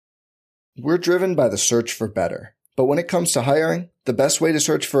We're driven by the search for better. But when it comes to hiring, the best way to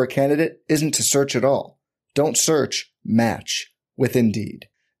search for a candidate isn't to search at all. Don't search, match with Indeed.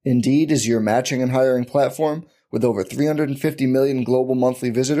 Indeed is your matching and hiring platform with over 350 million global monthly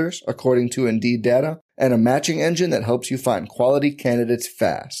visitors, according to Indeed data, and a matching engine that helps you find quality candidates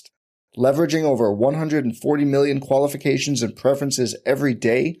fast. Leveraging over 140 million qualifications and preferences every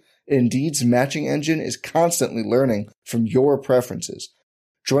day, Indeed's matching engine is constantly learning from your preferences.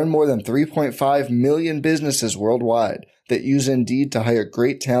 Join more than 3.5 million businesses worldwide that use Indeed to hire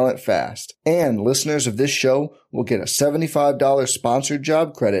great talent fast. And listeners of this show will get a $75 sponsored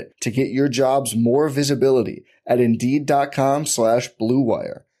job credit to get your jobs more visibility at Indeed.com/Blue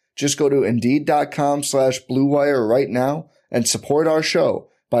Wire. Just go to Indeed.com/Blue Wire right now and support our show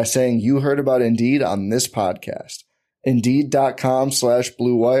by saying you heard about Indeed on this podcast.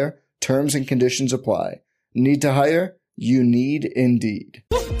 Indeed.com/Blue Wire. Terms and conditions apply. Need to hire? You need Indeed.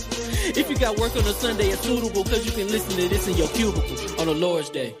 If you got work on a Sunday, it's suitable because you can listen to this in your cubicle on the Lord's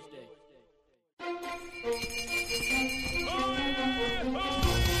Day.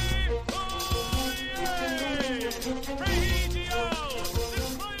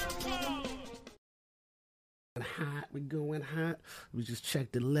 We're going hot. We just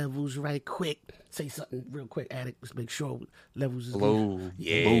check the levels right quick. Say something real quick, Addict. Let's make sure levels is good.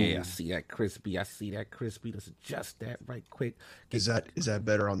 Yeah, boom. I see that crispy. Let's adjust that right quick. Is that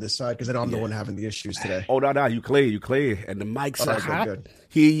better on this side? Because I know I'm the one having the issues today. Oh, no, you clear. And the mics are hot. Good.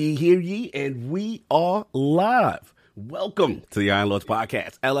 Hear ye, and we are live. Welcome to the Iron Lords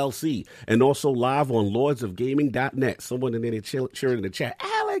Podcast, LLC, and also live on lordsofgaming.net. Someone in there cheering in the chat.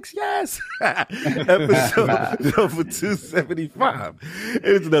 Alex, yes! Episode number 275.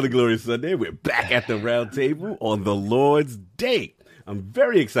 It's another glorious Sunday. We're back at the round table on the Lord's Day. I'm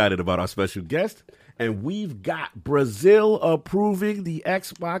very excited about our special guest, and we've got Brazil approving the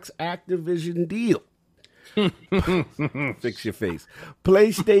Xbox Activision deal. Fix your face.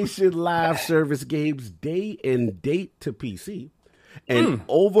 PlayStation Live service games day and date to PC, and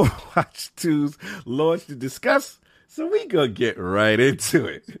Overwatch 2's launch to discuss. So we gonna get right into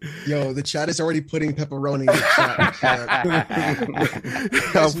it. Yo, the chat is already putting pepperoni in the chat. You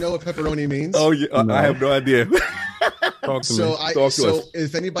guys know what pepperoni means? Oh yeah, no. I have no idea. Talk to me. So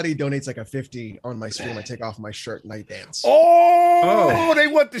if anybody donates like a 50 on my stream, I take off my shirt and I dance. Oh, they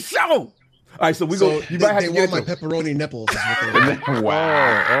want the show. All right, so we go. You might have to get my pepperoni nipples.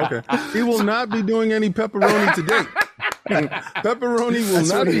 Wow. Okay. He will not be doing any pepperoni today. Pepperoni will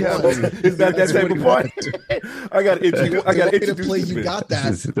not be happening. Is that type of part? I got to introduce play. You got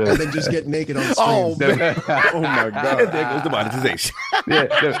that, and then just get naked on stream. Oh man! Oh my god! And there goes the monetization. Yeah,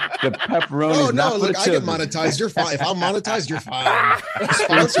 the pepperoni. Oh no! Look, I get monetized. You're fine. If I'm monetized, you're fine.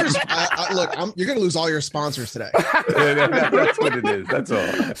 Sponsors. Look, you're gonna lose all your sponsors today. Yeah, that's what it is. That's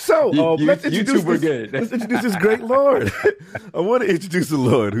all. So let's introduce Let's introduce this great Lord. I want to introduce the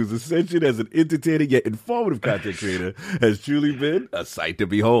Lord, whose ascension as an entertaining yet informative content creator has truly been a sight to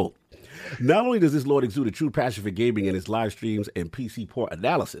behold. Not only does this Lord exude a true passion for gaming in his live streams and PC port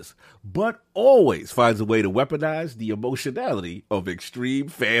analysis, but always finds a way to weaponize the emotionality of extreme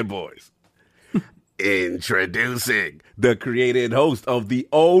fanboys. Introducing the creator and host of the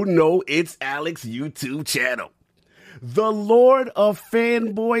Oh No, It's Alex YouTube channel, the Lord of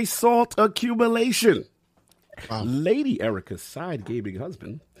fanboy salt accumulation, Lady Erica's side gaming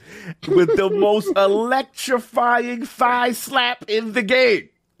husband, with the most electrifying thigh slap in the game,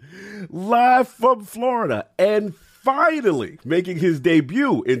 live from Florida, and finally making his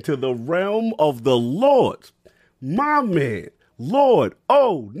debut into the realm of the Lords, my man, Lord.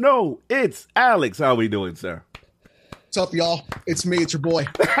 Oh no, it's Alex. How we doing, sir? What's up, y'all? It's me. It's your boy.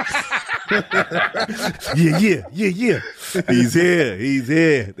 Yeah. He's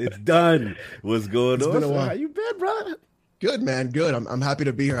here. It's done. What's going on? Been a while. How you been, brother? Good, man. Good. I'm happy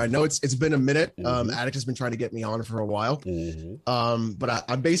to be here. I know it's been a minute. Attic has been trying to get me on for a while. But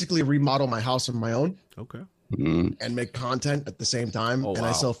I basically remodel my house on my own. Okay. And make content at the same time. Oh, and wow.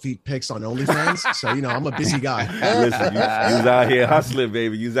 I sell feet pics on OnlyFans. So, I'm a busy guy. Listen, you's out here hustling,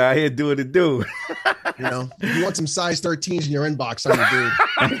 baby. You's out here doing the do. If you want some size 13s in your inbox, I'm the dude.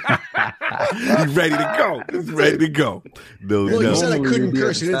 He's ready to go. He's ready to go. No. You said I couldn't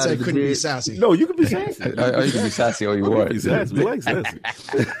curse. You didn't say I couldn't be sassy. No, you can be sassy. You can be sassy all you want. We like sassy.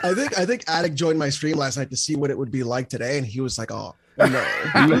 I think Attic joined my stream last night to see what it would be like today. And he was like, oh,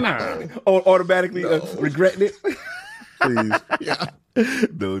 no. Automatically regretting it. Please. Yeah.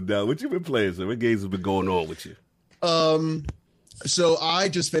 No doubt. What you been playing, sir? What games have been going on with you? So I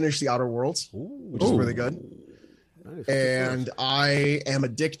just finished The Outer Worlds, which is really good. Nice. And I am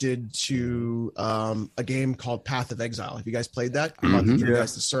addicted to a game called Path of Exile. Have you guys played that? I'm about to give you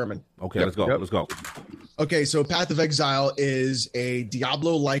guys the sermon. Okay, let's go. Let's go. Okay, so Path of Exile is a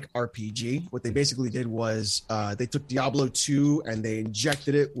Diablo-like RPG. What they basically did was they took Diablo 2 and they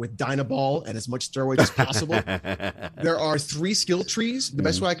injected it with Dynaball and as much steroids as possible. There are 3 skill trees. The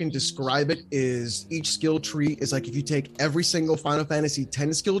best way I can describe it is each skill tree is like if you take every single Final Fantasy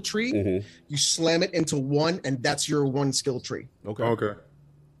X skill tree, you slam it into one, and that's your one skill tree. Okay.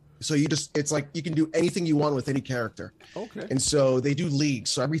 So it's like you can do anything you want with any character. Okay. And so they do leagues.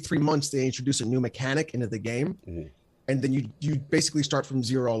 So every 3 months they introduce a new mechanic into the game. And then you basically start from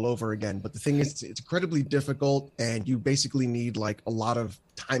zero all over again. But the thing is, it's incredibly difficult, and you basically need like a lot of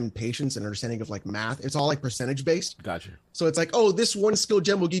time and patience and understanding of like math. It's all like percentage based. Gotcha. So it's like, oh, this one skill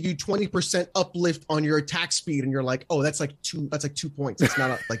gem will give you 20% uplift on your attack speed, and you're like, oh, that's like 2 points. It's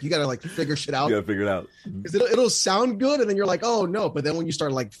not like you gotta like figure shit out. You gotta figure it out. 'Cause it'll sound good, and then you're like, oh no. But then when you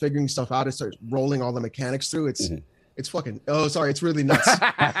start like figuring stuff out, it starts rolling all the mechanics through. It's fucking. Oh, sorry. It's really nuts.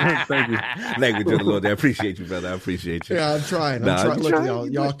 Thank you. Language of the Lord. I appreciate you, brother. I appreciate you. Yeah, I'm trying. Nah, I'm trying.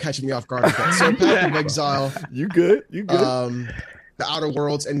 Look, y'all catching me off guard. So Path of Exile. You good? You good? The Outer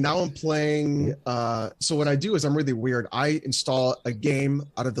Worlds, and now I'm playing. So what I do is I'm really weird. I install a game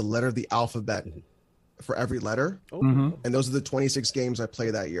out of the letter of the alphabet for every letter, and those are the 26 games I play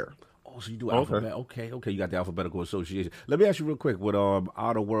that year. Oh, so you do alphabet? Okay. You got the alphabetical association. Let me ask you real quick. With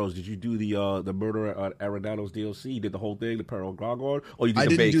Outer Worlds, did you do the Murder at Arendanos DLC? You did the whole thing, the Pearl Gargoyle, or you did I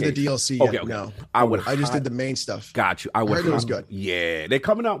the didn't do the vacation? DLC Okay, yet. okay. No, I just did the main stuff. Got you. I heard it was good. Yeah, they're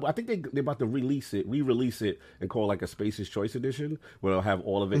coming out. I think they're about to re-release it, and call it like a Space's Choice Edition, where they'll have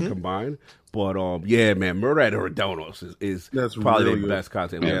all of it combined. But yeah, man, Murder at Arendanos is probably really the good. best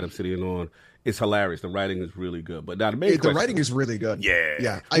content we had Obsidian on. It's hilarious. The writing is really good. But now the writing is really good.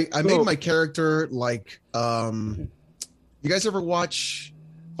 Yeah. I made my character like. You guys ever watch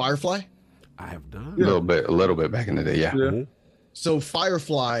Firefly? I have done a little bit back in the day. Yeah. So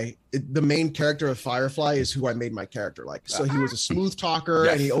Firefly, the main character of Firefly is who I made my character like. So he was a smooth talker,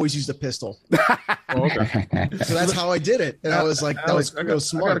 and he always used a pistol. Okay. So that's how I did it, and I was like, Alex, that was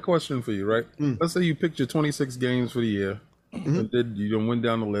smart. I got a question for you, right? Let's say you picked your 26 games for the year, and you went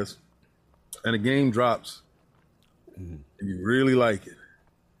down the list, and a game drops, and you really like it,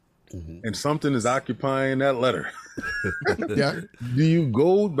 and something is occupying that letter. Yeah. Do you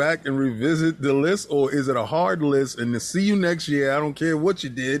go back and revisit the list, or is it a hard list and to see you next year? I don't care what you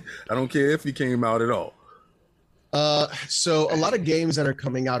did. I don't care if you came out at all. So a lot of games that are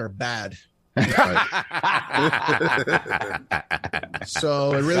coming out are bad.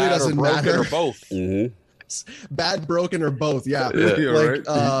 So it really Bad doesn't or broken matter. or both. Bad, broken, or both. Yeah. Yeah, Like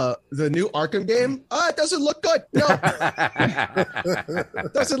right. the new Arkham game. It doesn't look good. No.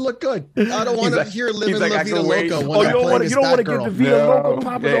 It doesn't look good. I don't want to hear Living La Vida Loca when I'm playing as you don't want to get Batgirl. the Vita Loco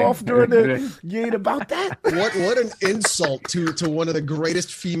popping off during the. You ain't about that. What an insult to one of the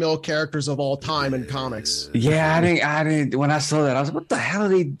greatest female characters of all time in comics. Yeah, I didn't. When I saw that, I was like, "What the hell are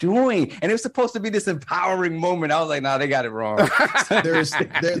they doing?" And it was supposed to be this empowering moment. I was like, "Nah, they got it wrong."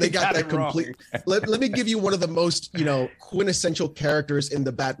 They got that complete. Let me give you one of the most quintessential characters in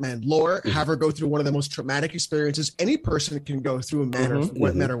the Batman lore. Have her go through one of the most traumatic experiences any person can go through, man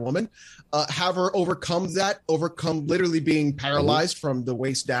or woman. Have her overcome literally being paralyzed from the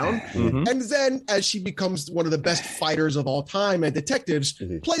waist down, and then as she becomes one of the best fighters of all time and detectives,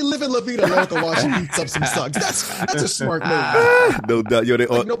 play Living La Vida Loca while she beats up some thugs. That's a smart move. No doubt.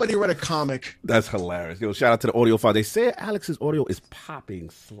 Like nobody read a comic. That's hilarious. Shout out to the audio file. They say Alex's audio is popping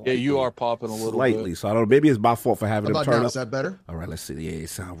slightly. Yeah, you are popping a little slightly. bit. So I don't know. Maybe it's my fault for having How them about turn now? up. Is that better? All right, let's see. Yeah, it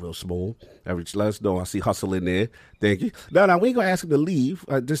sounds real small. Let us know. I see Hustle in there. Thank you. No, we ain't going to ask him to leave.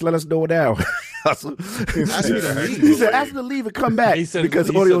 Just let us know now. Hustle. Ask me to leave. He said, ask him to leave and come back because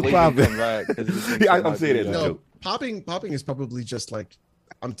audio's popping. Yeah, I'm saying it. No, popping is probably just like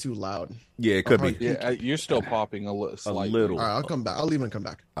I'm too loud. Yeah, it could be. Yeah, you're still popping a little. A little. All right, I'll come back. I'll leave and come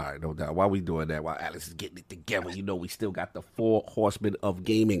back. All right, no doubt. While we doing that, while Alex is getting it together, we still got the 4 horsemen of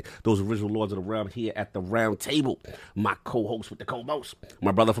gaming, those original lords of the realm here at the round table. My co-host with the co-most,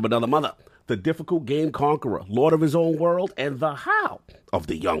 my brother from another mother, the difficult game conqueror, lord of his own world, and the how of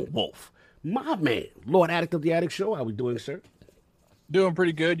the young wolf. My man, Lord Addict of the Addict Show. How we doing, sir? Doing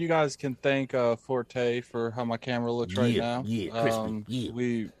pretty good. You guys can thank Forte for how my camera looks right now. Yeah, crispy.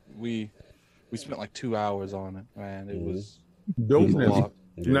 Yeah. We spent like 2 hours on it, man. It was Dope. a lot.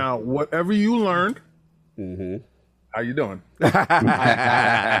 Now, whatever you learned, how you doing?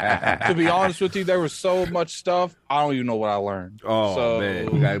 To be honest with you, there was so much stuff. I don't even know what I learned. Oh, So,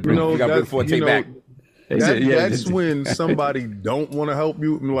 man. We got to bring Forte back. That's when somebody don't want to help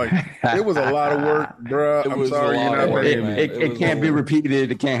you. I'm like, it was a lot of work, bruh. I'm sorry you're not paying me. It can't be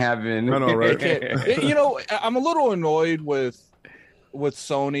repeated. It can't happen. I know, right? I'm a little annoyed with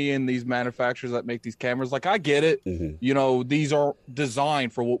Sony and these manufacturers that make these cameras. Like, I get it. Mm-hmm. These are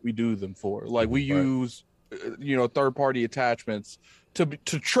designed for what we do them for. Like, we use, third-party attachments to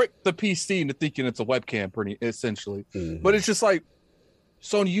trick the PC into thinking it's a webcam, pretty essentially. Mm-hmm. But it's just like,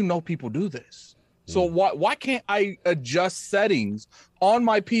 Sony, people do this. So why can't I adjust settings on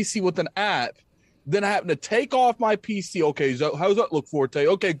my PC with an app? Then I happen to take off my PC. Okay, so how does that look, Forte?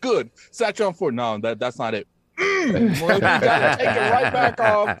 Okay, good. Sat on for no, that's not it. Well, you gotta take it right back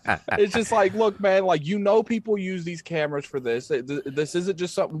off. It's just like, look, man, like, people use these cameras for this. This isn't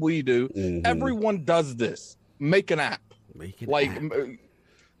just something we do. Mm-hmm. Everyone does this. Make an app. Let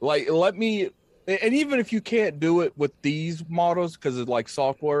me. And even if you can't do it with these models because of like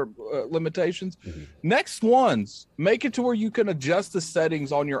software limitations, next ones make it to where you can adjust the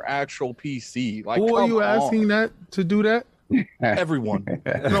settings on your actual PC. Like, who are you asking that to do that? Everyone. No,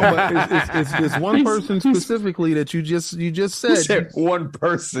 but it's one person specifically that you just said. One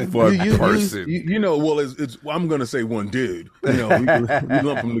person. I'm gonna say one dude. We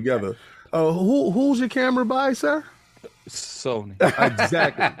lump them together. Who's your camera by, sir? Sony.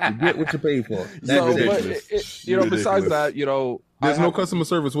 Exactly. You get what you pay for. Besides that, there's no customer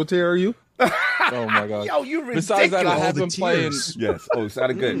service. What tier are you? Oh my god! Yo, you ridiculous. Besides that, I have been playing. Yes. Oh, it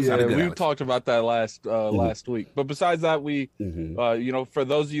sounded good. We've talked about that last week. But besides that, we, for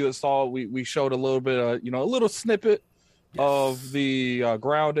those of you that saw, we showed a little bit, a little snippet of the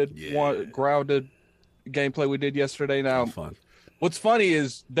grounded gameplay we did yesterday. Now, fun. What's funny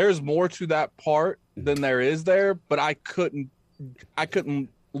is there's more to that part than there is there, but I couldn't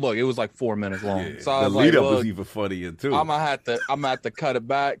look. It was like 4 minutes long. Yeah. So I was the lead like, up was even funnier too. I'm gonna have to cut it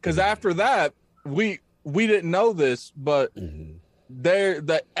back because after that we didn't know this, but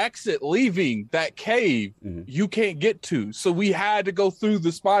the exit leaving that cave you can't get to, so we had to go through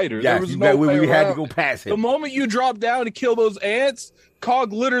the spider. Yeah, there was no way we had around. to go past him. The moment you drop down to kill those ants,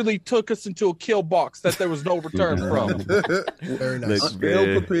 Cog literally took us into a kill box that there was no return from. Very nice.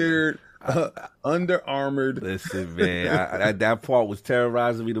 Ill prepared, under armored. Listen, man, that part was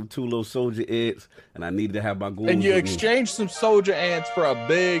terrorizing me. Them two little soldier ants, and I needed to have my goons. And you exchanged some soldier ants for a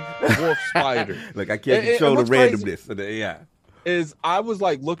big wolf spider. Like, I can't control the randomness of the AI. Is I was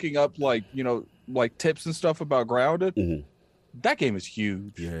like looking up like tips and stuff about Grounded. That game is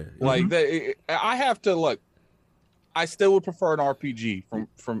huge. Yeah. Like I have to look. I still would prefer an RPG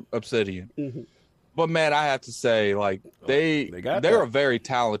from Obsidian. But man, I have to say, like, they're a very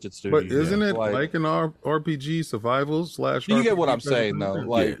talented studio. But isn't it like an RPG survival / You get what I'm saying, though.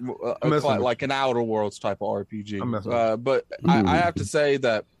 Like, like an Outer Worlds type of RPG. But I have to say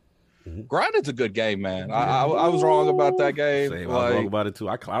that Grounded's a good game, man. I was wrong about that game. Same, I was wrong about it too.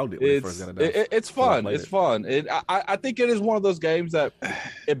 I clouded when it first got announced. It's fun. It's fun. I think it is one of those games that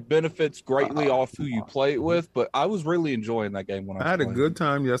it benefits greatly off who you play it with. But I was really enjoying that game when I had a good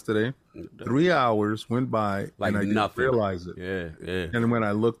time yesterday. 3 hours went by and I didn't realize it. Yeah. And when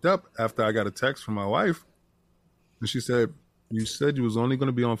I looked up after I got a text from my wife, and she said, "You said you was only going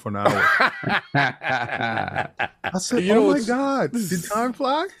to be on for an hour." I said, "Oh my God, did time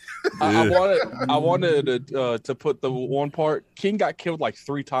fly?" I wanted to put the one part. King got killed like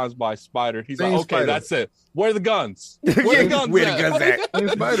 3 times by a spider. He's like, "Okay, that's it. Where are the guns? Where the guns at?"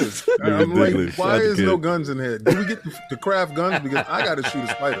 Spiders. I'm like, why is no guns in here? Do we get to craft guns? Because I got to shoot a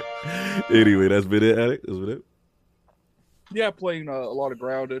spider. Anyway, that's been it, Alex. That's been it. Yeah, playing a lot of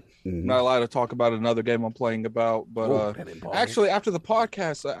Grounded. Not allowed to talk about another game I'm playing about, but actually, after the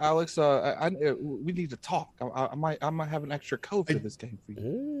podcast, Alex, we need to talk. I might have an extra code for this game for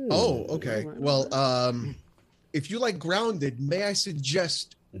you. Oh, okay. Well, if you like Grounded, may I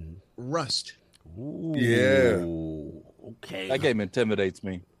suggest Rust? Ooh, yeah. Okay. That game intimidates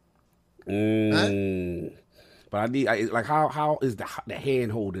me. But I need, how is the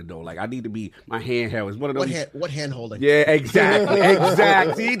hand holding though? Like, I need to be, my hand held is one of those. What hand holding? Yeah,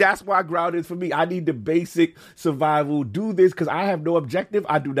 exactly. See, that's why Grounded is for me. I need the basic survival. Do this because I have no objective.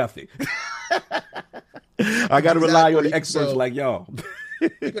 I do nothing. I got to rely on the experts like y'all.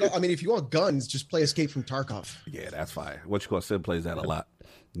 If you want guns, just play Escape from Tarkov. Yeah, that's fine. What you call Sid plays that a lot.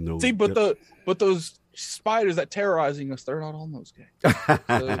 No, see, but those spiders that terrorizing us, they're not on those games.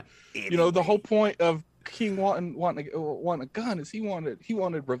 So, the whole point of King wanting a gun is he wanted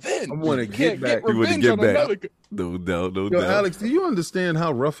revenge. I want to get back. Revenge on another. No doubt. Alex, do you understand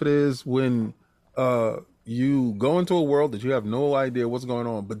how rough it is when you go into a world that you have no idea what's going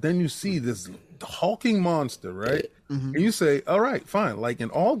on, but then you see this hulking monster, right? And you say, all right, fine. Like in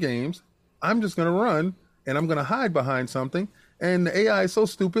all games, I'm just going to run and I'm going to hide behind something. And the AI is so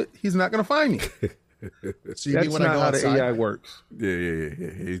stupid, he's not going to find me. So you mean when I go how outside? the AI works. Yeah.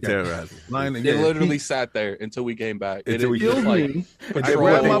 He's terrorizing. They literally sat there until we came back. Until we just killed like me. patrol. I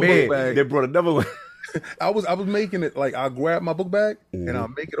grabbed my book bag. They brought another one. I was making it like I'll grab my book bag and I'll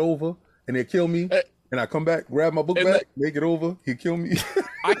make it over and they kill me. And I come back, grab my book bag, make it over, he kill me.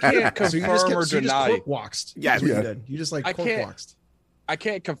 I can't confirm or deny. You just cork-waxed. Yeah, That's what you did. You just like cork-waxed. I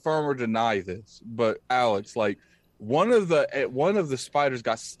can't confirm or deny this, but Alex, like one of the spiders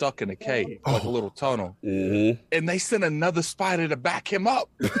got stuck in a cave, like a little tunnel, and they sent another spider to back him up.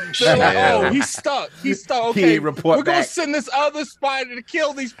 They're like, "Oh, he's stuck. Okay, we're gonna send this other spider to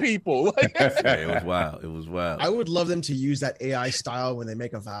kill these people." It was wild. It was wild. I would love them to use that AI style when they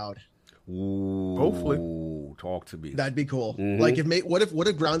make Avowed. Ooh, hopefully, talk to me. That'd be cool. Like what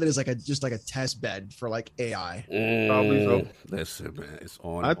if grounded is like just like a test bed for like AI? Probably so. Listen, man, it's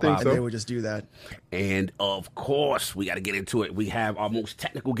on. I think And so. they would just do that. And of course, we got to get into it. We have our most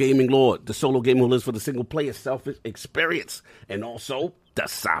technical gaming lord, the solo gamer who lives for the single player self experience, and also the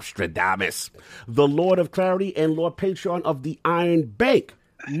Sostradamus, the Lord of Clarity and Lord Patron of the Iron Bank.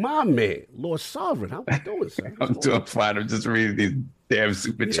 My man, Lord Sovereign, how you doing, sir? I'm doing fine. I'm just reading these damn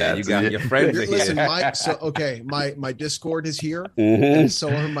super chats. You got your friends in Listen, here. my Discord is here, and so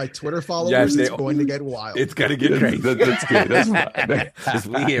are my Twitter followers. Yes, it's going to get wild. It's gonna get crazy. That's good. That's fine. That's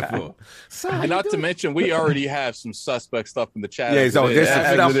what we here for. So, how And you not to doing? mention, we already have some suspect stuff in the chat. Yeah, so there's some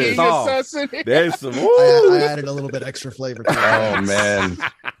stuff King to solve. assassin. There's some. I added a little bit extra flavor to it. Oh man.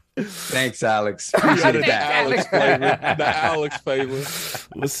 Thanks, Alex. Appreciate The Alex flavor. The Alex flavor.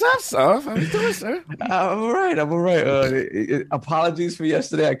 What's up, sir? How you doing, sir? I'm all right. Apologies for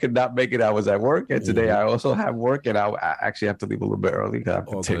yesterday. I could not make it. I was at work, and today I also have work, and I actually have to leave a little bit early because I have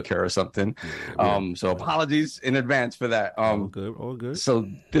to take care of something. So apologies in advance for that. All good. So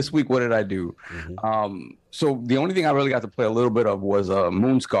this week, what did I do? So the only thing I really got to play a little bit of was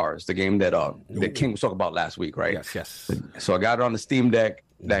Moon Scars, the game that King was talking about last week, right? Yes. So I got it on the Steam Deck.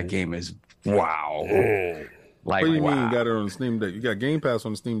 That game is wow. Like, What do you mean wow. you got it on the Steam Deck? You got Game Pass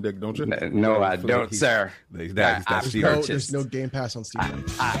on the Steam Deck, don't you? No, I don't, sir. There's no Game Pass on Steam.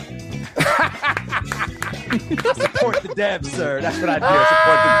 Support the devs, sir. That's what I do.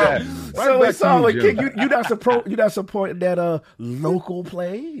 Support the devs. So it's all like, Jim. King, you not supporting that local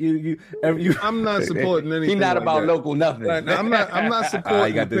play. I'm not supporting anything. He's not like about that. local nothing. Like, I'm not supporting.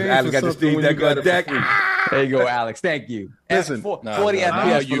 You got this. paying Alex for got the something Steam when you Deck got on it deck. for free. There you go, Alex. Thank you. Listen, 40 Now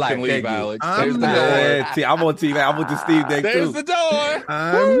FPS for you life. can leave, Thank you. Alex. I'm There's the not- door. I'm on TV. I'm with the Steam Deck There's too. the door.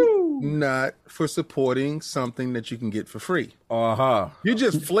 I'm not for supporting something that you can get for free. You're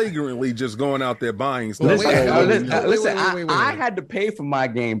just flagrantly just going out there buying stuff. Listen, Wait. I had to pay for my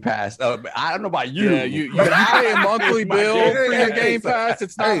Game Pass. I don't know about you. Yeah, you pay a monthly bill for your Game Pass.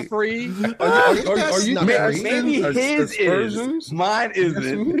 It's not free. Are That's you not casting Maybe his aspersions? is. Mine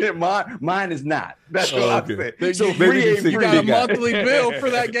isn't. Mine is not. That's what I'm okay. saying. So Maybe free ain't you You free. got a monthly bill for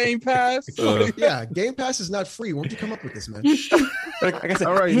that Game Pass. Yeah, Game Pass is not free. Where'd you come up with this, man? Like I said,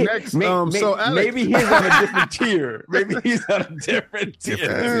 All right, next, so Alex. maybe he's on a different tier. Maybe he's on a different tier.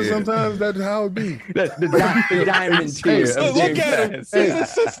 Yeah, sometimes that's how it be. The diamond tier. So of look Game at him.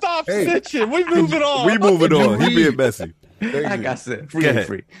 Pass. Stop stitching. We moving on. We moving on. He being messy. Like I said, free Go and ahead.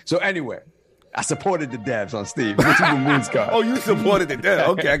 free. So anyway, I supported the devs on Steam. Which is the Moon Scar. Oh, you supported it.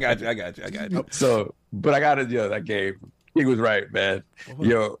 Okay, I got you. So, but I got to that game. He was right, man.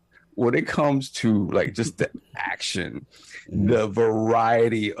 Yo, when it comes to like just the action, the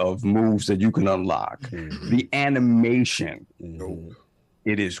variety of moves that you can unlock, the animation,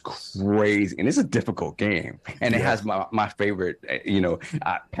 it is crazy, and it's a difficult game. And it has my favorite,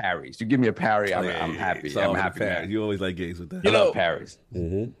 parries. You give me a parry, I'm happy. I'm happy. Man. You always like games with that. I love parries.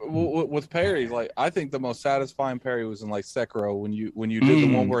 With parries, like I think the most satisfying parry was in like Sekiro when you did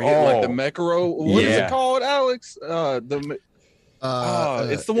the one where he hit like the Mecharo. What is it called, Alex?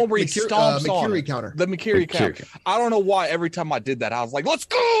 It's the one where he stomps on Mikiri it. counter. The Mikiri counter. I don't know why every time I did that, I was like, "Let's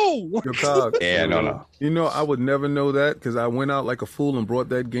go!" Your cog. Yeah, no. You know, I would never know that because I went out like a fool and brought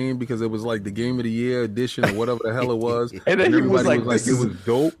that game because it was like the Game of the Year edition or whatever the hell it was. And then he was everybody like, "This it is was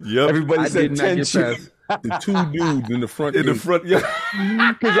dope." Yep. Everybody I said did not get tension. past the two dudes in the front. In the gate. front,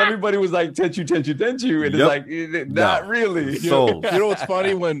 yeah. Because everybody was like tenchu, and it's like not really. Sold. You know what's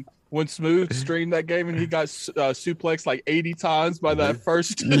funny when Smooth streamed that game and he got suplexed like 80 times by that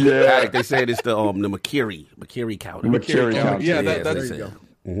first. They said it's the Makiri counter. Makiri counter. Yeah, that's that's what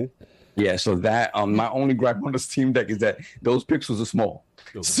they said. Yeah, so that my only gripe on the Steam Deck is that those pixels are small.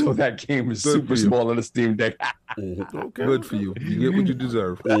 So that game is super small on the Steam Deck. Okay, good for you. You get what you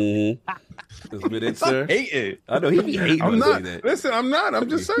deserve. That's been it, sir. Hating. I know he be hating. I'm not. That. Listen, I'm not. I'm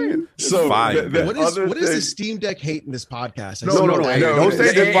just saying. So what is the Steam Deck hate in this podcast? No. Don't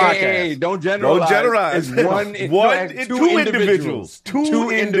say this podcast. Hey, don't generalize. Don't generalize. It's two individuals. Two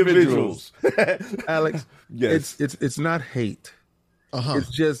individuals. Alex, yes, it's not hate. It's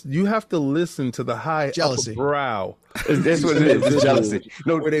just you have to listen to the high jealousy upper brow. That's what it is. It's jealousy.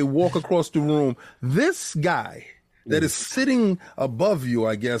 No, where they walk across the room. This guy that is sitting above you,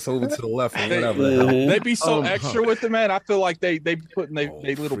 I guess, over to the left or whatever. They be so extra with it, man. I feel like they putting they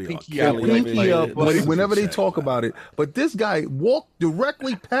little pinky out. Pinky up whenever they talk about it. But this guy walked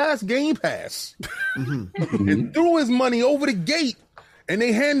directly past Game Pass and threw his money over the gate. And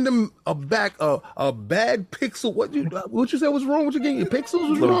they hand him a bad pixel. What you said was wrong with your game? Your pixels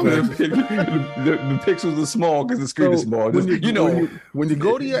was wrong. The pixels are small because the screen is small. When you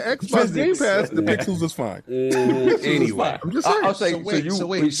go to your Xbox Game Pass, the pixels is fine. Anyway, I'm just saying. I'll say,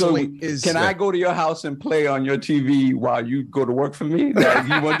 can I go to your house and play on your TV while you go to work for me? You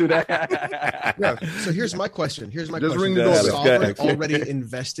want to do that? Yeah. So here's my question. Ring the doorbell. Sovereign already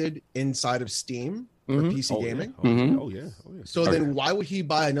invested inside of Steam for PC gaming. Oh yeah. So then why would he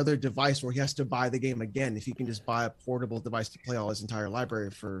buy another device where he has to buy the game again if he can just buy a portable device to play all his entire library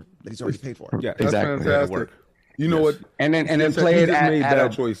that he's already paid for? Yeah, exactly. Fantastic. You know what? And then play it at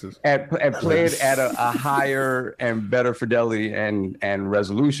a higher and better fidelity and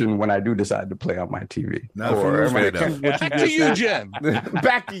resolution when I do decide to play on my TV. Back to you, Jim.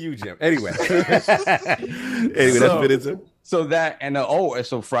 Back to you, Jim. Anyway, that's been it, sir. So that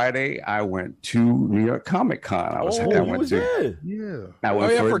so Friday I went to New York Comic Con. I forgot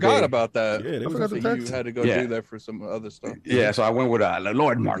about that. Yeah, you had to go do that for some other stuff. Yeah, so I went with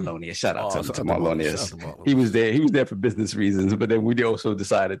Lord Marlonius. Shout out to Marlonius. He was there. He was there for business reasons, but then we also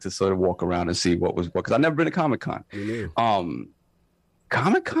decided to sort of walk around and see what was what. Because I've never been to Comic Con.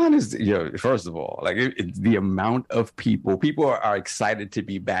 Comic Con is, first of all, like the amount of people are excited to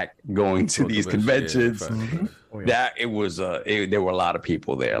be back going to these conventions. That it was, there were a lot of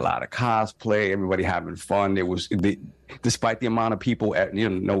people there, a lot of cosplay, everybody having fun. Despite the amount of people,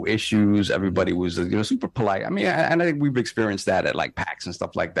 no issues. Everybody was, super polite. I mean, and I think we've experienced that at like PAX and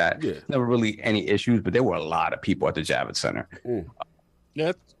stuff like that. Yeah. Never really any issues, but there were a lot of people at the Javits Center.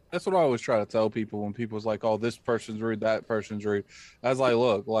 Yeah. That's what I always try to tell people when people's like, "Oh, this person's rude, that person's rude." I was like,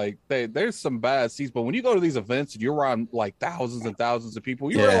 "Look, like there's some bad seats, but when you go to these events and you're around like thousands and thousands of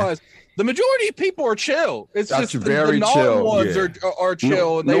people, you realize the majority of people are chill. It's just the non-ones are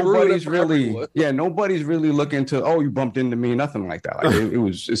chill, and nobody's really looking to, oh, you bumped into me, nothing like that. Like it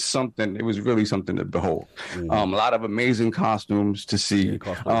was something. It was really something to behold. A lot of amazing costumes to see. The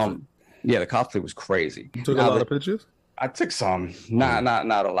cosplay was crazy. You took a lot of pictures. I took some, not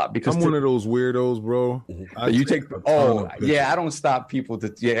a lot, because I'm one of those weirdos, bro. You take I don't stop people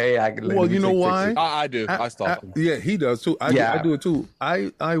to Well, you know why? I do. I stop them. Yeah, he does too. I do it too.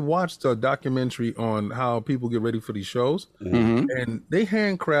 I watched a documentary on how people get ready for these shows, and they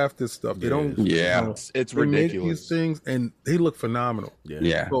handcraft this stuff. They don't. It's ridiculous. Make these things, and they look phenomenal.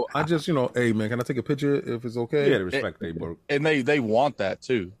 Yeah. So I just, hey man, can I take a picture if it's okay? Yeah, the respect they work. And they want that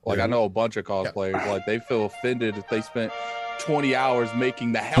too. Like I know a bunch of cosplayers, like they feel offended if they spent 20 hours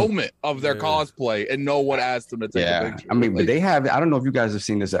making the helmet of their cosplay and no one asked them to take a picture. I mean, but they have, I don't know if you guys have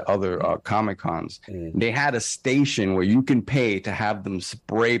seen this at other Comic Cons. They had a station where you can pay to have them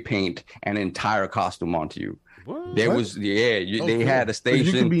spray paint an entire costume onto you. What? They had a station.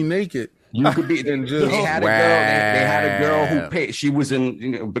 So you can be naked. You could be. They had a girl who paid. She was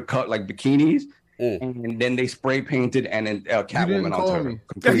in like bikinis. And then they spray painted and then Catwoman on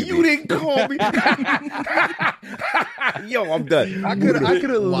her. You didn't call me. Yo, I'm done. I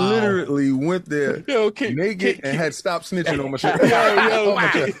could have literally went there naked and had stopped snitching on my shit.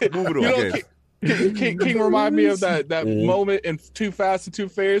 Move it on. King remind me of that moment in Too Fast and Too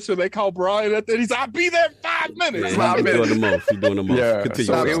Furious where they call Brian at that. He's I'll be there in 5 minutes. Yeah, he's doing the most. Yeah. Continue.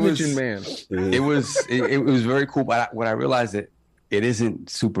 So it was, man. It was very cool. But when I realized it isn't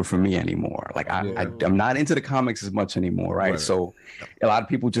super for me anymore. Like I'm not into the comics as much anymore, right? So a lot of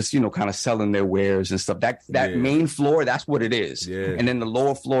people just kind of selling their wares and stuff. That main floor, that's what it is. Yeah. And then the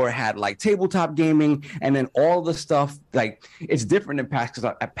lower floor had like tabletop gaming, and then all the stuff like it's different in PAX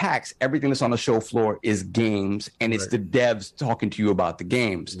because at PAX everything that's on the show floor is games, and it's the devs talking to you about the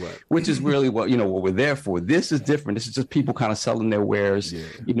games, which is really what what we're there for. This is different. This is just people kind of selling their wares,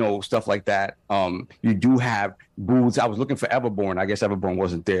 stuff like that. You do have booths. I was looking for Everborn. I guess Everborn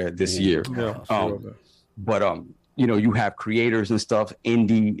wasn't there this year. you have creators and stuff,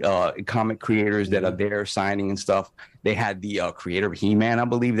 indie comic creators that are there signing and stuff. They had the creator of He-Man, I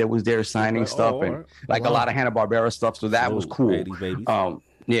believe, that was there signing stuff, and a lot of Hanna-Barbera stuff. So that was cool. 80s babies.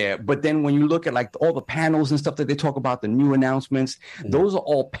 Yeah, but then when you look at like all the panels and stuff that they talk about, the new announcements, those are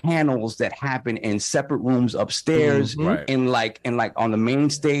all panels that happen in separate rooms upstairs and like on the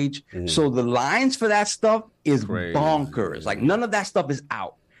main stage. So the lines for that stuff is bonkers. Like none of that stuff is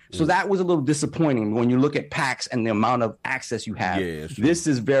out. So that was a little disappointing when you look at PAX and the amount of access you have. This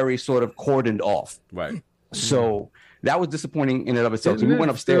is very sort of cordoned off. Right. So that was disappointing in and of itself. So we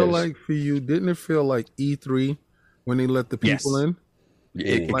went upstairs. Didn't it feel like E3 when they let the people in?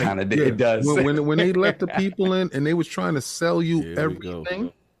 It kind of did. It does. When they let the people in and they was trying to sell you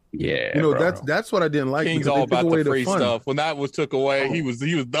everything. Yeah, that's what I didn't like. King's all about the free stuff. When that was took away, he was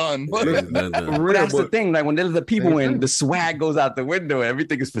done. But that's the thing. Like when there's the people in, the swag goes out the window. And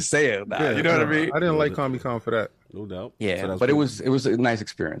everything is for sale now. You know what I mean? I didn't like Comic-Con for that. No doubt. Yeah, so but it was a nice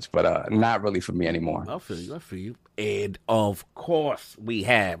experience, but not really for me anymore. I feel you. And of course, we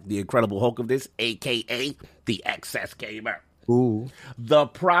have the Incredible Hulk of this, aka the XS Gamer. Ooh. The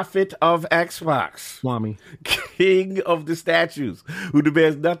prophet of Xbox. Swami. King of the statues, who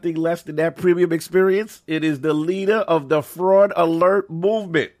demands nothing less than that premium experience. It is the leader of the Fraud Alert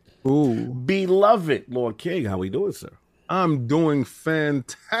movement. Ooh. Beloved Lord King, how we doing, sir? I'm doing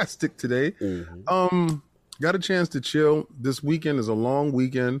fantastic today. Got a chance to chill. This weekend is a long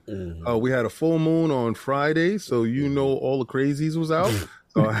weekend. We had a full moon on Friday, so all the crazies was out.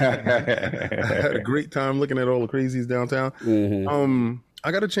 So I had a great time looking at all the crazies downtown.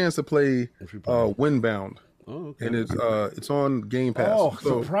 I got a chance to play Windbound. Oh, okay. And it's on Game Pass. Oh,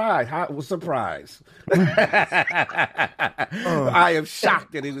 surprise! Surprise! I am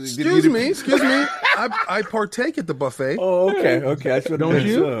shocked that it was. Excuse me. I partake at the buffet. Oh, okay. I just want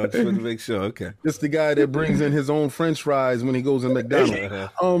to make sure. Okay. It's the guy that brings in his own French fries when he goes in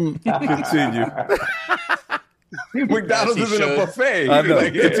McDonald's. Continue. McDonald's is in a buffet. I know.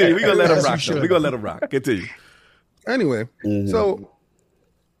 Continue. We're gonna let him rock. Continue. Anyway, so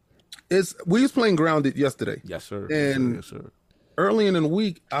we was playing Grounded yesterday. Yes, sir. And yes, sir. Early in the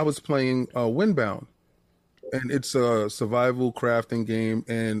week, I was playing Windbound, and it's a survival crafting game,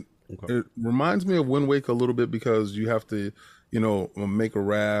 and it reminds me of Wind Waker a little bit because you have to, make a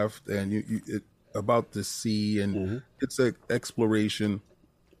raft, and it about the sea, and it's an exploration.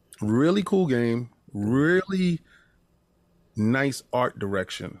 Really cool game. Really nice art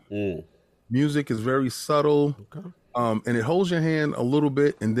direction. Music is very subtle, and it holds your hand a little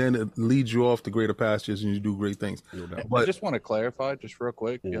bit, and then it leads you off to greater pastures, and you do great things. But I just want to clarify, just real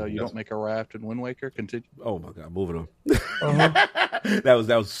quick, you don't make a raft in Wind Waker. Continue. Oh my God, moving on.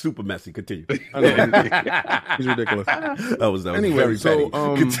 That was super messy. Continue. I know. He's ridiculous. That was anyway. Very so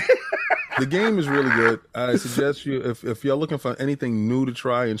petty. The game is really good. I suggest you, if you're looking for anything new to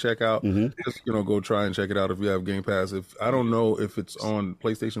try and check out, just go try and check it out if you have Game Pass. I don't know if it's on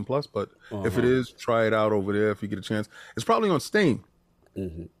PlayStation Plus, but if it is, try it out over there if you get a chance. It's probably on Steam.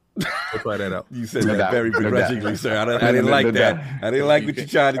 Go try that out. You said that very begrudgingly, sir. I didn't like that. I didn't like what you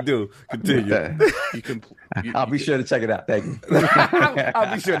tried to do. Continue. I'll be sure to check it out. Thank you.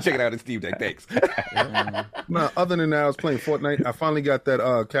 I'll be sure to check it out on Steam Deck. Thanks. No, other than that, I was playing Fortnite. I finally got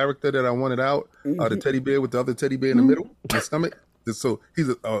that character that I wanted out, the teddy bear with the other teddy bear in the middle, the stomach. So he's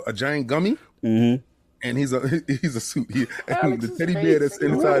a giant gummy. And he's a suit. And the teddy bear that's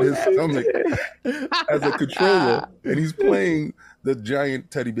inside his stomach as a controller, and he's playing the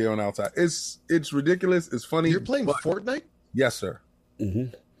giant teddy bear on the outside. It's ridiculous. It's funny. You're playing Fortnite? Yes, sir.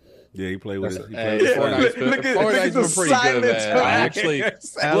 Yeah, he played with it. Fortnite's been pretty good, man. Actually,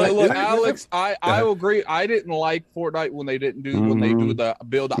 look, Alex, I will agree. I didn't like Fortnite when they do the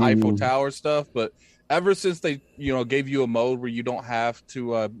build the Eiffel Tower stuff, but ever since they gave you a mode where you don't have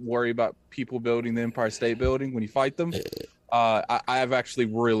to worry about people building the Empire State Building when you fight them, I have actually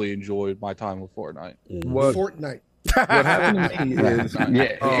really enjoyed my time with Fortnite. Fortnite. What happened to me is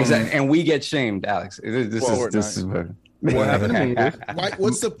exactly. And we get shamed, Alex. This is what happened to me is,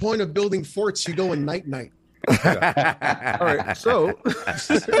 what's the point of building forts? You go in night. All right, so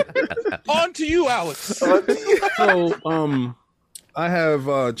on to you, Alex. So I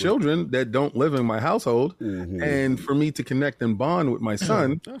have children that don't live in my household, and for me to connect and bond with my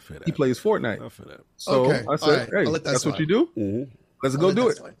son, he plays Fortnite. So I said, "Hey, that's what you do. Let's go do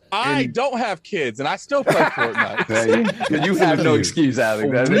it." I don't have kids, and I still play Fortnite. You have no excuse,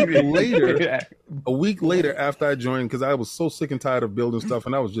 Alex. A week later, after I joined, because I was so sick and tired of building stuff,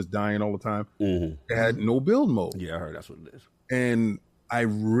 and I was just dying all the time. It had no build mode. Yeah, I heard that's what it is. And I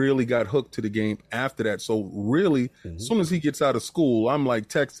really got hooked to the game after that. So really, as soon as he gets out of school, I'm like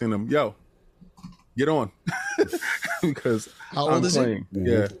texting him, "Yo, get on because How old is he?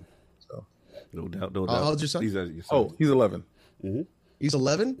 Yeah. So. No doubt. No How doubt. old's your son? He's 11. Mm-hmm. He's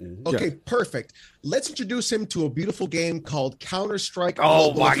 11? Mm-hmm. Okay, perfect. Let's introduce him to a beautiful game called Counter-Strike.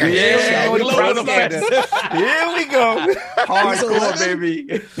 Oh, my God. Here we go. Hardcore,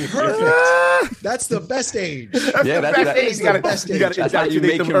 baby. Perfect. That's the best age. That's the best age. That's how you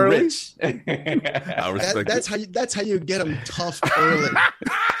make him rich. That's how you get him tough early.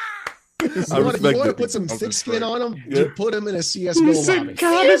 You want to put some thick skin on him? You put him in a CSGO lobby.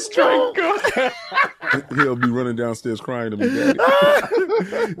 Counter-Strike. He'll be running downstairs crying to me.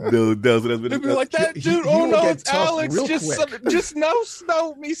 No, that's been They'll be like that, dude. Oh no, it's Alex. Just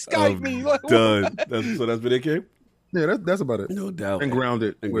snow me, Skype me. Done. That's been it, Kim? Yeah, that's about it. No doubt. And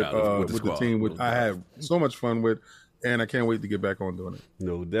grounded with the the team, which I have so much fun with. And I can't wait to get back on doing it.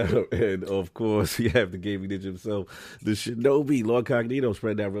 No doubt. And, of course, we have the gaming ninja himself, the Shinobi, Lord Cognito,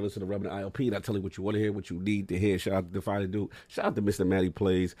 spread that realness to the Reverend ILP. Not telling you what you want to hear, what you need to hear. Shout out to Defining Duke. Shout out to Mr. Matty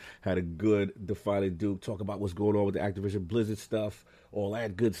Plays. Had a good Defining Duke. Talk about what's going on with the Activision Blizzard stuff. All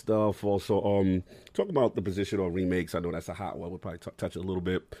that good stuff. Also, talk about the position on remakes. I know that's a hot one. We'll probably touch it a little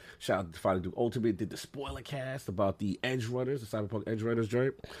bit. Shout out to Defining Duke Ultimate. Did the spoiler cast about the Edge Runners, the Cyberpunk Edge Runners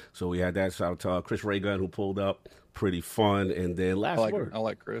joint. So we had that. Shout out to Chris Raygun who pulled up. Pretty fun. And then last word. I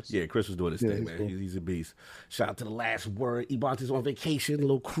like Chris. Yeah, Chris was doing his thing, man. Cool. He's a beast. Shout out to the last word. Ibante's on vacation, a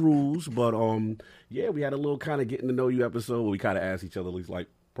little cruise. But yeah, we had a little kind of getting to know you episode where we kind of asked each other at least like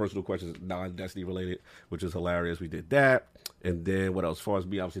personal questions, non-Destiny related, which is hilarious. We did that. And then what else? As far as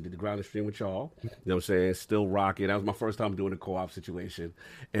me, obviously did the grounded stream with y'all. You know what I'm saying? Still rocking. That was my first time doing a co-op situation.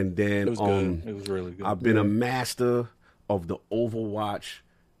 And then It was good. It was really good. I've been a master of the Overwatch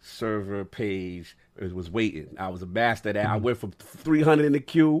server page. It was waiting. I was a master of that. I went from 300 in the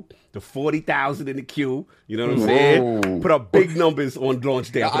queue to 40,000 in the queue. You know what I'm saying? Put up big numbers on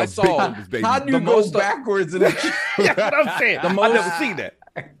launch day. I saw. Big numbers, baby. How do you go backwards in the queue? That's what I'm saying. I've never seen that.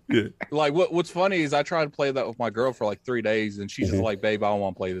 Yeah. Like what's funny is I tried to play that with my girl for like 3 days, and she's just like, "Babe, I don't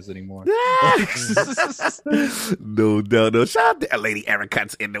want to play this anymore." No. Shout out to Lady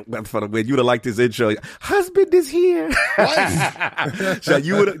Erica's in the web for the win. You would have liked this intro. Husband is here.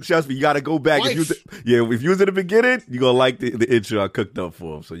 You would trust me. You got to go back. If you was in the beginning, you gonna like the intro I cooked up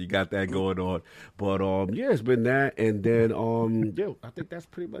for him. So you got that going on. But yeah, it's been that, and then I think that's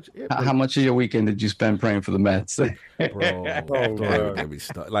pretty much it. How much of your weekend did you spend praying for the Mets? Bro, get me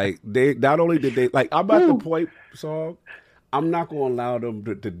started. Like they not only did they like I'm at the point, so I'm not gonna allow them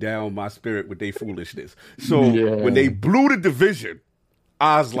to down my spirit with their foolishness. So when they blew the division,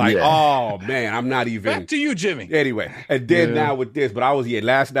 I was like, oh man, I'm not even. Back to you, Jimmy. Anyway, and then now with this, but I was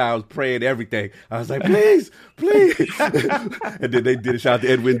last night I was praying everything. I was like, please. And then they did it. Shout out to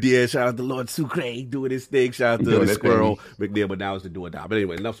Edwin Diaz. Shout out to Lord Sucre doing his thing. Shout out to the Squirrel McNeil. But now it's the do or die. But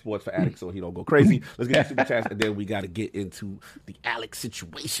anyway, enough sports for Alex so he don't go crazy. Let's get to super chats, and then we got to get into the Alex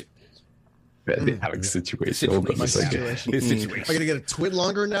situation. The Alex situation. His situation. Am I gonna get a twit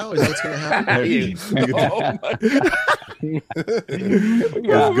longer now? Is that what's gonna happen?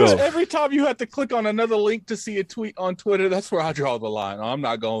 Let's go. Every time you have to click on another link to see a tweet on Twitter, that's where I draw the line. I'm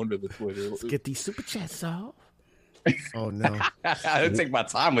not going to the Twitter. Let's get these super chats off. Oh no! I'll take my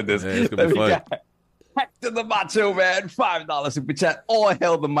time with this. Yeah, it's gonna be fun. Hector the Macho Man, $5 super chat. All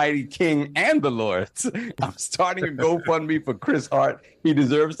hail the mighty king and the lords. I'm starting a GoFundMe for Chris Hart. He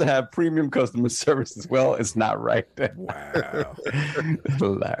deserves to have premium customer service as well. It's not right. Wow.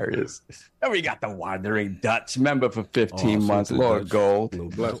 Hilarious. And we got the Wandering Dutch member for 15 months. Lord Gold. No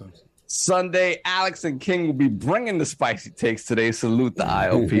blessings. Sunday, Alex and King will be bringing the spicy takes today. Salute the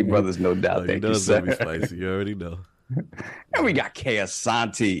IOP brothers, no doubt. Thank you, sir. Be spicy. You already know. And we got K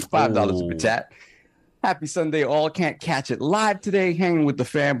Asante, $5 super chat. Happy Sunday, all. Can't catch it live today, hanging with the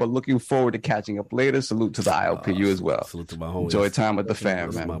fam, but looking forward to catching up later. Salute to the ILPU as well. Salute to my homies. Enjoy time with the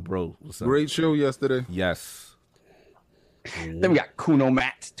fam, man. My bro. What's up? Great show yesterday. Yes. Then we got Kuno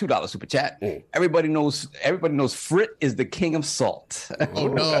Matt, $2 super chat. Everybody knows Frit is the king of salt. Oh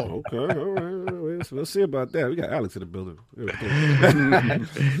no. Okay, all right. We'll see about that. We got Alex in the building. Then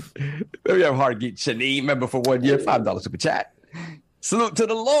we have Hardgeet Shani, member for 1 year, $5 super chat. Salute to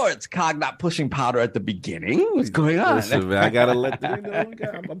the Lords. Cog not pushing powder at the beginning. What's going on? Listen, man, I gotta let them know.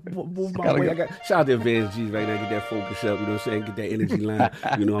 I'm move my way. Shout out to Advanced G's right now. Get that focus up. You know what I'm saying? Get that energy line.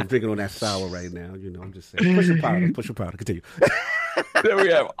 You know, I'm drinking on that sour right now. You know, I'm just saying. Push your powder. Push your powder. Continue. There we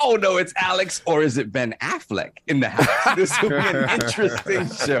have. Oh no, it's Alex, or is it Ben Affleck in the house? This will be an interesting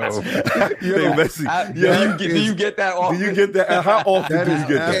show. Do you get that often? Do you get that? How often do you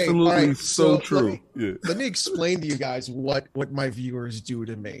get that? Absolutely so true. Let me explain to you guys what my viewers do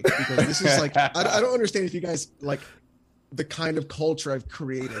to me, because this is like I don't understand if you guys like the kind of culture I've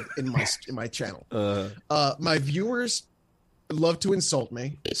created in my channel. My viewers love to insult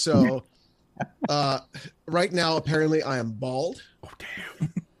me. So right now, apparently, I am bald. Oh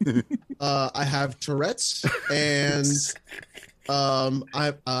damn! I have Tourette's, and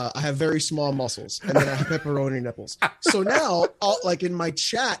I have very small muscles, and then I have pepperoni nipples. So now, like in my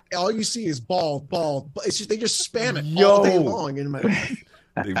chat, all you see is bald. It's just, they just spam it all day long in my.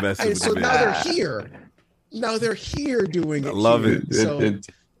 And so now they're here. Now they're here doing it. I love it. So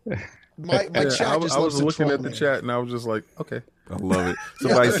my chat I just was looking at the me. chat and I was just like, okay. I love it.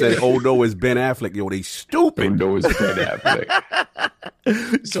 Somebody said, "Oh no, it's Ben Affleck." Yo, they stupid. Oh no, it's Ben Affleck.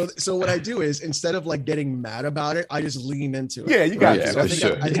 So what I do is, instead of like getting mad about it, I just lean into it. Yeah, you got to. So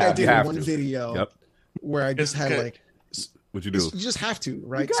I think I did one to. video where I just had like. What you do? You just have to,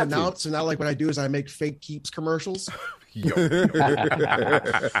 right? So now, like what I do is I make fake Keeps commercials. Yo.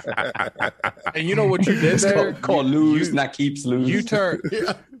 And you know what you did there? Called lose, not Keeps lose.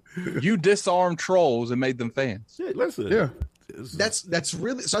 You disarmed trolls and made them fans. Yeah, listen. Yeah. That's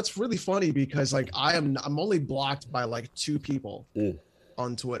really funny because like I'm only blocked by like 2 people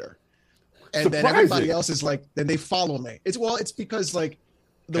on Twitter, and then everybody else is like, then they follow me. It's because like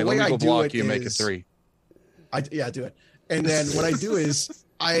the way I do it you is make it 3. I do it, and then what I do is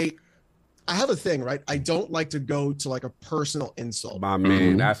I have a thing, right? I don't like to go to like a personal insult. My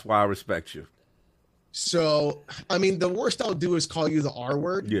man, that's why I respect you. So I mean, the worst I'll do is call you the R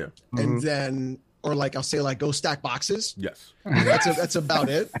word, and then. Or like I'll say like go stack boxes. Yes, that's about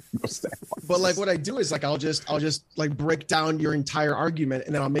it. But like what I do is like I'll just like break down your entire argument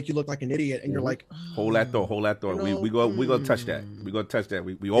and then I'll make you look like an idiot and you're like, hold that thought. We gonna touch that. We gonna touch that.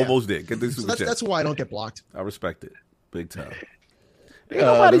 We almost did. Get this. So that's why I don't get blocked. I respect it big time. Ain't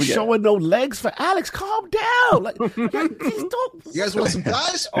nobody showing no legs for Alex. Calm down. Like, you guys want some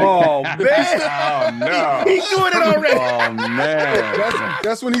guys? Oh man! Oh no! He's doing it already. Oh man!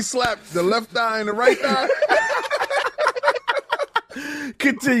 That's when he slapped the left thigh and the right thigh.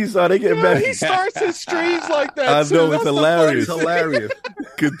 Continue, son. They get better. He starts his streams like that. I know, it's hilarious. Hilarious.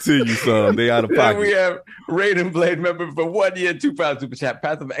 Continue, son. They out of Then pocket. we have Raiden Blade member for 1 year, £2 super chat.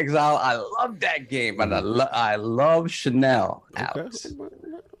 Path of Exile. I love that game, and I love Chanel. Alex.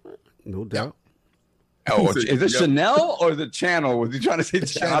 No doubt. Oh, is it Chanel or the channel? Was he trying to say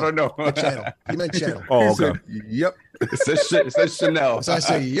channel? I don't know. The channel. You meant channel. Oh, okay. Yep. It says Chanel. So I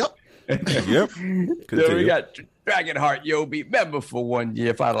say, yep. Yep. Then we got Dragonheart Yobi, member for 1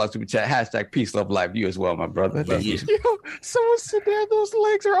 year, $5 super chat. Hashtag peace, love, life. You as well, my brother. Thank you. Someone said that those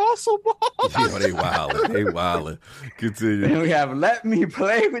legs are also bald. Yo, they wildin'. Continue. And we have Let Me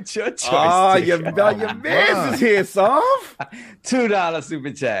Play With Your Choice. Oh, your man is here, Soft. $2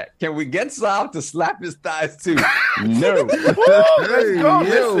 super chat. Can we get Soft to slap his thighs too? No. Let's go.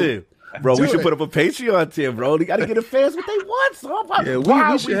 Yo. Listen. Bro, we should put up a Patreon tier, bro. They got to get the fans what they want, Soft. Yeah,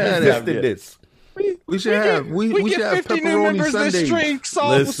 Why we should have that. this? We should have get 50 new pepperoni members Sundays. this stream.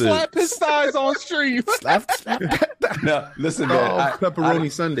 Saul will slap his thighs on stream. Slap. No, listen, man.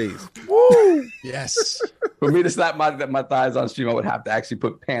 Pepperoni Sundays. Woo. Yes. For me to slap my thighs on stream, I would have to actually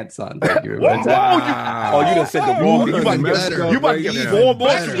put pants on. Thank you. You done said the wrong. You about to get 4 more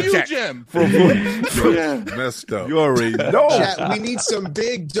That's you, Jim. Messed up. You already know. Chat, we need some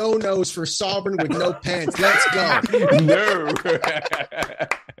big donos for Sovereign with no pants. Let's go. No.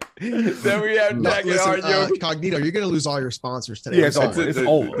 Then we have Dragonheart Yobi. Cognito, you're going to lose all your sponsors today. Yeah, it's over. It's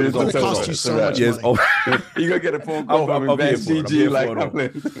over. It's going to cost you so much money. You're going to get a phone call from Advanced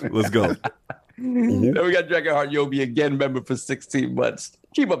GG. Let's go. Then we got Dragonheart Yobi again, member for 16 months.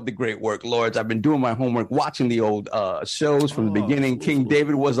 Keep up the great work, Lords. I've been doing my homework, watching the old shows from the beginning. King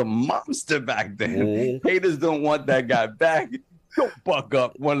David was a monster back then. Haters don't want that guy back. Don't buck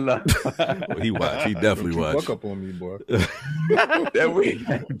up. One love. He watched. He definitely watched. Buck up on me, boy. Then we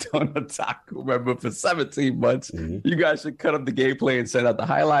have Donotaku, member for 17 months. You guys should cut up the gameplay and send out the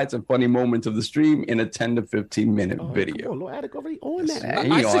highlights and funny moments of the stream in a 10 to 15 minute video. Come on, Lord Attic already on that.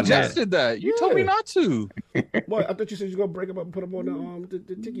 I suggested that. You told me not to. Boy, I thought you said you were gonna break them up and put them on the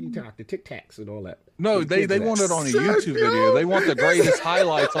tickety tock, the tic tacs and all that. No, they want it on a YouTube video. They want the greatest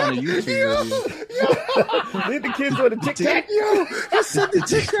highlights on a YouTube video. Did the kids on the tic tac? He said the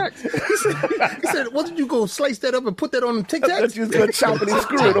Tic Tac. He said, wasn't you going to slice that up and put that on the Tic I Tac? thought you was gonna chop it and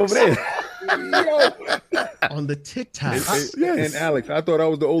screw it over there. On the TikTok. And Alex, I thought I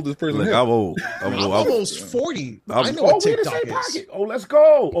was the oldest person. Look, here. I'm old. I'm almost 40. I know we what in the TikTok same is. pocket. Oh, let's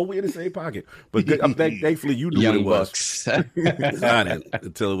go. Oh, we in the same pocket. But thankfully, you knew what it was. Bucks. I didn't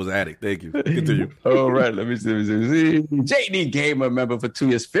until it was Attic. Thank you. Continue. All right, let me see. JD Gamer member for 2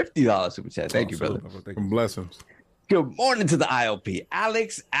 years, $50 super chat. Thank you, brother. Blessings. Good morning to the ILP.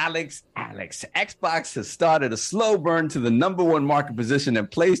 Alex. Xbox has started a slow burn to the number one market position,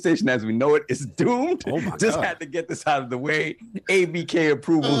 and PlayStation, as we know it, is doomed. Oh my Just God. had to get this out of the way. ABK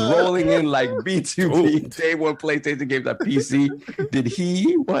approvals rolling in like B2B. Day one PlayStation games on PC.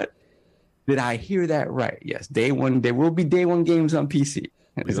 Did I hear that right? Yes, day one. There will be day one games on PC.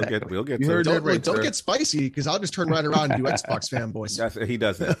 Exactly. We'll get You to heard it. that right, Don't sir. get spicy because I'll just turn right around and do Xbox fanboys. He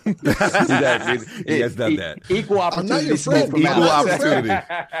does that. Exactly. He has done that. Equal I'm not your opportunity. smoke friend. from Equal Alex. opportunity.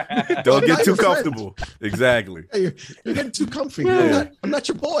 Don't I'm get not too your friend. comfortable. Exactly. Hey, you're getting too comfy. I'm not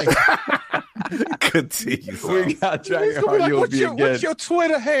your boy. Continue. We son. got Dragon He's gonna be like, Heart what's again. what's your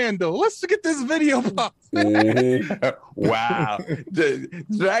Twitter handle? Let's get this video pop. Wow.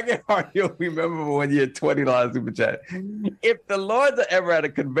 Dragonheart, you'll remember when you had $20 super chat. If the Lords are ever at a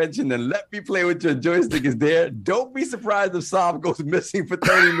convention, then let me play with your joystick is there. Don't be surprised if Saab goes missing for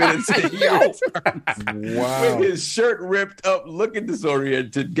 30 minutes and he returns Wow. with his shirt ripped up, looking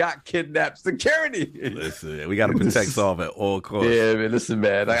disoriented, got kidnapped. Security. Listen, we got to protect Saul at all costs. Yeah, man. Listen,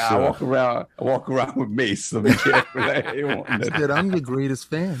 man. I Sure. walk around with mace. So be careful. He said, I'm your greatest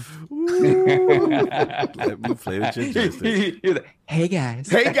fan. Let me play with your joystick. He's like, hey guys.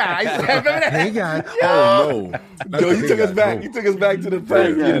 Hey guys, remember that? Hey, guy. Oh no! Yo, you Hey, took us guys, back. no. You took us back to the past.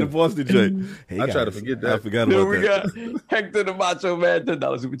 guys. Yeah, the Boston joint. Hey, I guys. tried to forget that. I forgot Then about we that. got Hector the Macho Man,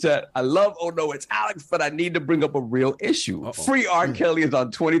 $10 super chat. I love Oh No, It's Alex, but I need to bring up a real issue. Uh-oh. Free R. Kelly is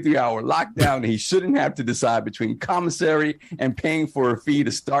on 23-hour lockdown, and he shouldn't have to decide between commissary and paying for a fee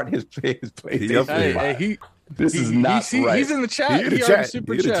to start his PlayStation. up there. Hey, This is not right. He's in the chat. He in the He already chat.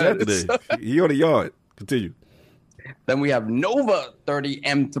 super He in the chat chat. today. He on the yard. Continue. Then we have Nova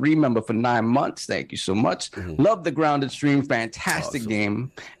 30M3 member for 9 months. Thank you so much. Love the Grounded stream. Fantastic Awesome.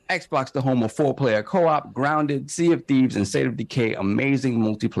 game. Xbox, the home of 4-player co-op, Grounded, Sea of Thieves, and State of Decay. Amazing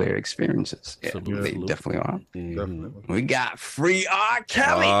multiplayer experiences. Yeah, Salute, they salute. definitely are. Definitely. We got Free R.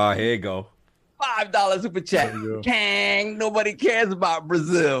 Kelly. Here you go. $5 super chat. There you go. Kang, nobody cares about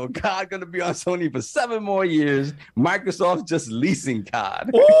Brazil. COD gonna be on Sony for 7 more years. Microsoft's just leasing COD.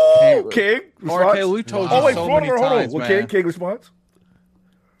 Ooh, King. RK, we told you Oh wait, so hold many on. times, What man. King response?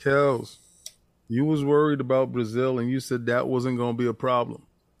 Kels, you was worried about Brazil and you said that wasn't going to be a problem.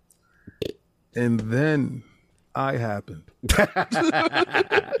 And then I happened.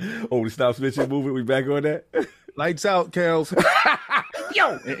 Oh, we stop switching movement. We back on that. Lights out, Kels.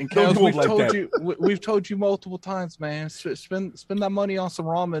 And Don't Kels, do we've him like told that. you, we've told you multiple times, man. Spend that money on some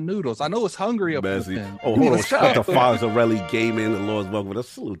ramen noodles. I know it's hungry up Bessie. there. Oh, hold on. Shout out to Fonzarelli Gaming. The Lord's welcome. Let's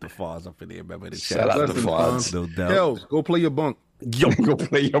salute the Fonz up in there. Remember the chat. Shout out to Listen, Fonz. No doubt. Kels, go play your bunk. Yo, Go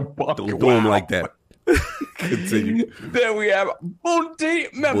play your buck. don't do him like that. Continue. Then we have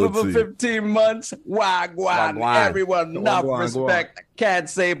Boonty, member for Boonty. 15 months. Wagwan. Wagwan. Everyone, enough Wagwan, respect. I can't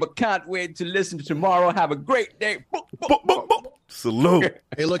say, but can't wait to listen to tomorrow. Have a great day. Boop, boop. Boop, boop, boop. Salute.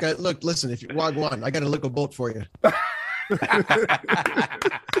 Hey, look, listen, if you Wagwan, I got a liquor boat for you.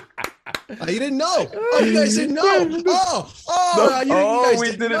 You didn't know. Oh, you guys didn't know. You guys we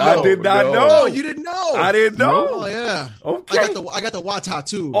didn't didn't know. know. I did not No. know. Oh, you didn't know. I didn't know. Oh yeah. Okay. I got the Wata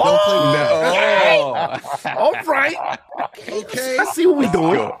too. Oh. Don't play with All right. that. Okay. I see what we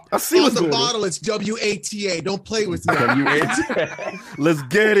doing. I see On what's the going on. bottle, it's WATA. Don't play with me. Let's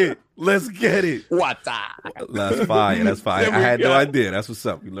get it. Let's get it. Wata. That's fine. That's fine. Then I we had no got- idea. That's what's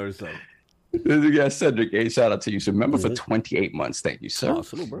up. You learned something. Then we got Cedric. Hey, shout out to you. So member for 28 months. Thank you, sir. Oh,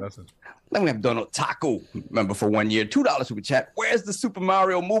 salute, bro. Listen. Then we have Donald Taco, member for 1 year, $2 super chat. Where's the Super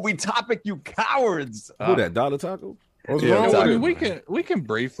Mario movie topic, you cowards? Who that? Dollar Taco? What's Yeah, wrong it's with I it? mean, we can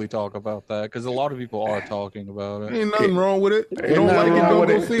briefly talk about that because a lot of people are talking about it. Ain't nothing wrong with it. You Ain't don't like nothing it, wrong don't with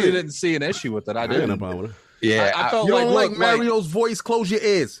go it. see You it. didn't see an issue with it. I I ain't no didn't. problem with it. Yeah, I felt You don't like like Mario's voice? Close your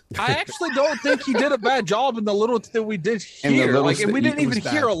ears. I actually don't think he did a bad job in the little that we did In the here. little Like, and we st- didn't it even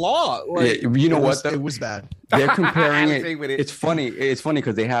was hear bad. a lot. Like, yeah, you know what? It was bad. They're comparing Same with it. it. It's funny. It's funny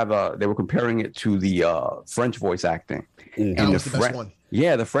because they have they were comparing it to the French voice acting. That was the best one.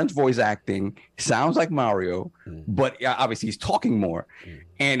 Yeah, the French voice acting sounds like Mario, but obviously he's talking more,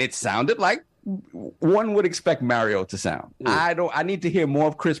 and it sounded like one would expect Mario to sound. I need to hear more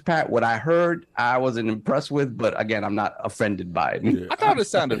of Chris Pratt. What I heard, I wasn't impressed with, but again, I'm not offended by it. Yeah. I thought it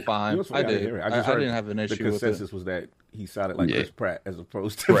sounded fine. You know what's funny? I did. hear it. I just heard didn't have an issue The with it. consensus was that he sounded like Yeah. Chris Pratt as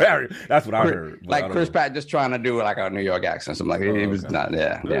opposed to Mario. That's what I heard. but I Like don't Chris know. Pratt just trying to do like a New York accent. So I'm like, it was okay. not.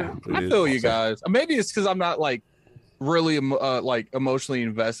 Yeah. It I is. feel you guys. Maybe it's because I'm not like really like emotionally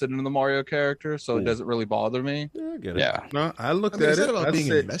invested in the Mario character, so it doesn't really bother me. Yeah, I get it. Yeah. No, I looked I mean, at it's it. not about I being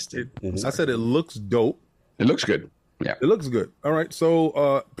said, invested. I said it looks dope. It looks good. Yeah. It looks good. All right.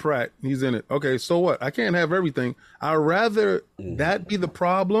 So Pratt, he's in it. Okay, so what? I can't have everything. I'd rather that be the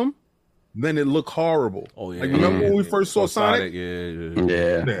problem then it looked horrible. Oh yeah. Like, remember when we first saw Sonic?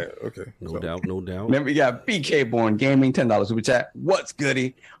 Yeah. Okay. No doubt. Then we got BK Born Gaming, $10 super chat. What's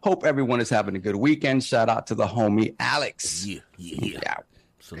goody? Hope everyone is having a good weekend. Shout out to the homie Alex. Yeah.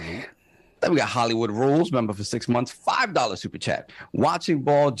 Salute. Then we got Hollywood Rules, member for 6 months, $5 super chat. Watching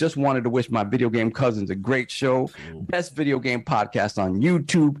ball, just wanted to wish my video game cousins a great show. Best video game podcast on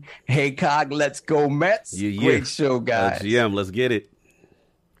YouTube. Hey, Cog, let's go Mets. Great show, guys. GM, let's get it.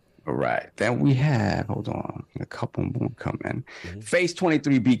 All right. Then we have, hold on, a couple more coming. Face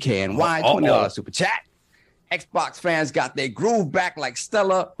 23 BKNY, $20 super chat. Xbox fans got their groove back like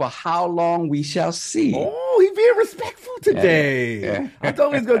Stella. For how long we shall see. Oh, he being respectful today. Yeah. I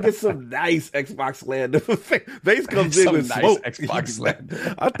thought he was gonna get some nice Xbox slander. Base comes in with nice smoke. Xbox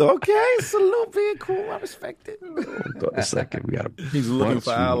slander. I thought, okay, salute, being cool. I respect it. Hold on a second. We got He's looking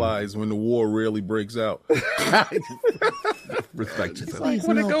for allies when the war really breaks out. Respect yourself. Like,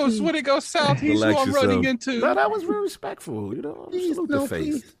 when it goes south, he's who I'm running into. No, that was very respectful. Salute the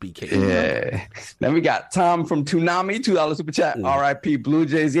face, BK. Yeah. Then we got Tom from Toonami, $2 super chat. R.I.P. Blue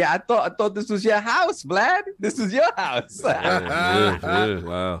Jays. Yeah, I thought this was your house, Vlad. This is your house.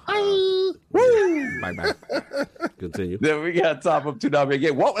 Wow. Bye. Continue. Then we got Tom from Toonami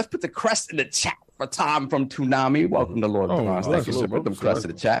again. Well, let's put the crest in the chat for Tom from Toonami. Welcome to Lord of the Rings. Thank you, sir. Put them crest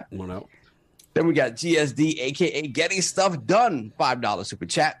in the chat. Come on out. Then we got GSD, aka Getting Stuff Done, $5 super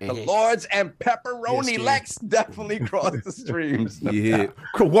chat. The Lords and Pepperoni Lex definitely crossed the streams. No doubt.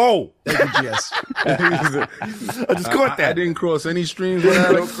 Whoa! Thank you, GS. I just caught that. I didn't cross any streams.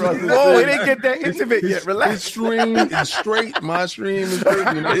 Whoa, he didn't get that intimate yet. Relax. His stream is straight. My stream is straight.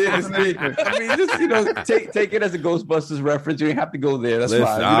 I mean, just take it as a Ghostbusters reference. You ain't have to go there. That's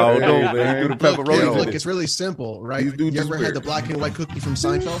fine. I don't know, man. Do the pepperoni. Look, it's really simple, right? You ever had the black and white cookie from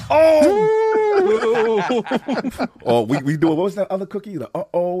Seinfeld? Oh! Oh, we do. What was that other cookie? The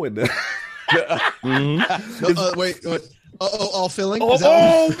and the. Wait. All filling?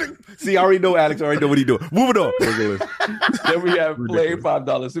 See, I already know Alex. I already know what he's doing. Moving on. Then we have Play,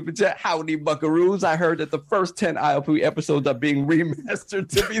 $5 super chat. Howdy, buckaroos. I heard that the first 10 ILP episodes are being remastered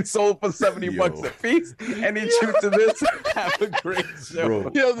to be sold for $70 a piece. Any truth to this? Have a great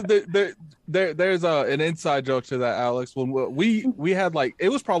show. There's an inside joke to that, Alex. When we had it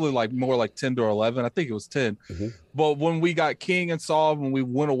was probably more like 10 or 11. I think it was 10. But when we got King and Saul, when we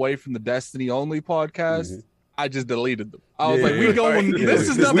went away from the Destiny only podcast, I just deleted them. I was like, we going. This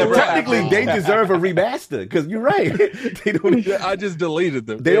is number technically they deserve a remaster because you're right. They don't. I just deleted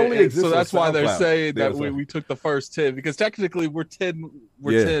them. They only exist. So that's why they're saying that we took the first 10 because technically we're 10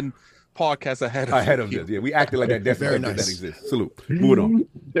 podcasts ahead of this. Yeah, we acted like that. Very nice. That exists. Salute. Moving on.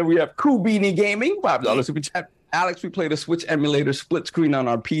 Then we have Kubini Gaming, $5 super chat. Alex, we played a Switch emulator split screen on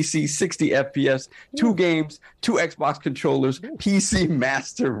our PC, 60 FPS, 2 games, 2 Xbox controllers, PC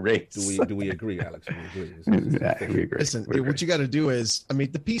master race. Do we agree, Alex? We agree. Listen, what you got to do is, the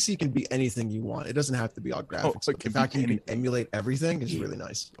PC can be anything you want. It doesn't have to be all graphics. In fact, you can emulate everything. It's really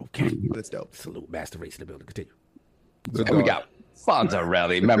nice. Okay. But it's dope. Salute. Master race in the building. Continue. And we got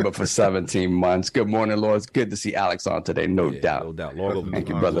Fonzarelli, member for 17 months. Good morning, Lords. Good to see Alex on today. No doubt. No doubt. Long overdue. Thank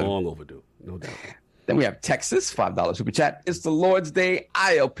you, brother. Long overdue. No doubt. Then we have Texas, $5 super chat. It's the Lord's Day.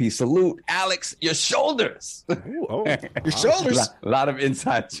 ILP salute. Alex, your shoulders. Your shoulders. A lot of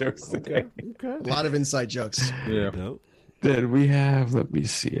inside jokes today. A lot of inside jokes. Yeah. Then we have, let me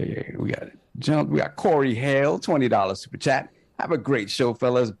see. We got Corey Hale, $20 super chat. Have a great show,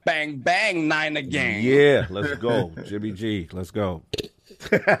 fellas. Bang, bang, 9 again. Yeah, let's go. Jimmy G, let's go.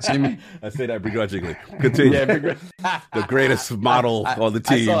 Jimmy. I say that begrudgingly. Continue. The greatest model on the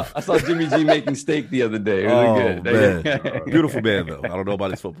team. I saw Jimmy G making steak the other day. It was good. Man. Beautiful man, though. I don't know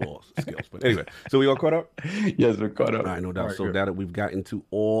about his football skills. But anyway, so we all caught up? Yes, we're caught up. All right, no doubt. So now that we've gotten to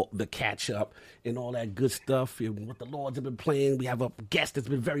all the catch up and all that good stuff and what the Lords have been playing, we have a guest that's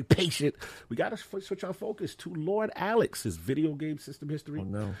been very patient. We got to switch our focus to Lord Alex, his video game system history. Oh,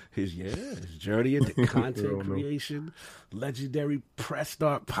 no. His journey into content creation, legendary Press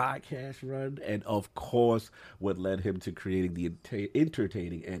Start podcast run, and of course, what led him to creating the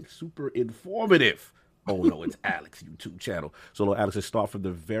entertaining and super informative Oh no, it's Alex YouTube channel. So Alex, let's start from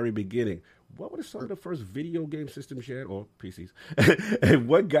the very beginning. What were some of the first video game systems you had, or PCs, and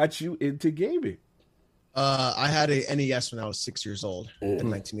what got you into gaming? I had a NES when I was 6 years old in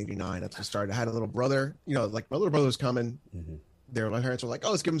 1989. That's when I started. I had a little brother. You know, like my little brother was coming. My parents were like,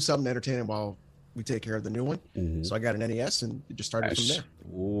 "Oh, let's give him something to entertain him while we take care of the new one." So I got an NES and it just started from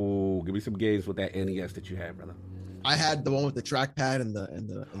there. Ooh, give me some games with that NES that you had, brother. I had the one with the trackpad and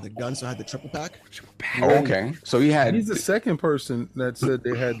the gun, so I had the triple pack. Oh, okay, so he's the second person that said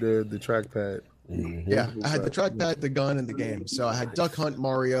they had the trackpad. Yeah, I had the trackpad, the gun, and the game. So I had Duck Hunt,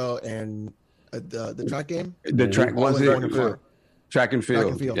 Mario, and the track game. The track All was in it one cart. track and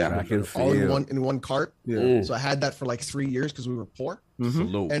field? Yeah. Track and All field. in one cart. Yeah. So I had that for like 3 years because we were poor.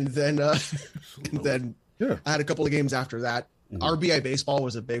 Salute. And then I had a couple of games after that. RBI baseball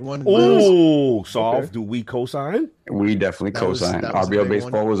was a big one. Oh, Solve. Do we co-sign? We definitely That was- co-signed. that was a RBL big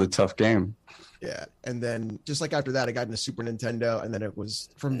baseball one. was a tough game. Yeah, and then just like after that, I got into Super Nintendo, and then it was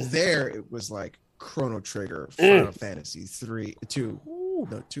from there. It was like Chrono Trigger, Final Fantasy 2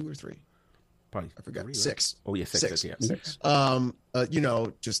 or 3. Probably I forgot. 3, right? 6. Oh yeah, six. Yeah.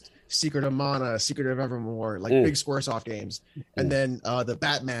 Just Secret of Mana, Secret of Evermore, like big SquareSoft games, and then the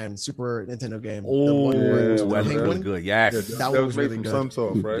Batman Super Nintendo game. The one where it was Oh, the that's really penguin. good. Yes. That That was was made really from good.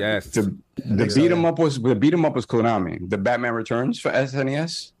 Sunsoft, right? Yes. The think so, beat 'em yeah. up was Konami. The Batman Returns for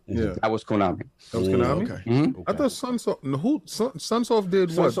SNES. Yeah. That was Konami. That was Konami. Okay. Mhm. I thought Sunsoft. No, Sunsoft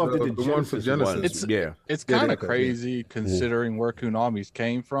did what? Sunsoft did The one for Genesis Genesis. one. Yeah. It's Yeah, kind of okay, crazy considering where Konami's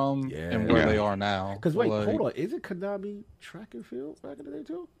came from and where Yeah. they are now. Because wait, Like, hold on. Is it Konami Track and Field back in the day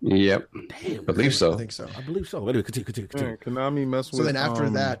too? Yep. Damn. Believe I so. think so. I believe so. Anyway, continue. Yeah, Konami messed So with. then after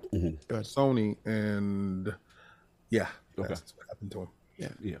that, go ahead. Sony and yeah, Okay. that's what happened to him.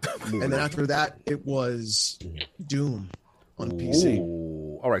 Yeah. And then after that, it was Doom on PC.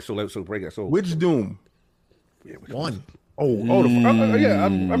 Ooh. All right. So break it. So Which Doom? One. Yeah. I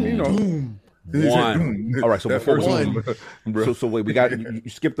mean, you know, one. All right. So that before first we one, bro. so wait, we got you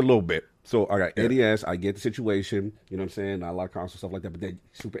skipped a little bit. So all right, NES, I get the situation. You know what I'm saying? Not a lot of console stuff like that, but then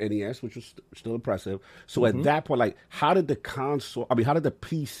Super NES, which was still impressive. So at that point, like, how did the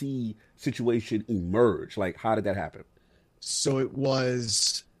PC situation emerge? Like, how did that happen? So it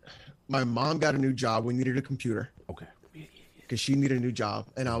was my mom got a new job. We needed a computer Okay. because she needed a new job.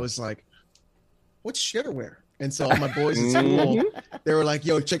 And I was like, what's shareware? And so all my boys in school, they were like,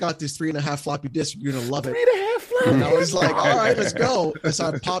 yo, check out this 3.5 floppy disk. You're going to love it. 3.5 flop. And I was like, all right, let's go. And so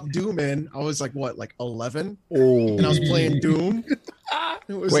I popped Doom in. I was like, what, like 11? Oh. And I was playing Doom.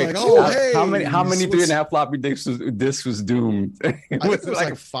 It was Wait, like, oh, hey. how many what's- 3.5 floppy disks was doomed? I think it was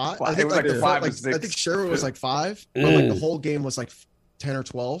like 5. I It think was like like the 5 or I 6. think shareware was like 5, but like the whole game was like 10 or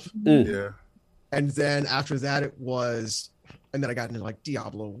 12. Yeah. And then after that, it was, and then I got into like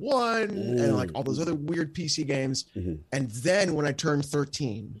Diablo 1 and like all those other weird PC games. And then when I turned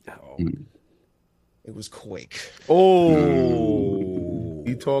 13, it was Quake. Oh.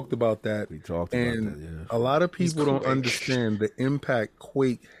 We talked about that. We talked and about that, yeah. a lot of people don't Quake. understand the impact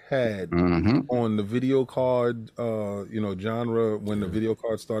Quake had on the video card, genre when the video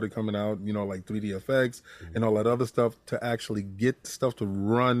cards started coming out. Like 3D effects and all that other stuff to actually get stuff to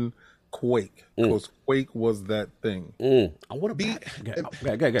run Quake, because Quake was that thing. I want to Be Go,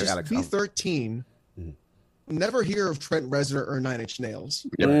 Alex. B13. Never hear of Trent Reznor or Nine Inch Nails.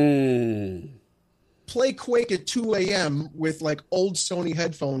 Play Quake at 2 a.m. with like old Sony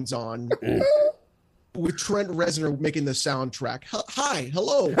headphones on, with Trent Reznor making the soundtrack. Hi,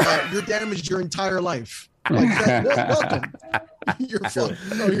 hello. You're damaged your entire life. Like, welcome. You're fun.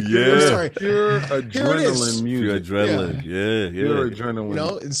 Yeah. Sorry. Pure Here it is. adrenaline music. Pure adrenaline. Yeah. Pure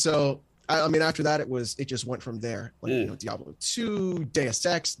adrenaline. And so I mean, after that, it just went from there. Like Diablo 2, Deus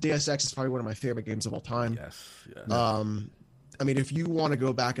Ex. Deus Ex is probably one of my favorite games of all time. Yes. I mean, if you want to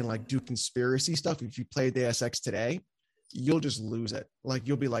go back and like do conspiracy stuff, if you play Deus Ex today, you'll just lose it. Like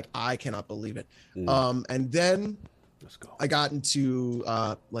you'll be like, I cannot believe it. And then Let's go. I got into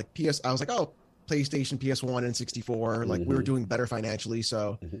like PS. I was like, oh, PlayStation, PS1, and 64. Like we were doing better financially,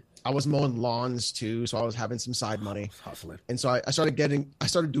 so I was mowing lawns too. So I was having some side money, Hustling. and so I started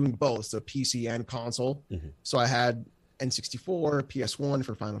doing both, so PC and console. So I had N64, PS1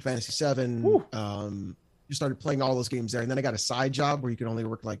 for Final Fantasy 7. You started playing all those games there, and then I got a side job where you could only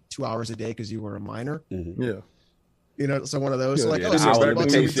work like 2 hours a day because you were a minor. Yeah. So one of those. Yeah, So like, Yeah, oh, the hour $60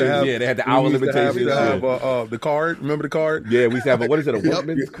 limitations. Yeah, they had the hour We used to have- limitations. the card. Remember the card? Yeah, we used to have what is it? A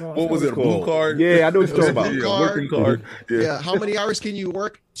workman's card? What was it? A blue card? Yeah, I know what you're talking It was about. a blue Yeah, working card. Yeah. How many hours can you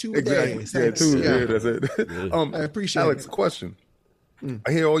work? 2 a day. Exactly. Thanks. Yeah, 2. Yeah. Yeah, that's it. I appreciate Alex, it. question.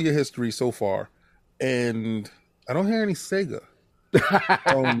 I hear all your history so far, and I don't hear any Sega.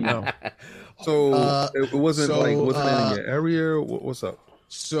 No. So it wasn't so, wasn't it in your area? What's up?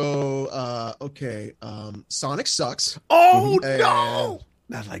 So okay, Sonic sucks. Oh And no!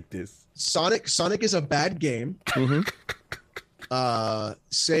 Not like this. Sonic is a bad game.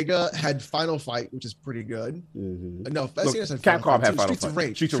 Sega had Final Fight, which is pretty good. No, Look, Sega had Final Capcom Fight had too. Final Streets of Fight.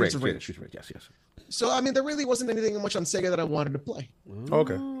 Rage. Streets of Rage. Streets of Yeah, Rage. Streets of Rage. Yes. So I mean, there really wasn't anything much on Sega that I wanted to play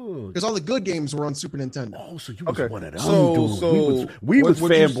Okay. because all the good games were on Super Nintendo. Oh, so you was Okay. one of them. So- dudes. so we was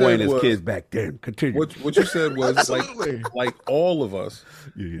what you fanboying said as was- kids back then. Continue. What you said was Absolutely. like all of us,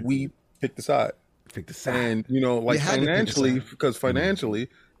 Yeah. we picked a side. Pick the side. And like financially, because financially,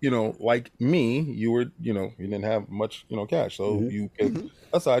 like me, you were, you didn't have much, cash, so you picked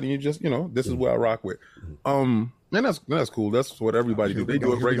a side, and you just, this is where I rock with. And that's cool. That's what everybody do. They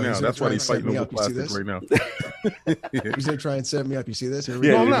do it right now. That's why they fighting over plastics right now. He's gonna try and set me up. You see this?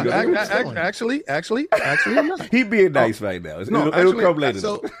 No, I'm not. Actually, I'm not. He being nice right now. It'll come later.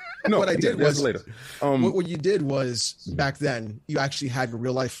 So what I did was later. What you did was back then you actually had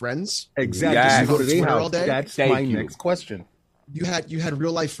real life friends. Exactly. Yes. You go to their house. All day. That's my next question. You had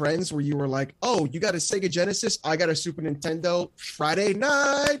real life friends where you were like, oh, you got a Sega Genesis, I got a Super Nintendo. Friday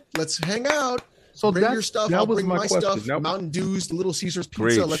night, let's hang out. So bring your stuff. I'll bring my stuff. Mountain Dew's, Little Caesars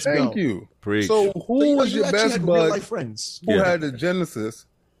Pizza. Let's go. Thank you. Preach. So who was your best bud friends who had a Genesis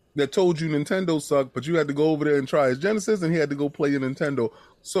that told you Nintendo sucked, but you had to go over there and try his Genesis, and he had to go play your Nintendo?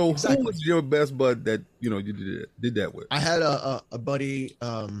 So who was your best bud that you did that with? I had a buddy.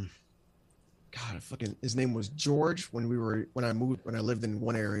 His name was George. When I lived in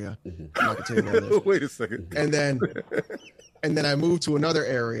one area. I'm not gonna tell you where I lived. Wait a second. And then I moved to another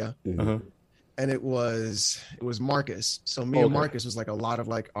area. And it was Marcus. So me and Marcus was like a lot of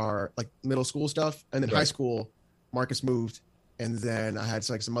like our like middle school stuff. And then high school, Marcus moved. And then I had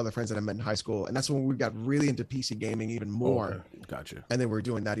like some other friends that I met in high school. And that's when we got really into PC gaming even more. Okay. Gotcha. And then we were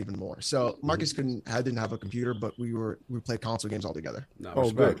doing that even more. So Marcus didn't have a computer, but we played console games all together. No,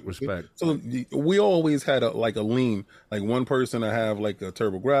 respect. So we always had a lean, like one person to have like a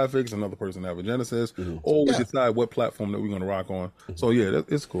Turbo Graphics, another person to have a Genesis, or we decide what platform that we're going to rock on. So yeah,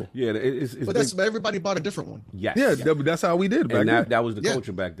 it's cool. Yeah, it's but everybody bought a different one. Yes. Yeah, that's how we did back then. That was the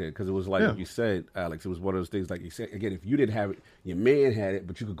culture back then, because it was like you said, Alex, it was one of those things like you said, again, if you didn't have it, your man had it,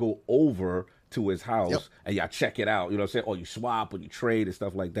 but you could go over to his house and y'all check it out, you know what I'm saying? Or you swap or you trade and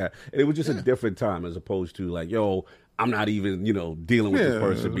stuff like that. And it was just a different time as opposed to like, yo, I'm not even, dealing with this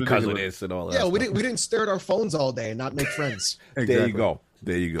person because of this and all that. Yeah, we didn't stare at our phones all day and not make friends. Exactly.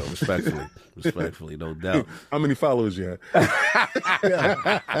 There you go. Respectfully, no doubt. How many followers you had?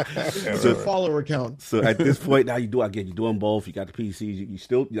 So follower count. So at this point now you're doing both. You got the PCs. You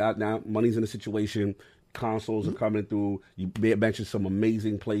still now money's in a situation. Consoles are coming through. You mentioned some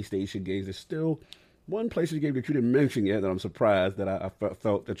amazing PlayStation games. There's still one PlayStation game that you didn't mention yet that I'm surprised that I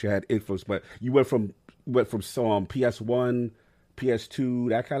felt that you had influence. But you went from some PS1, PS2,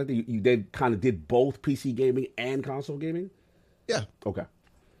 that kind of thing. You did both PC gaming and console gaming. Yeah. Okay.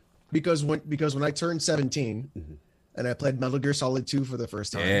 Because when I turned 17 and I played Metal Gear Solid 2 for the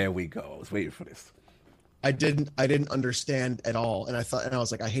first time. There we go. I was waiting for this. I didn't understand at all, and I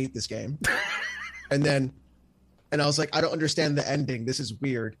was like, I hate this game. And I was like, I don't understand the ending. This is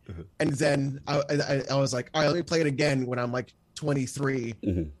weird. And then I was like, all right, let me play it again when I'm like 23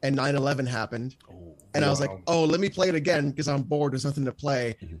 and 9/11 happened. I was like, oh, let me play it again because I'm bored. There's nothing to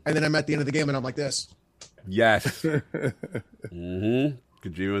play. And then I'm at the end of the game and I'm like this. Yes.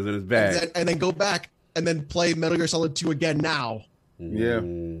 Kojima's in his bag. And then go back and then play Metal Gear Solid 2 again now. Yeah.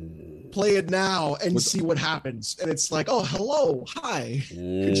 Play it now and see what happens. And it's like, oh, hello. Hi.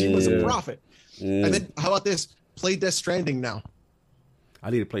 Kojima's a prophet. And then how about this? Play Death Stranding now.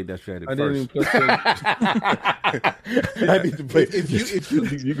 I need to play Death Stranding first. I need to play. If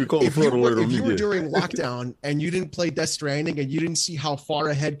you could call the fraud alert on me. If you were during lockdown and you didn't play Death Stranding and you didn't see how far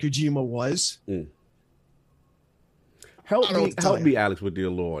ahead Kojima was, help me, Alex, with the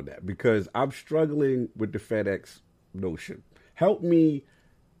allure on that, because I'm struggling with the FedEx notion. Help me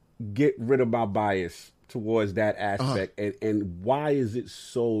get rid of my bias towards that aspect, and why is it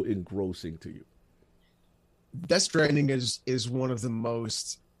so engrossing to you? Death Stranding is one of the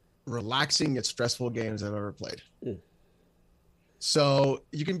most relaxing yet stressful games I've ever played. So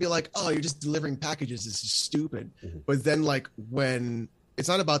you can be like, oh, you're just delivering packages. This is stupid. But then like when it's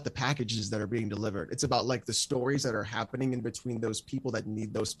not about the packages that are being delivered, it's about like the stories that are happening in between those people that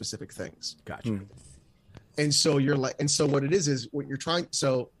need those specific things. Gotcha. And so what it is what you're trying.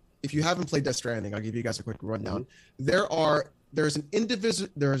 So if you haven't played Death Stranding, I'll give you guys a quick rundown. There's an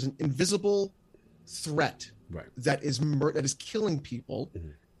invisible threat that is killing people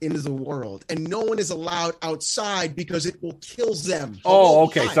into the world, and no one is allowed outside because it will kill them.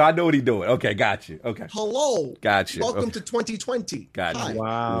 Okay. Hi. So I know what he's doing. Okay, got you. Okay. Hello. Got you. Welcome to 2020. Got you. Hi.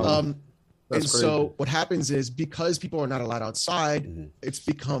 Wow. And so what happens is because people are not allowed outside, it's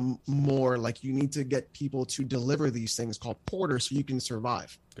become more like you need to get people to deliver these things called porters so you can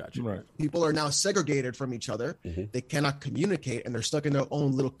survive. Gotcha. Right. People are now segregated from each other. They cannot communicate, and they're stuck in their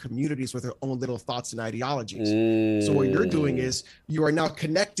own little communities with their own little thoughts and ideologies. So what you're doing is you are now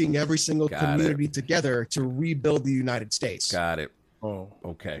connecting every single community together to rebuild the United States. Got it. Oh,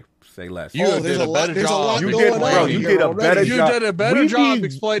 Okay, say less. You there's did a a lot. better There's a job. lot You going did, on. bro. You here did a already. better You job. did a better We job need-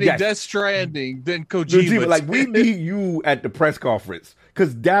 explaining yes. Death Stranding than Kojima, Kojima. like we need you at the press conference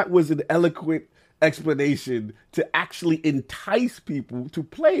because that was an eloquent explanation to actually entice people to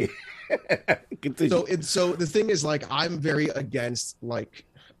play it. Continue. So the thing is, like, I'm very against, like,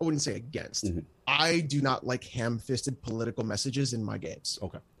 I wouldn't say against. I do not like ham-fisted political messages in my games.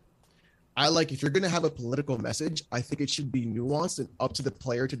 Okay. I like, if you're going to have a political message, I think it should be nuanced and up to the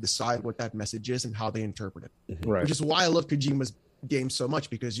player to decide what that message is and how they interpret it. right. Which is why I love Kojima's games so much,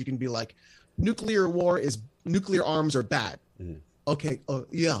 because you can be like, nuclear arms are bad. Okay,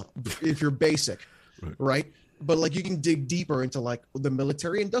 yeah, if you're basic, right? But like, you can dig deeper into like the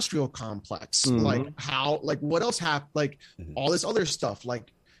military industrial complex, like how, like what else happened, like all this other stuff,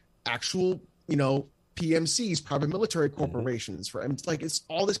 like actual, PMCs, private military corporations, for like, it's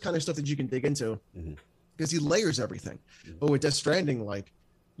all this kind of stuff that you can dig into because he layers everything. But with Death Stranding, like,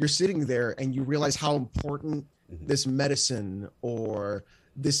 you're sitting there and you realize how important this medicine or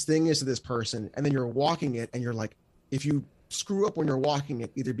this thing is to this person, and then you're walking it and you're like, if you screw up when you're walking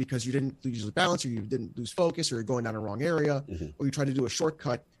it, either because you didn't lose balance or you didn't lose focus or you're going down the wrong area or you try to do a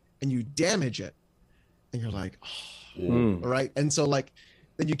shortcut and you damage it, and you're like, all right. And so like,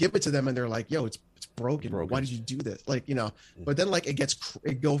 then you give it to them and they're like, yo, it's broken. Why did you do this? Like, but then like it goes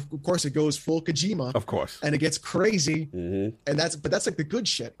full Kojima, Of course. and it gets crazy. And that's like the good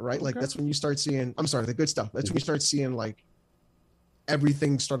shit, right? Like that's when you start seeing, the good stuff. That's when you start seeing like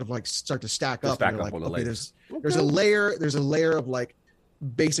everything start to stack up. And you're like, okay, there's a layer of like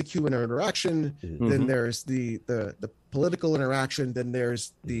basic human interaction. Then there's the political interaction. Then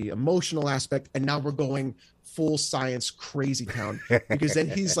there's the emotional aspect. And now we're going full science crazy town, because then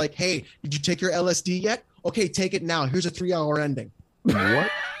he's like, hey, did you take your LSD yet? Okay, take it now. Here's a 3-hour ending. What?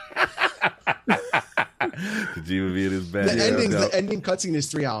 Kojima being his bad. The ending cutscene is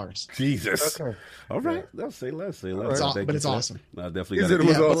 3 hours. Jesus. Okay. All right. Let's say less. But it's awesome. No, definitely. Is Gotta it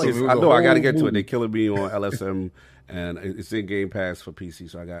was but awesome. like- It was I know a I got to whole get to it. movie. They're killing me on LSM, and it's in Game Pass for PC,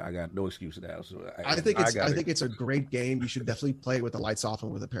 so I got no excuse now. So I think it's a great game. You should definitely play it with the lights off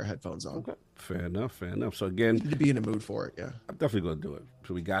and with a pair of headphones on. Okay. Fair enough. So again, You need to be in the mood for it. Yeah. I'm definitely gonna do it.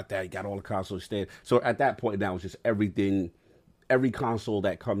 So we got that. You got all the consoles staying. So at that point now, it's just everything. Every console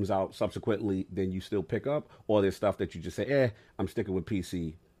that comes out subsequently, then you still pick up, or there's stuff that you just say, I'm sticking with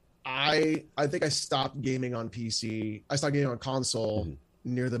PC. I think I stopped gaming on PC. I stopped gaming on console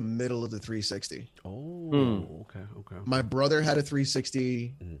near the middle of the 360. Oh, okay. My brother had a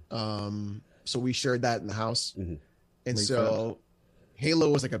 360, so we shared that in the house, and Makes so Halo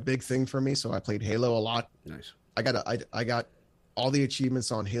was like a big thing for me. So I played Halo a lot. Nice. I got all the achievements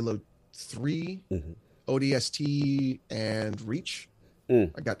on Halo 3, ODST, and Reach. I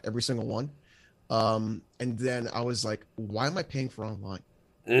got every single one. And then I was like, why am I paying for online?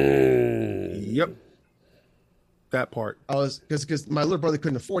 Yep. That part. I was because my little brother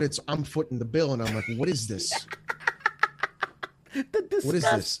couldn't afford it, so I'm footing the bill, and I'm like, what is this? What is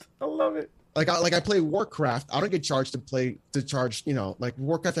this? I love it. Like I play Warcraft. I don't get charged like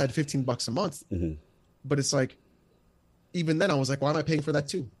Warcraft had $15 a month, but it's like, even then I was like, why am I paying for that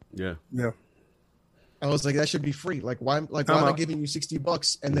too? Yeah. I was like, that should be free. Like, why am I giving you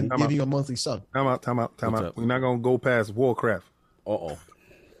 $60 and then giving you a monthly sub? Time out. What's up? We're not gonna go past Warcraft.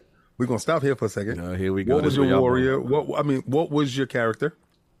 We're gonna stop here for a second. Here we go. What was your warrior? What was your character?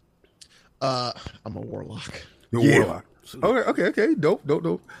 I'm a warlock. Warlock. Okay. Dope.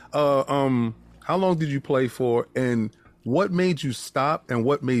 How long did you play for, and what made you stop, and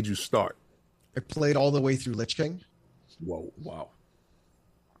what made you start? I played all the way through Lich King. Whoa. Wow.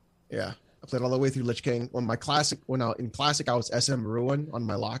 Yeah. I played all the way through Lich King. In Classic, I was SM Ruin on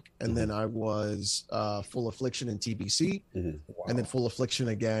my lock, and then I was Full Affliction in TBC, and then Full Affliction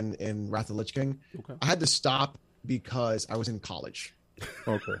again in Wrath of Lich King. Okay. I had to stop because I was in college.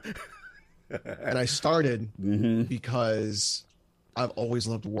 Okay. And I started because I've always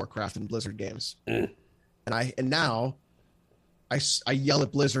loved Warcraft and Blizzard games, and now I yell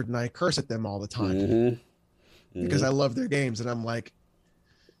at Blizzard and I curse at them all the time because I love their games, and I'm like,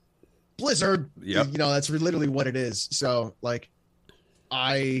 Blizzard, that's literally what it is. So like,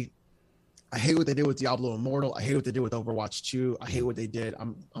 I hate what they did with Diablo Immortal. I hate what they did with Overwatch 2. I hate what they did.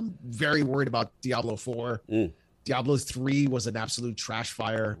 I'm very worried about Diablo 4. Diablo 3 was an absolute trash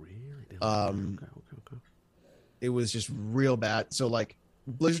fire. Okay. It was just real bad. So like,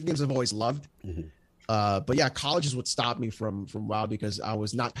 Blizzard games I've always loved. But yeah, college is what stopped me from WoW, because I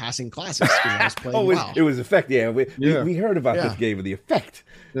was not passing classes because I was playing WoW. It was effect. Yeah, we heard about this game and the effect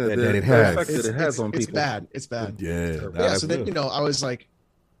that it has. It has on people. It's bad. Yeah. So then I was like,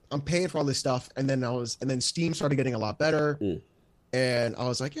 I'm paying for all this stuff, and then Steam started getting a lot better. And I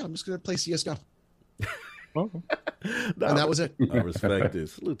was like, yeah, I'm just gonna play CS:GO. Okay. And that was it. I respect it.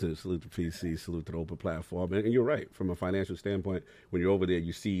 Salute to PC, salute to the open platform. And you're right. From a financial standpoint, when you're over there,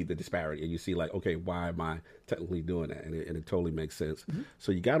 you see the disparity and you see like, okay, why am I technically doing that? And it totally makes sense. Mm-hmm.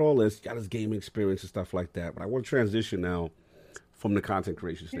 So you got all this, you got this gaming experience and stuff like that. But I want to transition now from the content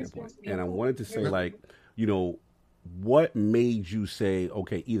creation standpoint. And I wanted to say, like, you know, what made you say,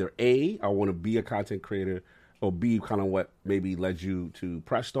 okay, either A, I want to be a content creator, or B, kind of what maybe led you to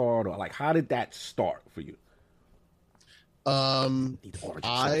press start, or like, how did that start for you? I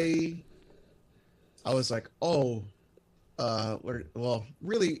was like, well,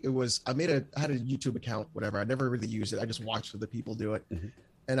 really, it was, I had a YouTube account, whatever. I never really used it. I just watched other people do it. Mm-hmm.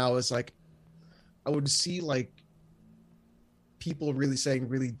 And I was like, I would see like people really saying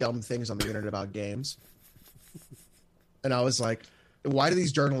really dumb things on the internet about games. And I was like, why do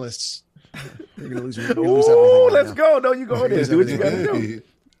these journalists, you're going to lose everything. Ooh, let's go. No, you go there. Do what you got to do.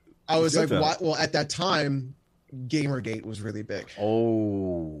 I was like, why? Well, at that time, Gamergate was really big.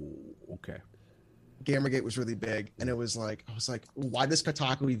 Oh, okay. Gamergate was really big, and I was like, why does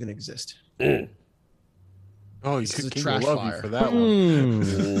Kotaku even exist? Oh, you could trash love fire. You for that one.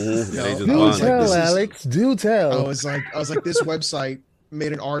 Do tell, Alex. Do tell. I was like, this website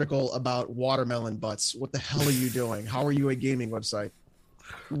made an article about watermelon butts. What the hell are you doing? How are you a gaming website?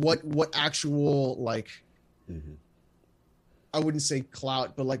 What actual like? Mm-hmm. I wouldn't say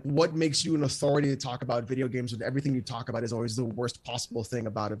clout, but like what makes you an authority to talk about video games when everything you talk about is always the worst possible thing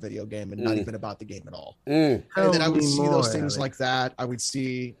about a video game and not even about the game at all. And then I would see those things like that.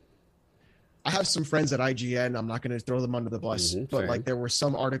 I have some friends at IGN. I'm not going to throw them under the bus, but like there were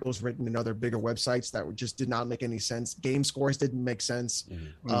some articles written in other bigger websites that just did not make any sense. Game scores didn't make sense.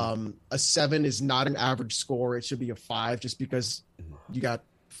 A 7 is not an average score. It should be a 5 just because you got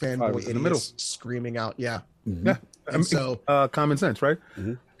fanboy idiots screaming out. Yeah. Mm-hmm. Yeah. So common sense, right?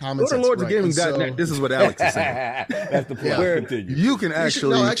 Mm-hmm. Go to lordsofgaming.net. This is what Alex is saying. That's the point. Where you can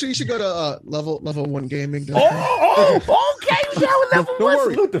actually you should go to level 1 gaming. Okay. Yeah, level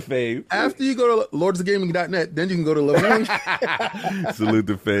 1. Salute the fave. After you go to lordsofgaming.net, then you can go to level 1. Salute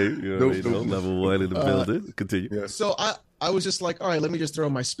the fave. You know, level 1 in the building. Continue. Yeah. So I was just like, all right, let me just throw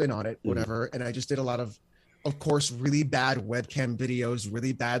my spin on it, whatever. And I just did a lot of course, really bad webcam videos,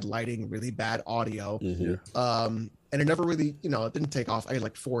 really bad lighting, really bad audio. Mm-hmm. And it never really, it didn't take off. I had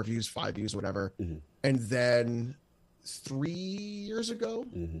like 4 views, 5 views, whatever. Mm-hmm. And then 3 years ago,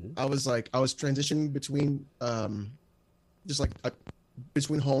 I was transitioning between,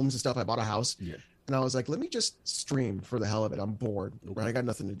 between homes and stuff. I bought a house. Yeah. And I was like, let me just stream for the hell of it. I'm bored, right? I got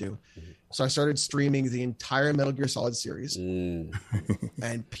nothing to do. Mm-hmm. So I started streaming the entire Metal Gear Solid series. And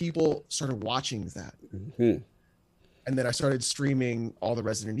people started watching that. Mm-hmm. And then I started streaming all the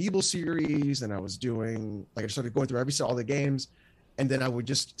Resident Evil series. And I was doing, I started going through all the games. And then I would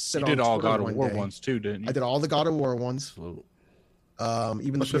just sit on Twitter. You did all God of War ones too, didn't you? I did all the God of War ones. Even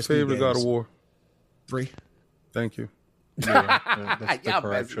what's your favorite God of War? 3. Thank you. Yeah, that's the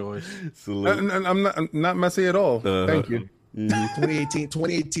correct choice. And I'm not messy at all. Thank you.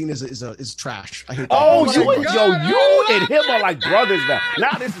 2018 is trash. I hate that. Oh, you and him are like brothers now.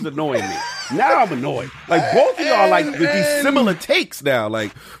 Now this is annoying me. Now I'm annoyed. Like both of y'all like with these similar takes now.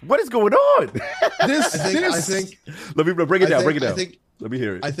 Like what is going on? I think. Let me break it down. Let me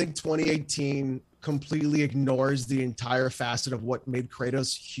hear it. I think 2018 completely ignores the entire facet of what made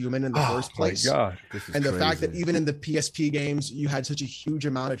Kratos human in the first place. My God, and the fact that even in the PSP games, you had such a huge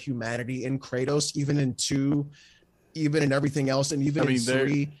amount of humanity in Kratos, even in 2, even in everything else, and even in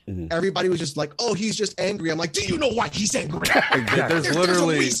 3, everybody was just like, "Oh, he's just angry." I'm like, "Do you know why he's angry?" There's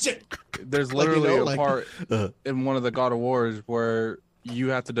literally a part in one of the God of Wars where you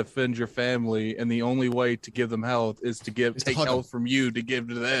have to defend your family, and the only way to give them health is to take health from you to give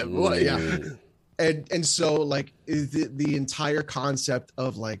to them. Yeah. And so like the entire concept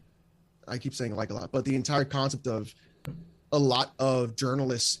of like, I keep saying like a lot, but the entire concept of a lot of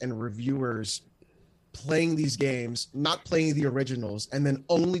journalists and reviewers playing these games, not playing the originals, and then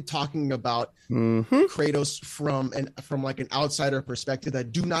only talking about Kratos from like an outsider perspective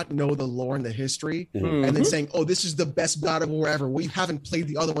that do not know the lore and the history, and then saying, "Oh, this is the best God of War ever." Well, you haven't played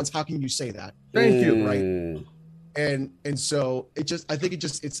the other ones. How can you say that? Thank you. Right. And so I think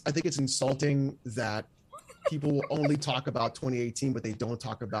it's insulting that people will only talk about 2018, but they don't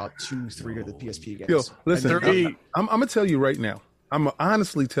talk about 2, 3 of the PSP games. Yo, listen, I'm gonna tell you right now. I'm gonna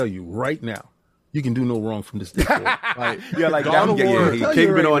honestly tell you right now. You can do no wrong from this day forward. God of War. He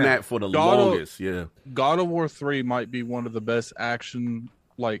came in on that for the longest. God of War 3 might be one of the best action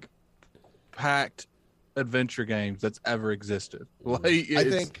packed adventure games that's ever existed. I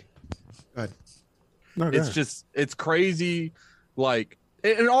think. It's crazy. Like,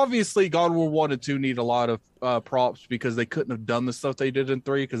 and obviously God of War 1 and 2 need a lot of props because they couldn't have done the stuff they did in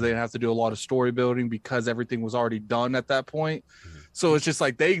 3 because they have to do a lot of story building because everything was already done at that point. So it's just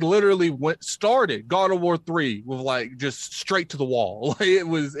like they literally started God of War 3 with like just straight to the wall. Like it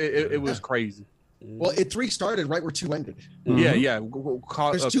was crazy. Well, 3 started right where 2 ended. Yeah.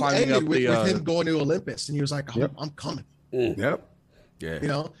 Because 2 ended with him going to Olympus, and he was like, I'm coming. Yep. Yeah. You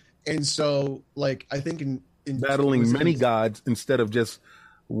know? And so, like, I think in battling many gods instead of just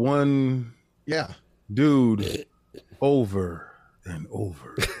one dude over and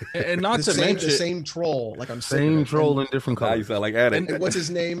over. And not to mention the same troll. Like I'm saying. Same troll in different colors. You sound like Adam. And what's his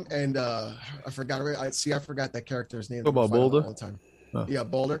name? And I forgot that character's name. What about Boulder? All the time. Yeah,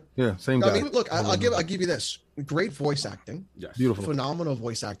 Boulder. Yeah, same guy. I mean, look, I'll give you this. Great voice acting. Yes. Beautiful. Phenomenal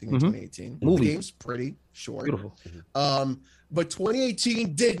voice acting in 2018. Movie. The game's pretty short. Beautiful. But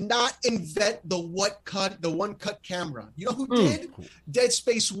 2018 did not invent the one cut camera. You know who did? Dead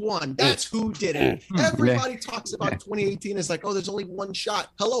Space 1. That's who did it. Everybody talks about 2018 as like, oh, there's only one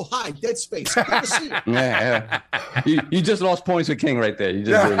shot. Hello, hi, Dead Space. Good to see you. Yeah. You just lost points with King right there. You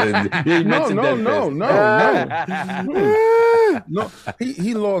just No.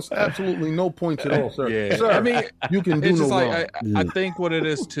 He lost absolutely no points at all, sir. Yeah. Sir, I mean, you can do it's no just wrong. I think what it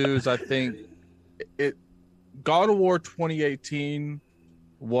is too is I think God of War 2018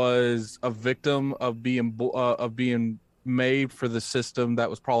 was a victim of being made for the system that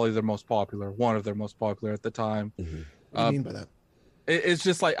was probably their most popular, one of their most popular at the time. What do you mean by that? It's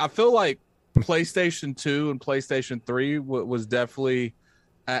just like I feel like PlayStation 2 and PlayStation 3 was definitely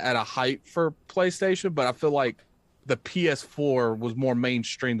at a height for PlayStation, but I feel like the PS4 was more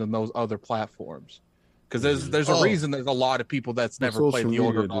mainstream than those other platforms. Because there's a reason there's a lot of people that's never played the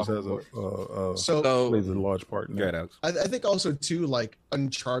older just has plays a large part in that. I think also too, like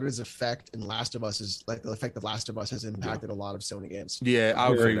Uncharted's effect and Last of Us is like the effect of Last of Us has impacted a lot of Sony games. Yeah,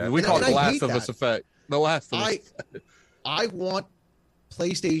 I agree. We call it the Last of Us effect. The Last of Us. I want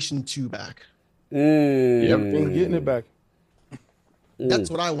PlayStation 2 back. Yep, getting it back. That's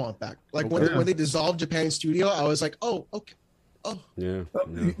what I want back. Like when they dissolved Japan Studio, I was like, oh, okay. Oh yeah.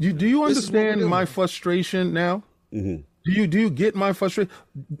 Do you understand my frustration now? Do you get my frustration?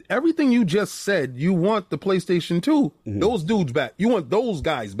 Everything you just said, you want the PlayStation 2, those dudes back. You want those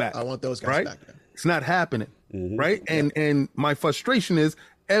guys back. I want those guys back. Yeah. It's not happening, right? And my frustration is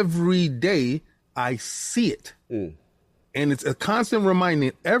every day I see it. And it's a constant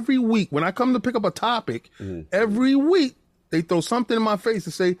reminder every week when I come to pick up a topic, every week they throw something in my face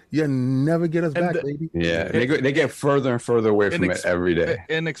and say, "You never get us back, baby." Yeah, they get further and further away from it every day.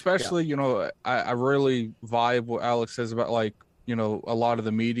 And especially, you know, I really vibe what Alex says about, like, you know, a lot of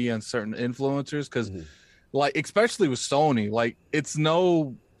the media and certain influencers, because, like, especially with Sony, like, it's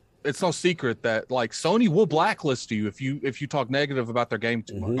no secret that, like, Sony will blacklist you if you talk negative about their game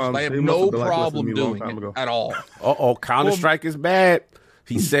too much. They have no problem doing it at all. Counter-Strike is bad.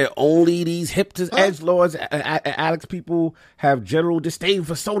 He said only these hip to edgelords, Alex people have general disdain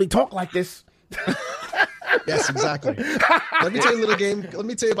for Sony talk like this. Yes, exactly. Let me tell you about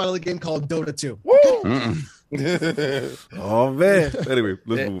a little game called Dota 2. Oh man. Anyway,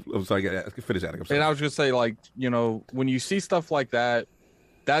 let's move. I'm sorry, finish Alex. And I was gonna say, like, you know, when you see stuff like that,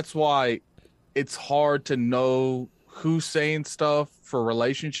 that's why it's hard to know who's saying stuff for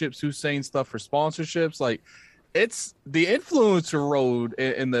relationships, who's saying stuff for sponsorships. Like, it's the influencer road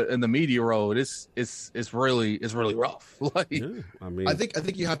in the media road. It's really rough. Like, I mean, I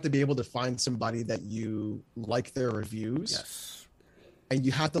think you have to be able to find somebody that you like their reviews. Yes. And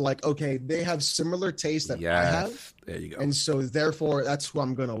you have to, like, okay, they have similar tastes that I have. There you go. And so therefore that's who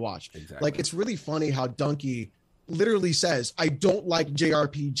I'm gonna watch. Exactly. Like, it's really funny how Donkey literally says, I don't like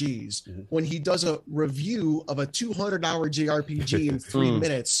JRPGs when he does a review of a 200-hour JRPG in 3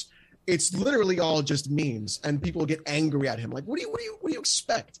 minutes. It's literally all just memes, and people get angry at him. Like, what do you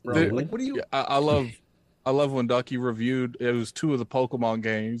expect, bro? Like, what do you? I love when Ducky reviewed. It was 2 of the Pokemon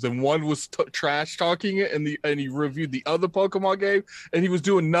games, and one was trash talking it, and he reviewed the other Pokemon game, and he was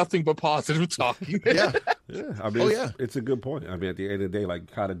doing nothing but positive talking. Yeah. I mean, it's a good point. I mean, at the end of the day,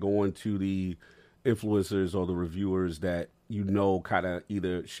 like, kind of going to the influencers or the reviewers that you know kind of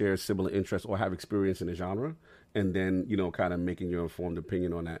either share similar interests or have experience in the genre, and then, you know, kind of making your informed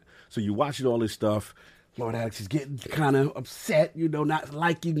opinion on that. So you watching all this stuff, Lord Alex is getting kind of upset, you know, not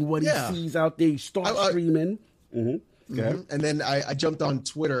liking what he sees out there. He starts streaming. And then I jumped on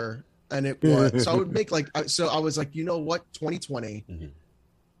Twitter, and it was, so I would make, like, so I was like, you know what, 2020,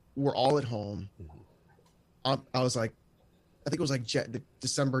 we're all at home. I was like, I think it was like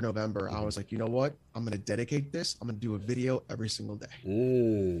December, November. I was like, you know what, I'm going to dedicate this. I'm going to do a video every single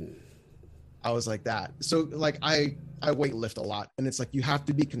day. I was like that. So like I weightlift a lot, and it's like you have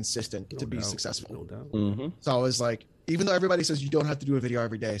to be consistent to be successful. No doubt. Mm-hmm. So I was like, even though everybody says you don't have to do a video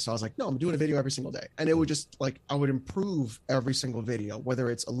every day, so I was like, no, I'm doing a video every single day, and it would just like I would improve every single video, whether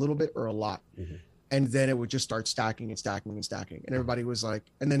it's a little bit or a lot. Mm-hmm. And then it would just start stacking and stacking and stacking. And everybody was like,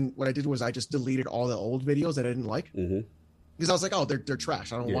 and then what I did was I just deleted all the old videos that I didn't like. Because I was like, oh, they're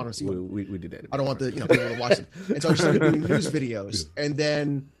trash. I don't want to see them. We did that. I don't want the people to watch them. And so I started doing news videos.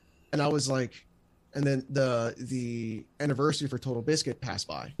 And I was like, and then the anniversary for Total Biscuit passed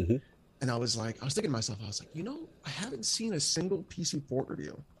by. And I was thinking to myself, I was like, I haven't seen a single PC port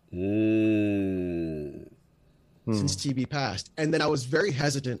review. Since TB passed. And then I was very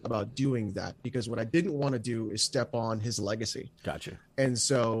hesitant about doing that because what I didn't want to do is step on his legacy. Gotcha. And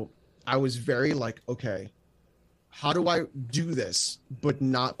so I was very like, okay, how do I do this, but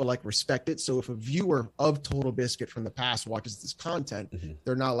like respect it? So if a viewer of Total Biscuit from the past watches this content,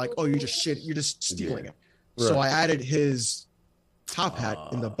 they're not like, oh, you're just stealing it. Right. So I added his top hat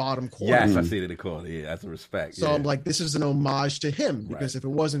in the bottom corner. Yes, I see it in the corner. Yeah, that's a respect. So I'm like, this is an homage to him because if it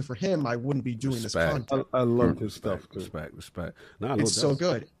wasn't for him, I wouldn't be doing this content. I love his stuff. Respect. No, it's so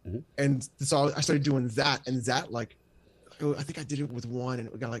good. And so I started doing that, and that like, I think I did it with one, and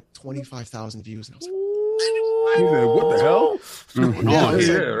it got like 25,000 views, and I was like, what the hell? Right?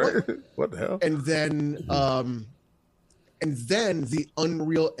 What the hell? And then the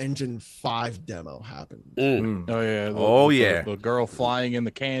Unreal Engine 5 demo happened. Oh yeah. The girl flying in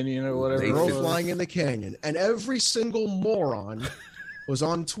the canyon or whatever. The girl flying in the canyon. And every single moron was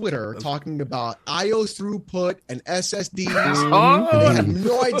on Twitter talking about IO throughput and SSDs. They had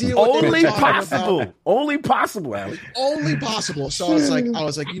no idea what they were talking about. Only possible, Alex. Only possible. So I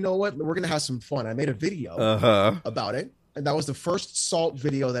was like, you know what? We're gonna have some fun. I made a video about it. And that was the first Salt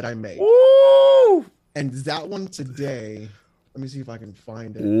video that I made. Woo! And that one today, let me see if I can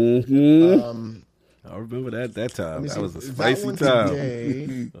find it. I remember that time. That was a spicy time.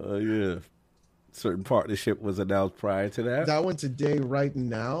 Today, yeah. Certain partnership was announced prior to that. That one today, right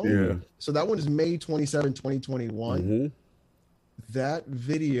now. Yeah. So that one is May 27, 2021. That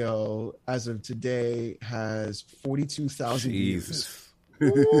video, as of today, has 42,000 views.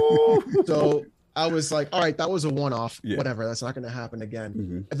 So I was like, all right, that was a one-off. Whatever, that's not going to happen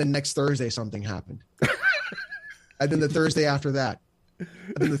again. And then next Thursday, something happened. And then the Thursday after that. And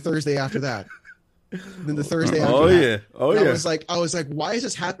then the Thursday after that. And then the Thursday after that. I was like, why is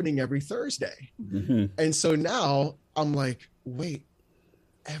this happening every Thursday? And so now I'm like, wait,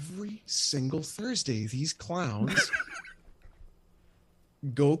 every single Thursday, these clowns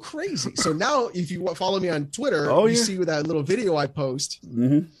go crazy. So now if you follow me on Twitter, you see that little video I post.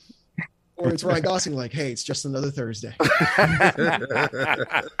 Or it's Ryan Gosling like, hey, it's just another Thursday.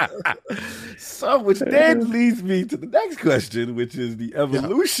 So, which then leads me to the next question, which is the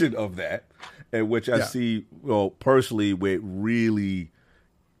evolution of that, and which I see, personally, where it really,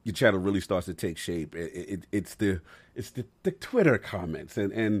 your channel really starts to take shape. It's the Twitter comments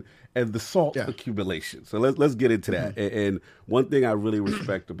and the salt accumulation. So let's get into that. And one thing I really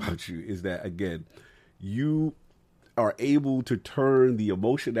respect about you is that, again, you are able to turn the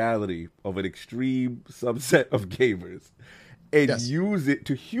emotionality of an extreme subset of gamers and use it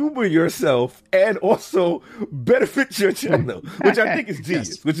to humor yourself and also benefit your channel, which I think is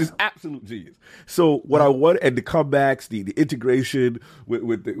genius, which is absolute genius. So what I want, and the comebacks, the integration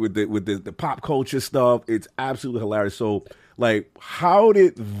with the pop culture stuff, it's absolutely hilarious. So like, how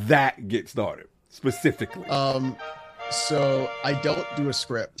did that get started specifically? So I don't do a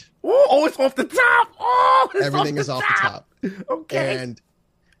script. Oh, it's off the top. Everything is off the top. Okay. And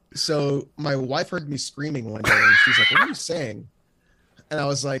so my wife heard me screaming one day and she's like, what are you saying? And I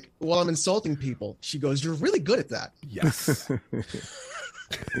was like, well, I'm insulting people. She goes, you're really good at that. Yes.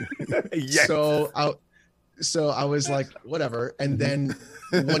 Yes. So I was like, whatever. And then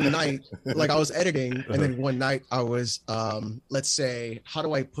one night, like I was editing, and then one night I was, let's say, how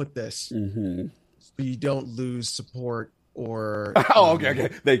do I put this? So you don't lose support or okay.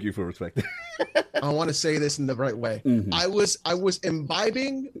 Thank you for respecting. I want to say this in the right way. I was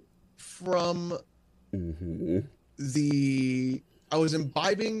imbibing from I was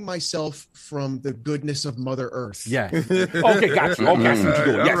imbibing myself from the goodness of Mother Earth. Yes. Okay, got you. Okay, I see what you're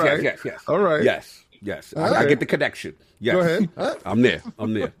doing. Yes. All right. Yes. I get the connection. Yes. Go ahead. I'm there.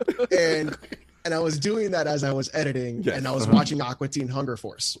 And I was doing that as I was editing, and I was watching Aqua Teen Hunger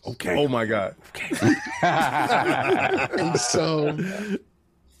Force. Okay. Oh my God. Okay.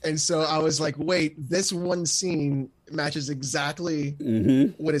 and so I was like, wait, this one scene matches exactly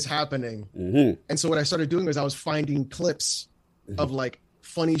what is happening. And so what I started doing was I was finding clips of like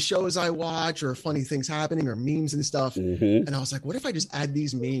funny shows I watch or funny things happening or memes and stuff. Mm-hmm. And I was like, what if I just add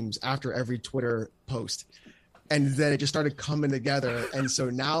these memes after every Twitter post? And then it just started coming together. And so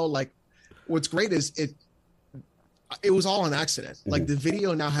now, like, what's great is it was all an accident. Mm-hmm. Like the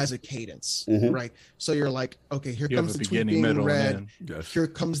video now has a cadence, Mm-hmm. right? So you're like, okay, here You comes have a the tweet beginning, being middle, read. and Yes. Here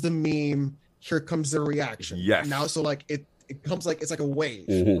comes the meme. Here comes the reaction. Yes. Now, so like it comes like it's like a wave,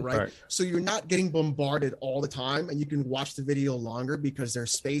 Mhm. right? Right. So you're not getting bombarded all the time, and you can watch the video longer because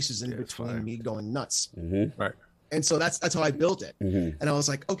there's spaces in That's between fine. me going nuts. Mm-hmm. And so that's how I built it. Mm-hmm. And I was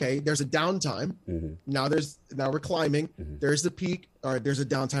like, okay, there's a downtime. Mm-hmm. Now we're climbing. Mhm. There's the peak, or there's a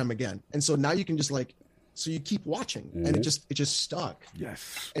downtime again. And so now you can just like, so you keep watching, and it Mhm. just stuck.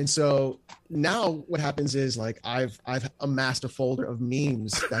 Yes. And so now what happens is like I've amassed a folder of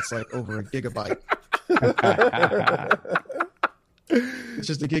memes that's like over a gigabyte. It's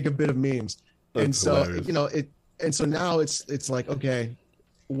just a gigabit of memes. And That's so hilarious. and so now it's like, okay,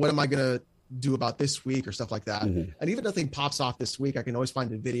 what am I gonna do about this week or stuff like that? Mhm. And even if nothing pops off this week, I can always find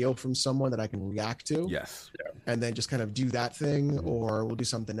a video from someone that I can react to, Yes. and then just kind of do that thing, or we'll do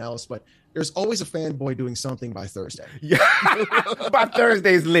something else. But there's always a fanboy doing something by Thursday. Yeah. By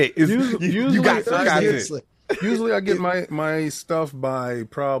Thursday's lit. You got some Thursday content. is lit. Usually I get my stuff by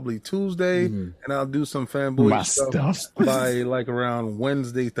probably Tuesday, and I'll do some fanboy My stuff stuff. by like around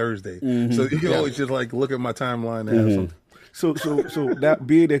Wednesday, Thursday. Mhm. So you can always just like look at my timeline and have something. So that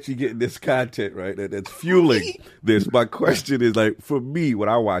being that you get this content, right, that's fueling this, my question is, like, for me, when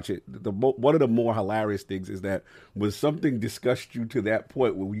I watch it, one of the more hilarious things is that when something disgusts you to that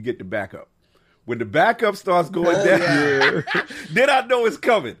point where you get the backup. When the backup starts going down, then I know it's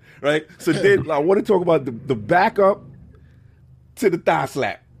coming, right? So then I want to talk about the backup to the thigh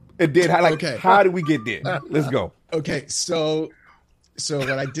slap. And then how did we get there? Let's go. Okay, so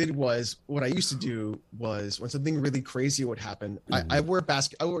what I used to do was when something really crazy would happen, I wear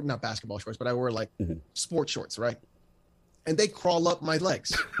not basketball shorts, but I wear like sports shorts, right? And they crawl up my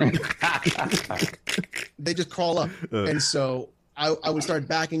legs. They just crawl up. And so I would start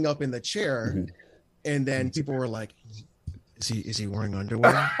backing up in the chair, and then people were like, is he wearing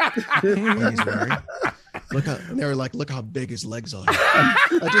underwear? What he's wearing? And they were like, look how big his legs are.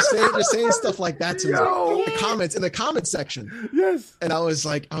 just saying stuff like that to me. In the comment section. Yes. And I was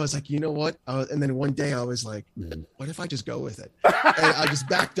like, you know what? And then one day I was like, what if I just go with it? And I just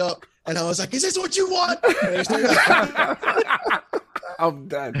backed up, and I was like, is this what you want? And I started I'm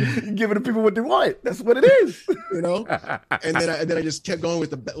done. You're giving the people what they want. That's what it is. And then I just kept going with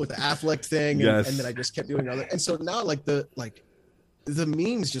the Affleck thing, and then I just kept doing other. And so now the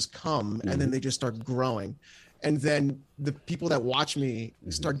memes just come, and then they just start growing, and then the people that watch me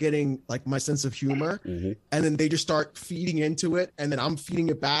start getting like my sense of humor, and then they just start feeding into it, and then I'm feeding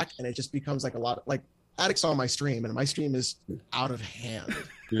it back, and it just becomes like a lot of like Addicts on my stream, and my stream is out of hand.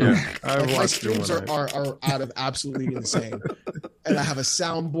 Yeah, my streams are out of absolutely insane, and I have a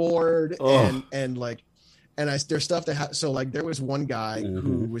soundboard there's stuff that so like there was one guy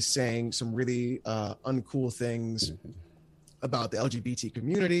who was saying some really uncool things about the LGBT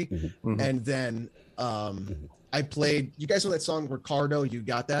community, and then I played. You guys know that song Ricardo? You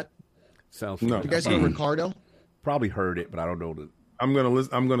got that? Sounds no. familiar. You guys know Ricardo? Probably heard it, but I don't know the. I'm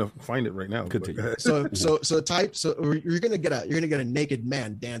gonna find it right now. Continue. So you're gonna get a naked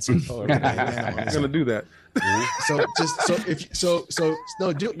man dancing. I'm gonna do that. You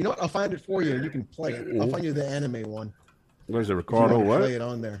know what? I'll find it for you, and you can play it. I'll find you the anime one. Where's it, Ricardo? What? Play it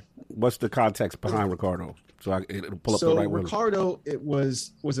on there. What's the context behind Ricardo? So it'll pull up the right one. Ricardo, it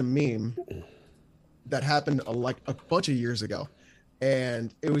was a meme that happened like a bunch of years ago,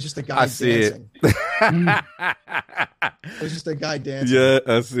 and it was just a guy dancing. It was just a guy dancing. Yeah,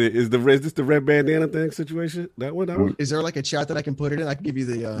 I see. Is this the red bandana thing situation? That one? Is there like a chat that I can put it in? I can give you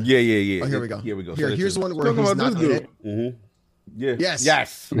the. Yeah. Oh, here we go. Here we go. Here's one where he's not in it. Yeah.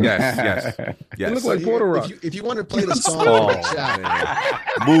 Yes. It looks like Porter Rock. If you want to play the song for the chat,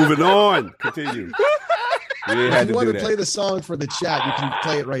 Moving on. Continue. If you want to play the song for the chat, you can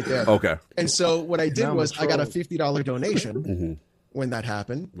play it right there. Okay. And so what I did was I got a $50 donation when that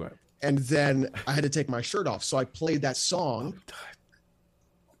happened. Right. And then I had to take my shirt off. So I played that song.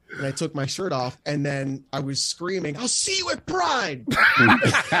 And I took my shirt off, and then I was screaming, "I'll see you at Pride."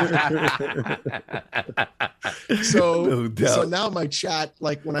 So now my chat,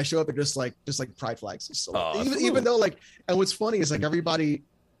 like when I show up, it just like pride flags. So even though like, and what's funny is like everybody,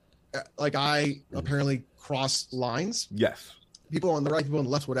 like I apparently cross lines. Yes. People on the right, people on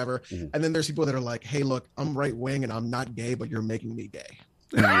the left, whatever. And then there's people that are like, "Hey, look, I'm right wing and I'm not gay, but you're making me gay."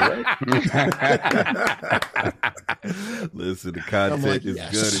 Listen, the content like, is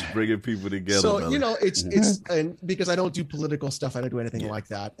yes. good. It's bringing people together. So, brother. you know, it's and because I don't do political stuff, I don't do anything like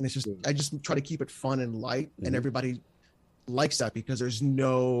that. And it's just, I just try to keep it fun and light, and everybody likes that because there's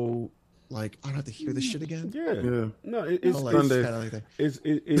no, like, I don't have to hear this shit again. Yeah. No, it's like, Sunday. It's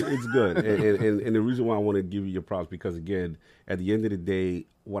good. and the reason why I want to give you your props, because again, at the end of the day,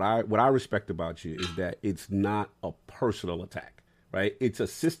 what I respect about you is that it's not a personal attack, right? It's a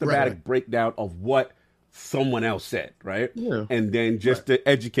systematic breakdown of what someone else said, right? Yeah. And then just to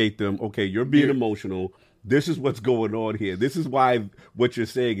educate them, okay, you're being emotional. This is what's going on here. This is why what you're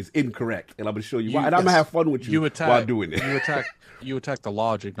saying is incorrect, and I'm going to show you why. And I'm going to have fun with you while doing it. You attack the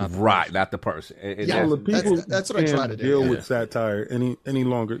logic, not the person. Not the person. And the people that's what I try to do. Deal with satire any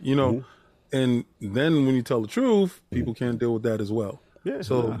longer, you know. And then when you tell the truth, people can't deal with that as well. Yeah.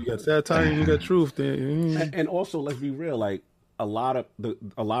 So you got satire and you got truth. And also, let's be real. Like a lot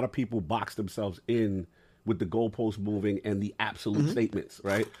of people box themselves in with the goalpost moving and the absolute statements,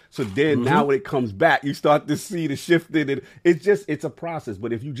 right? So then now when it comes back, you start to see the shifting, and it's a process.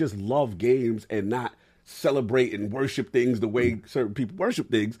 But if you just love games and not celebrate and worship things the way certain people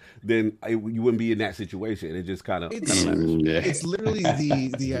worship things, then you wouldn't be in that situation. It just kind of it's literally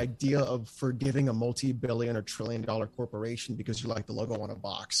the idea of forgiving a multi-billion or trillion-dollar corporation because you like the logo on a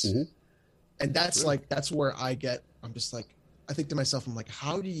box. And that's that's where I'm just like, I think to myself, I'm like,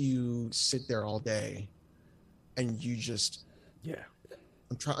 how do you sit there all day and you just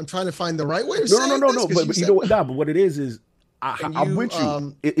I'm trying to find the right way of saying no, but you know what? But what it is I'm with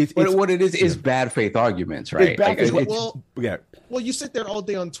you. It's what it is bad faith arguments, right? Well, you sit there all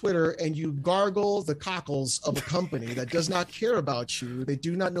day on Twitter and you gargle the cockles of a company that does not care about you. They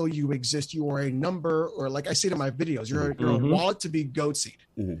do not know you exist. You are a number, or like I say to my videos, you're a wallet to be goat seed.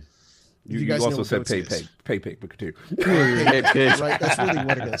 You guys also said pay too. Right? That's really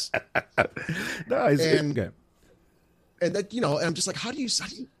what it is. And that, you know, and I'm just like, how do you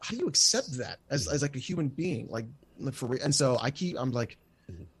accept that as like a human being, like for real? And so I'm like,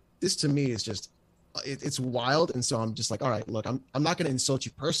 this to me is just, it's wild. And so I'm just like, all right, look, I'm not going to insult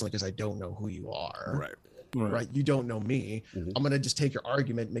you personally because I don't know who you are. Right. You don't know me. I'm going to just take your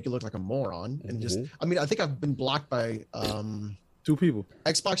argument, make it look like a moron, and just, I mean, I think I've been blocked by 2 people.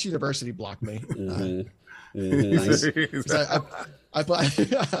 Xbox University blocked me. Nice. I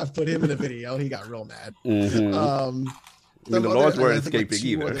put him in the video. He got real mad. The Lords weren't escaping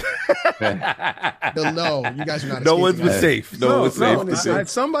either. No, you guys are not. No one was safe. No one was safe.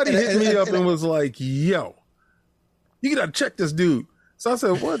 Somebody hit me up and was like, "Yo, you gotta check this dude." So I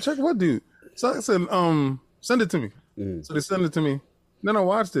said, "What? Check what dude?" So I said, "Send it to me." So they sent it to me. Then I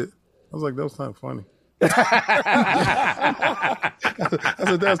watched it. I was like, "That was kind of funny." I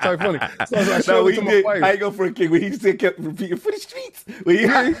said that's type funny. So I ain't go for a king when he said kept repeating for the streets.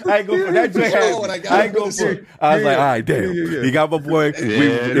 I ain't go for that. I ain't go for it. I was like, all right, damn. He got my boy. He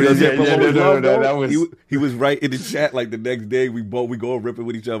was right in the chat like the next day. We go ripping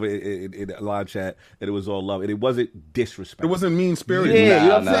with each other in the live chat, and it was all love. And it wasn't disrespectful. It wasn't mean spirited. Yeah, you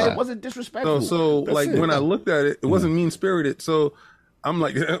know what I'm saying? It wasn't disrespectful. So like when I looked at it, it wasn't mean spirited. So I'm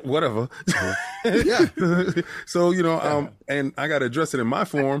like, whatever. So, you know, and I got to address it in my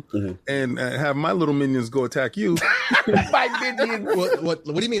form and have my little minions go attack you. My minions. What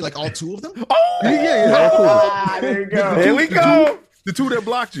do you mean? Like all 2 of them? Oh, yeah. There you go. Here we go. The 2 that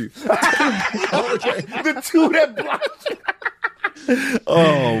blocked you. The 2 that blocked you.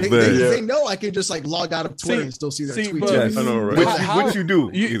 They know I can just like log out of Twitter and still see their tweets. Yes. I know, right? Which you do.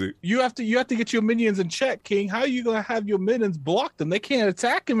 You have to get your minions in check, King. How are you gonna have your minions block them? They can't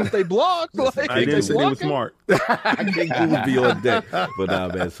attack him if they block. I didn't say they were smart. I think you would be on deck. But nah,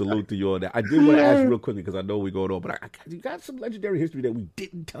 man, salute to you on that. I did want to ask real quickly because I know we're going on, but you got some legendary history that we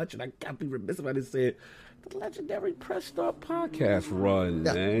didn't touch, and I can't be remiss if I didn't say it. The legendary Press Start podcast run,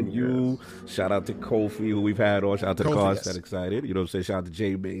 man. You shout out to Kofi, who we've had on. Shout out to the cars that excited. You know what I'm saying? Shout out to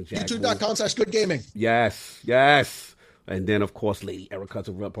J Bing, YouTube.com/goodgaming. Yes. And then, of course, Lady Erica, a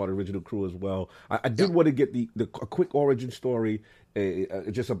part of the original crew as well. I did want to get a quick origin story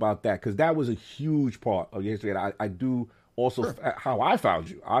just about that, because that was a huge part of your history. And I do also how I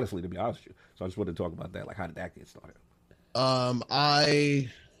found you, honestly, to be honest with you. So I just wanted to talk about that. Like, how did that get started?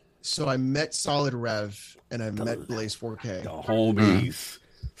 So I met Solid Rev and I met Blaze 4K. The homies.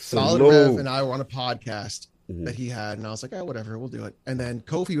 Solid Rev and I were on a podcast that he had, and I was like, whatever, we'll do it. And then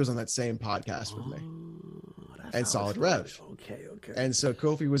Kofi was on that same podcast with me. And Solid Rev. Okay. And so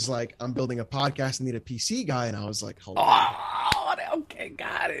Kofi was like, I'm building a podcast and need a PC guy. And I was like, hold on. Okay,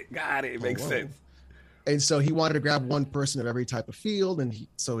 got it. Makes sense. And so he wanted to grab one person of every type of field, and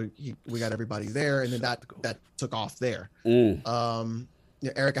we got everybody there, and then that took off there.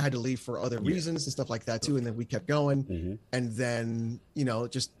 Erica had to leave for other reasons and stuff like that too, and then we kept going, and then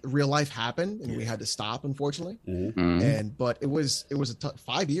just real life happened, and we had to stop, unfortunately. But it was a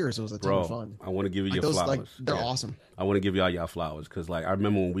 5 years. It was a ton of fun. I want to give you your flowers. They're awesome. I want to give y'all flowers because I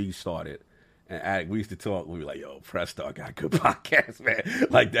remember when we started. And we used to talk. We were like, "Yo, Press Start got good podcasts, man."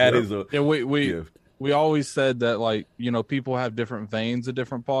 Like that is a we always said that people have different veins of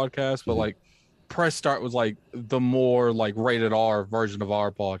different podcasts, but Press Start was the more rated R version of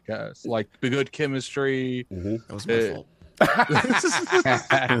our podcast, the good chemistry. That was my fault.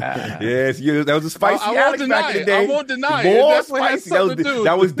 Yes, that was a spicy Alex back in the day. I won't deny more it. Spicy.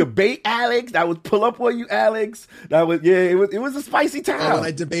 That was debate Alex. That was pull up on you Alex. That was it was a spicy time. When I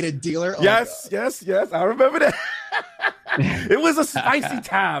debated Dealer. Yes. I remember that. It was a spicy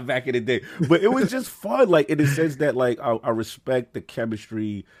time back in the day, but it was just fun. In the sense that I respect the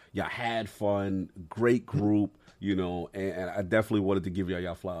chemistry. Y'all had fun. Great group. And I definitely wanted to give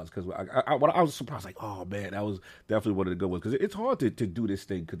y'all flowers because I was surprised, oh man, that was definitely one of the good ones because it's hard to do this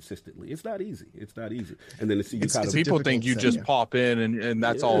thing consistently. It's not easy. And then to see you people think you just pop in and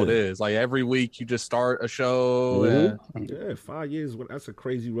that's all it is. Every week you just start a show. 5 years. That's a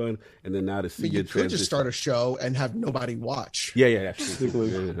crazy run. And then now to see you could just start a show and have nobody watch. Yeah, that's true.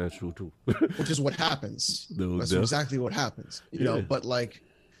 Yeah, that's true too. Which is what happens. That's exactly what happens. But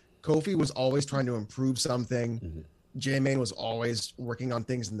Kofi was always trying to improve something. J-Main was always working on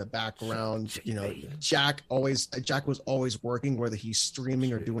things in the background. Jack was always working, whether he's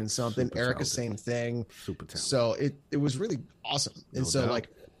streaming or doing something. Super Erica, talented. Same thing. Super talented. So it was really awesome. And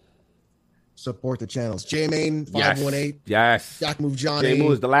support the channels. J-Main 518. Yes. Jack Move Johnny. J-Main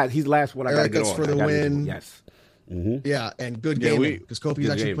was the last. He's the last one I got to get on. For the win. Yes. Yeah, and good gaming because Kofi's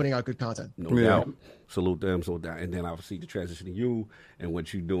actually putting out good content. No doubt. Salute them. And then obviously the transition to you and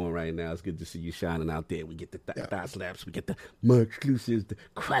what you're doing right now. It's good to see you shining out there. We get the thigh slaps. We get the more exclusives, the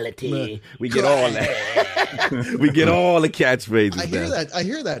quality. We get all that. We get all the catchphrases. I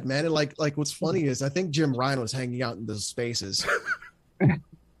hear that, man. And what's funny is I think Jim Ryan was hanging out in those spaces.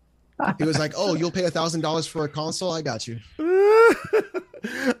 He was like, "Oh, you'll pay $1,000 for a console? I got you."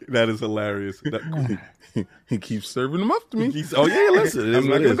 That is hilarious. He keeps serving them up to me. Listen. I'm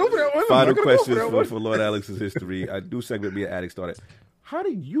not going to go for that one. Final questions for Lord Alex's history. I do segment me and Addict started. How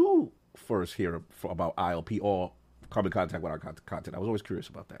did you first hear about ILP or come in contact with our content? I was always curious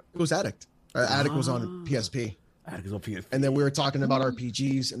about that. It was Addict. Addict was on PSP. Addict was on PSP. And then we were talking about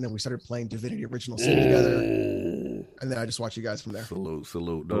RPGs, and then we started playing Divinity Original Sin together. And then I just watched you guys from there.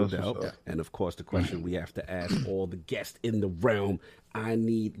 Salute, no doubt. Yeah. And of course, the question we have to ask all the guests in the realm. I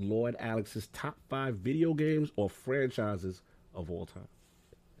need Lord Alex's top 5 video games or franchises of all time.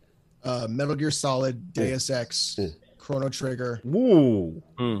 Metal Gear Solid, Deus Ex, Chrono Trigger. Woo!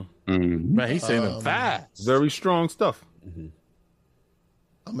 Man, he's saying them fast. Very strong stuff. I'm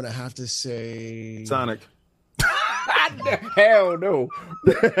gonna have to say Sonic. Hell no.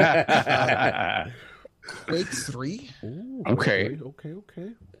 Quake 3. Ooh, okay.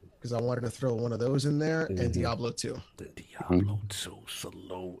 Because I wanted to throw one of those in there, and Diablo 2. The Diablo 2,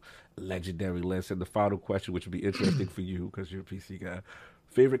 salute, legendary list. And the final question, which would be interesting for you, because you're a PC guy.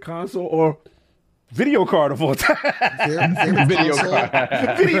 Favorite console or video card of all time? Favorite video console?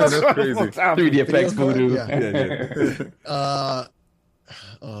 card. Video card of all time. 3D effects voodoo. Yeah.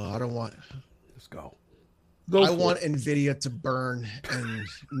 I don't want... Let's go. I want NVIDIA to burn and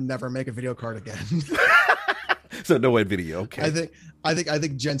never make a video card again. So no NVIDIA, okay. I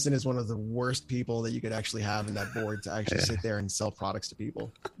think Jensen is one of the worst people that you could actually have in that board to actually sit there and sell products to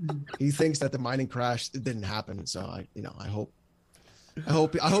people. He thinks that the mining crash didn't happen, so I hope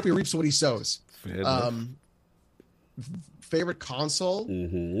he reaps what he sows. Favorite console?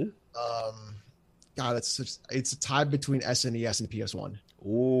 God, it's a tie between SNES and PS1.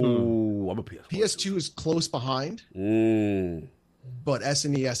 Ooh, I'm a PS1. PS2 is close behind. But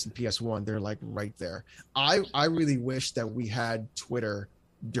SNES and PS1, they're right there. I really wish that we had Twitter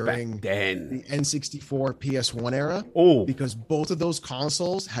during the N64 PS1 era. Because both of those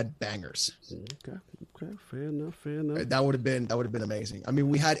consoles had bangers. Okay, fair enough. That would have been amazing. I mean,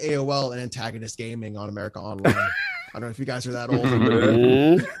 we had AOL and Antagonist Gaming on America Online. I don't know if you guys are that old.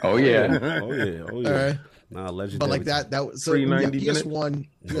 Oh yeah. All right. Nah, legendary. But that was so PS1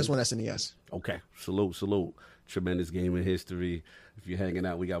 SNES. Okay, salute. Tremendous gaming history. If you're hanging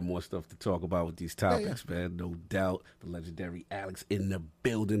out, we got more stuff to talk about with these topics, man. No doubt. The legendary Alex in the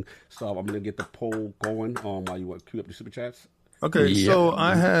building. So I'm gonna get the poll going while you cue up the super chats. Okay, so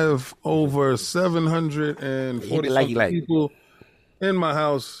I have over 740 people in my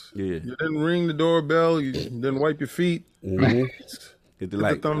house. Yeah. You didn't ring the doorbell. You didn't wipe your feet. Hit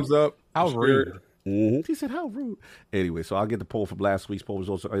the thumbs up. How rude. He said, how rude. Anyway, so I'll get the poll from last week's poll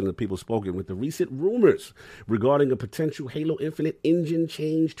results and the people spoken with the recent rumors regarding a potential Halo Infinite engine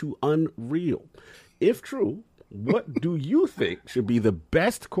change to Unreal. If true, what do you think should be the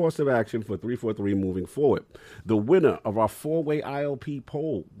best course of action for 343 moving forward? The winner of our 4-way ILP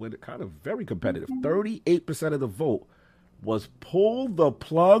poll, with kind of very competitive, 38% of the vote was pull the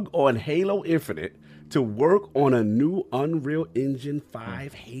plug on Halo Infinite to work on a new Unreal Engine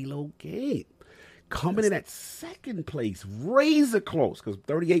 5 Halo game. Coming in at second place, razor close, because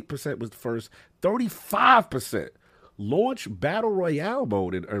 38% was the first, 35%. Launch Battle Royale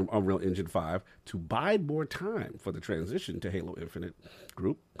mode in Unreal Engine 5 to bide more time for the transition to Halo Infinite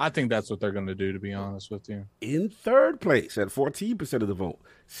group. I think that's what they're going to do, to be honest with you. In third place, at 14% of the vote,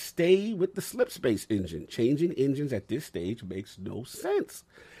 stay with the Slipspace engine. Changing engines at this stage makes no sense.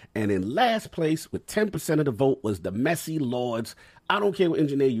 And in last place, with 10% of the vote, was the Messy Lords. I don't care what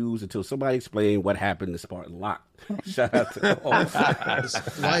engine they use until somebody explain what happened to Spartan Lock. Shout out to all.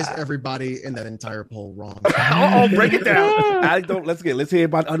 Why is everybody in that entire poll wrong? Break it down. Let's hear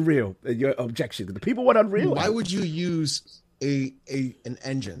about Unreal and your objection. The people want Unreal. Why would you use an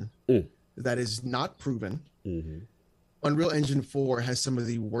engine that is not proven? Mm-hmm. Unreal Engine 4 has some of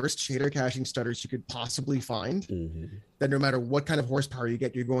the worst shader caching stutters you could possibly find. Mm-hmm. That no matter what kind of horsepower you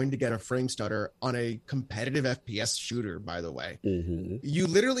get, you're going to get a frame stutter on a competitive FPS shooter, by the way. Mm-hmm. You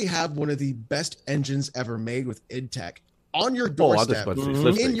literally have one of the best engines ever made with id Tech on your doorstep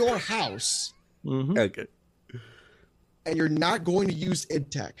in your house. Mm-hmm. Okay. And you're not going to use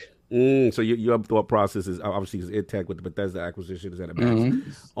id Tech. So your thought process is obviously is id Tech with the Bethesda acquisition is at a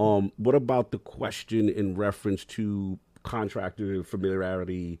max. Mm-hmm. What about the question in reference to contractor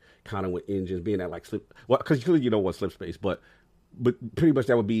familiarity kind of with engines being at like because clearly you know what Slipspace, but pretty much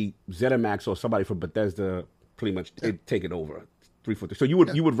that would be ZeniMax or somebody from Bethesda pretty much take it over 343. So you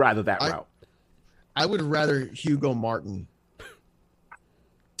would rather that route. I would rather Hugo Martin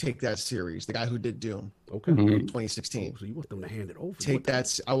take that series, the guy who did Doom. Okay. Mm-hmm. 2016. So you want them to hand it over? Take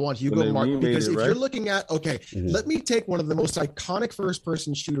that. I want Hugo Martin because if you're looking at let me take one of the most iconic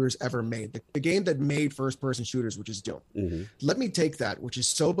first-person shooters ever made, the game that made first-person shooters, which is Doom. Mm-hmm. Let me take that, which is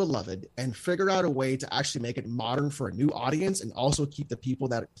so beloved, and figure out a way to actually make it modern for a new audience and also keep the people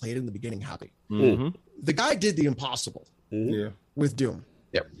that played in the beginning happy. Mm-hmm. The guy did the impossible with Doom.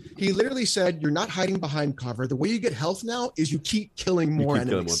 Yep. He literally said, you're not hiding behind cover. The way you get health now is you keep killing more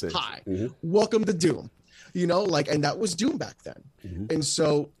enemies. Hi. Mm-hmm. Welcome to Doom. And that was Doom back then. Mm-hmm. And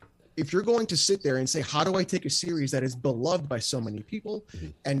so if you're going to sit there and say, how do I take a series that is beloved by so many people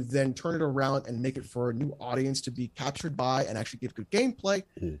and then turn it around and make it for a new audience to be captured by and actually give good gameplay?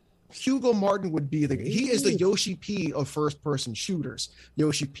 Hugo Martin would be he is the Yoshi P of first-person shooters.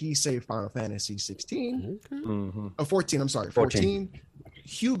 Yoshi P saved Final Fantasy 16. Mm-hmm. 14, I'm sorry. 14.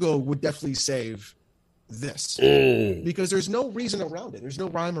 Hugo would definitely save this because there's no reason around it. There's no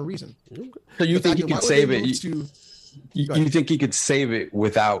rhyme or reason. So you think you could save it? You think he could save it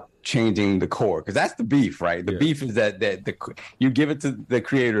without changing the core? Because that's the beef, right? The beef is that you give it to the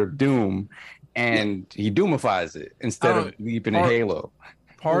creator of Doom, and he Doomifies it instead of leaping in Halo.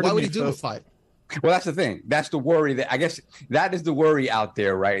 Why would he Doomify it? Well, that's the thing. That's the worry that I guess that is the worry out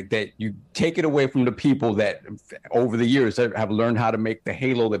there, right? That you take it away from the people that over the years have learned how to make the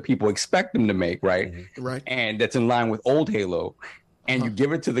Halo that people expect them to make, right? Mm-hmm. Right. And that's in line with old Halo. And you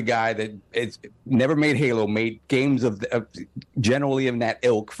give it to the guy that it's never made Halo, made games of generally in that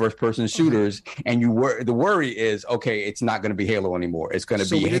ilk, first-person shooters, and the worry is, okay, it's not going to be Halo anymore. It's going to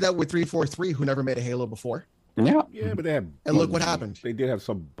be. So we did that with 343, who never made a Halo before. Yeah, but they had. And look what happened. They did have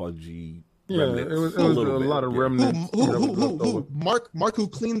some budgie. Yeah, it was a lot of remnants. Who? Mark, who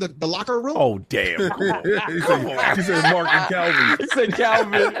cleaned the locker room? Oh, damn. He said Mark and Calvin. He said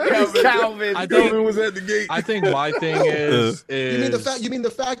Calvin. Calvin. Calvin was at the gate. I think my thing is you mean the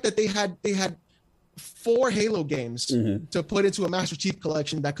fact that they had 4 Halo games to put into a Master Chief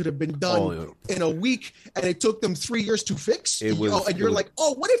collection that could have been done in a week, and it took them 3 years to fix. What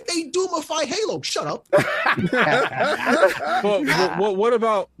if they Doomify Halo? Shut up. What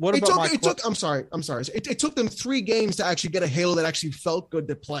about I'm sorry. It took them 3 games to actually get a Halo that actually felt good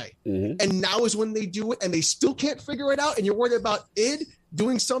to play, and now is when they do it, and they still can't figure it out, and you're worried about id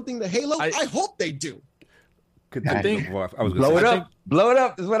doing something to Halo. I hope they do. I think blow it up. Blow it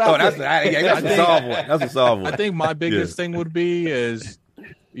up is what that's a solve one. That's a solve one. I think my biggest thing would be is,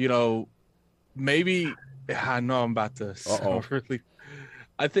 maybe I know I'm about to really.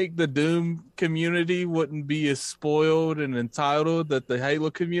 I think the Doom community wouldn't be as spoiled and entitled that the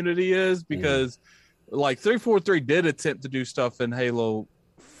Halo community is because, like 343 did attempt to do stuff in Halo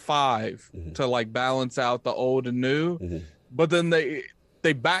 5 to like balance out the old and new, but then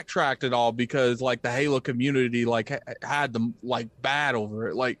they backtracked it all because like the Halo community like had them like bad over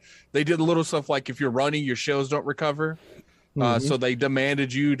it. Like they did little stuff like if you're running, your shields don't recover. So they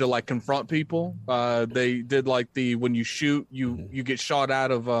demanded you to like confront people. They did like when you shoot, you get shot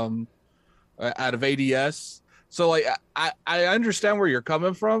out of ADS. So like I understand where you're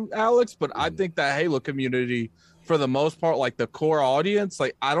coming from, Alex, but I think that Halo community, for the most part, like the core audience,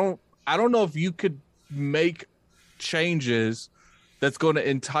 like I don't know if you could make changes that's going to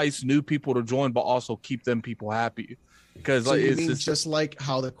entice new people to join, but also keep them people happy. Because so like, you mean just like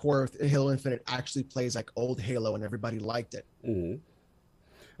how the core of Halo Infinite actually plays like old Halo and everybody liked it.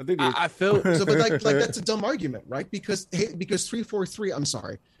 I think I feel so, but like that's a dumb argument, right? Because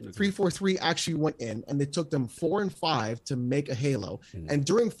 343 actually went in and they took them 4 and 5 to make a Halo, and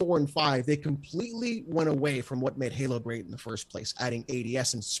during 4 and 5 they completely went away from what made Halo great in the first place, adding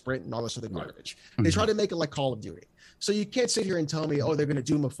ADS and sprint and all this other garbage. They tried to make it like Call of Duty. So you can't sit here and tell me, oh, they're going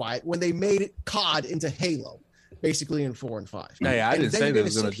to doomify it when they made it COD into Halo. Basically in 4 and 5. Hey, I didn't say they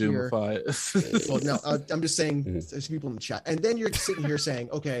was going to doomify it. Well, no, I'm just saying there's people in the chat. And then you're sitting here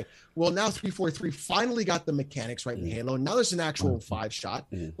saying, okay, well, now 343 finally got the mechanics right in Halo. Now there's an actual 5-shot.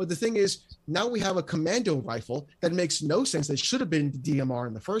 But the thing is, now we have a commando rifle that makes no sense. That should have been the DMR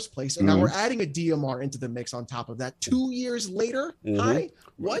in the first place. And now we're adding a DMR into the mix on top of that 2 years later. Hi?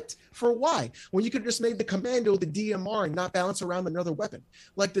 What? For why? When you could have just made the commando the DMR and not balance around another weapon.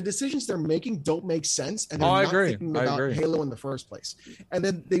 Like the decisions they're making don't make sense. And they're not thinking about Halo in the first place. And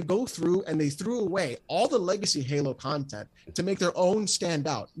then they go through and they threw away all the legacy Halo content to make their own stand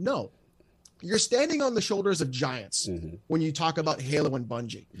out. No. You're standing on the shoulders of giants when you talk about Halo and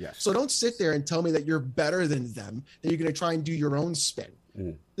Bungie. Yes. So don't sit there and tell me that you're better than them, that you're going to try and do your own spin.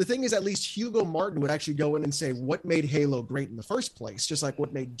 The thing is, at least Hugo Martin would actually go in and say what made Halo great in the first place, just like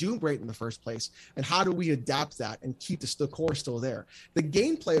what made Doom great in the first place, and how do we adapt that and keep the core still there. The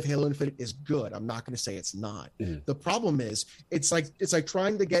gameplay of Halo Infinite is good. I'm not going to say it's not. The problem is it's like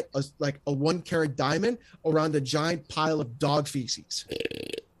trying to get a 1-carat diamond around a giant pile of dog feces.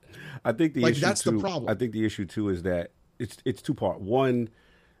 I think the issue that's too, the problem. I think the issue too is that it's two-part. One,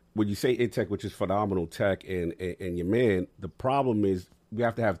 when you say id Tech, which is phenomenal tech, and your man, the problem is we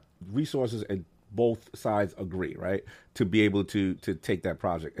have to have resources and both sides agree, right, to be able to take that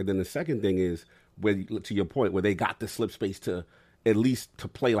project. And then the second thing is, where to your point, where they got the slip space to at least to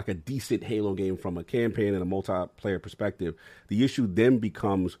play like a decent Halo game from a campaign and a multiplayer perspective. The issue then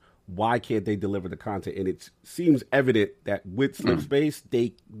becomes, why can't they deliver the content? And it seems evident that with slip space,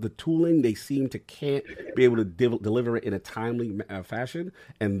 the tooling, they seem to can't be able to deliver it in a timely fashion,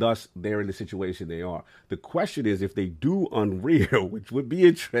 and thus they're in the situation they are. The question is, if they do Unreal, which would be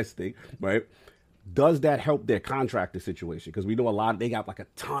interesting, right? Does that help their contractor situation? Because we know they got like a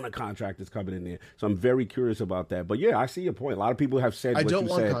ton of contractors coming in there. So I'm very curious about that. But yeah, I see your point. A lot of people have said I what don't you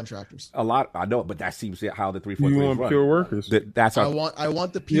want said. Contractors. A lot, I know, but that seems how the 343 You want pure workers. That's I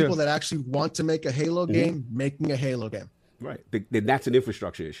want the people that actually want to make a Halo game making a Halo game. Right. Then that's an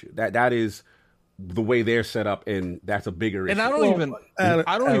infrastructure issue. That is the way they're set up, and that's a bigger issue. And I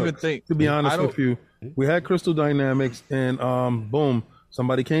don't even think, to be honest with you, we had Crystal Dynamics, and boom,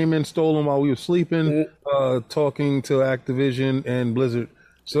 somebody came in, stole them while we were sleeping, talking to Activision and Blizzard.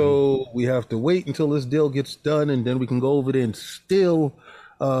 So we have to wait until this deal gets done, and then we can go over there and steal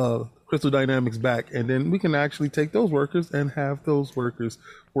Crystal Dynamics back, and then we can actually take those workers and have those workers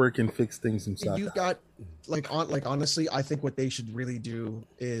work and fix things inside. You got honestly, I think what they should really do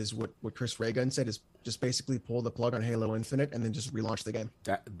is what Chris Reagan said, is just basically pull the plug on Halo Infinite and then just relaunch the game.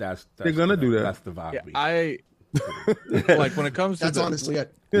 That's they're gonna do that. That's the vibe. Yeah, like when it comes to honestly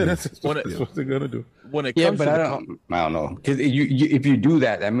it. Yeah, that's what they're gonna do. When it comes but to I don't know, because if you do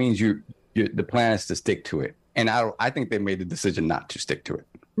that, that means the plan is to stick to it, and I think they made the decision not to stick to it.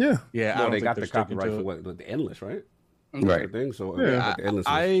 Yeah, yeah. They got the copyright for the Endless, right? Right. Thing. So yeah, the Endless.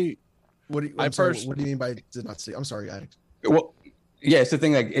 What do you mean by did not see? I'm sorry, Alex. Well, yeah, it's the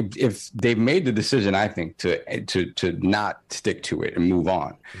thing. Like if they've made the decision, I think to not stick to it and move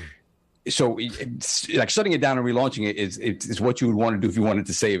on. So like shutting it down and relaunching it is what you would want to do if you wanted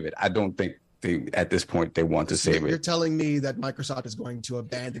to save it. I don't think at this point they want to save it. You're telling me that Microsoft is going to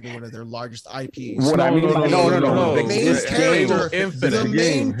abandon one of their largest IPs. What I mean, no. The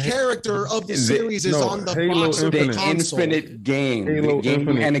main character of the series is on the box of the console. Infinite game, Halo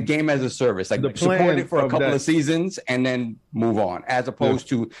Infinite. and a game as a service. Like support it for a couple of seasons and then move on, as opposed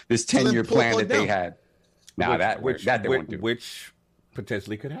to this 10-year plan that they had. Now which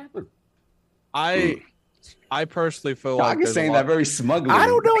potentially could happen. I personally feel No, like I'm just saying that very smugly. I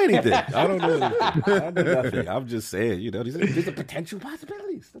don't know anything. I don't know anything. I don't know nothing. I'm just saying, these are potential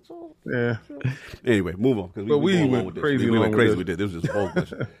possibilities. That's all. Yeah. Anyway, move on. But we went crazy. We went crazy with this. This was just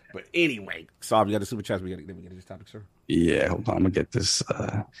bogus. But anyway, Saab, you got the super chats. We got to get this topic, sir. Yeah, hold on. I'm gonna get this.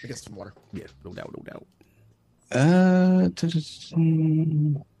 I get some water. Yeah, no doubt, no doubt.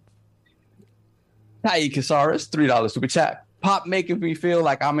 Hi, Casares, $3 super chat. Pop making me feel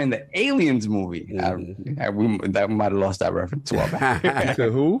like I'm in the Aliens movie. That might have lost that reference. Well, To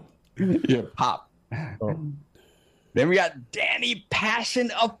who? yeah, Pop. Oh. Then we got Danny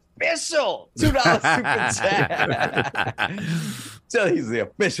Passion Official, $2 super chat. So he's the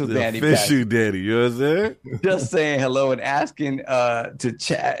official Danny Passion. Official Danny, you know what I'm saying? Just saying hello and asking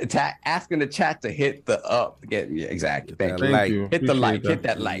asking the chat to hit the up. Exactly. Thank you. Thank you. Hit the like. Appreciate Hit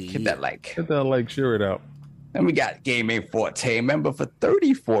that like. Hit that like. Hit that like. Share it out. And we got Game A Forte, member for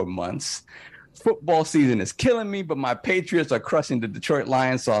 34 months. Football season is killing me, but my Patriots are crushing the Detroit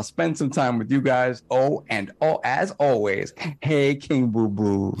Lions, so I'll spend some time with you guys. As always, hey, King Boo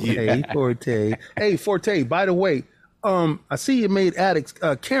Boo. Hey, Forte. Hey, Forte, by the way, I see you made Addict's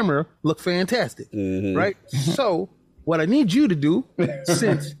camera look fantastic, right? So what I need you to do,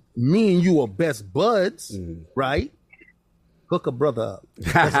 since me and you are best buds, right? Hook a brother up.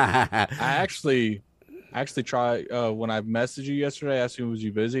 I actually tried when I messaged you yesterday, asking was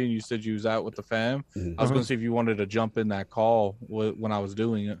you busy, and you said you was out with the fam. I was going to see if you wanted to jump in that call when I was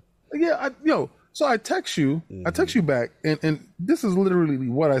doing it. Yeah, so I text you, back, and this is literally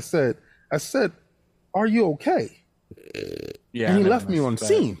what I said. I said, "Are you okay?" Yeah, and he left me on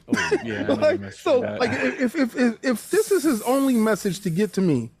scene. Oh, yeah, if this is his only message to get to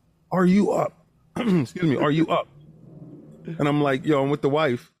me, are you up? Excuse me, are you up? And I'm like, yo, I'm with the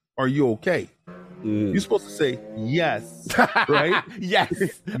wife. Are you okay? You're supposed to say yes, right? Yes,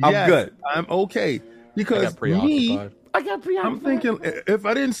 I'm good. I'm okay because I got preoccupied. I'm thinking if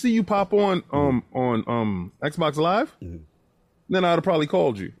I didn't see you pop on Xbox Live, then I'd have probably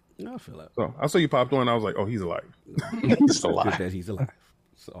called you. I feel that. So I saw you popped on. I was like, oh, he's alive. He's alive. That he's alive.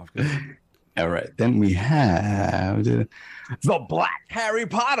 So, all right. Then we have the Black Harry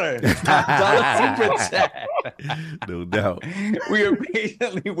Potter. Super chat. No doubt. We are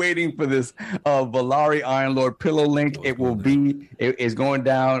patiently waiting for this Valari Iron Lord pillow link. It is going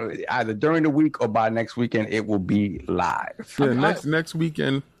down either during the week or by next weekend. It will be live. Yeah, next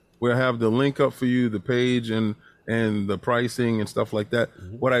weekend we'll have the link up for you, the page and the pricing and stuff like that.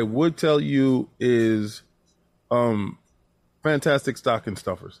 What I would tell you is fantastic stocking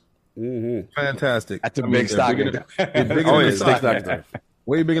stuffers. Fantastic. That's a big stocking.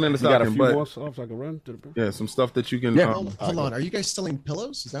 Way bigger than the stocking. You got a few more stuff I can run to the yeah, some stuff that you can. Hold on. Are you guys selling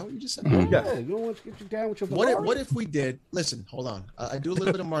pillows? Is that what you just said? Yeah, you don't want to get you down with your. What if we did? Listen, hold on. I do a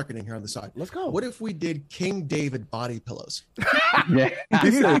little bit of marketing here on the side. Let's go. What if we did King David body pillows?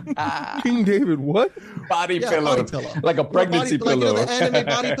 King David, what? Body pillow, like a pregnancy pillow. Like, the anime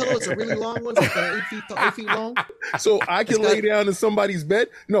body pillow. It's a really long one. It's like 8 feet long. So I can lay down in somebody's bed.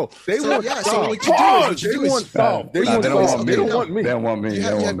 No, they want. So what you do is They don't want me. They don't want me. You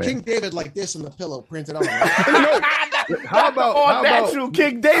have King David like this on the pillow printed on. How about all natural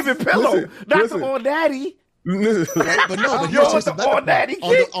King David pillow? Not the all daddy. Right? But here's just the better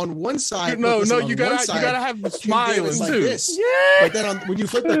part. On one side, you gotta have the smiling like too. this. Yeah. But then when you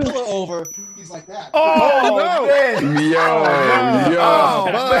flip the pillow over, he's like that. Oh, no.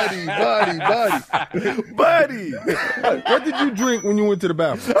 Buddy. What did you drink when you went to the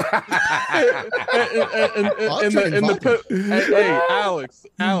bathroom? Hey,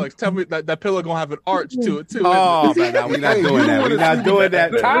 Alex, tell me that pillow gonna have an arch to it too. Oh, man, we're not doing that. We're not doing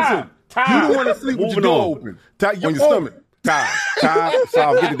that. You don't want to sleep with your door open on your stomach. Time.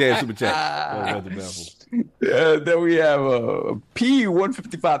 Solve. Get the damn super chat. Then we have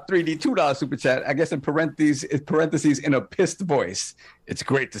P155 3D $2 super chat. I guess in parentheses in a pissed voice. It's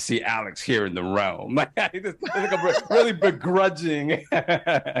great to see Alex here in the realm. It's like a really begrudging.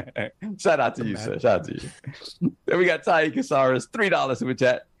 Shout out to you, sir. Shout out to you. Then we got Ty Casares, $3 super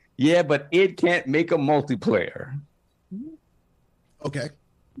chat. Yeah, but it can't make a multiplayer. Okay.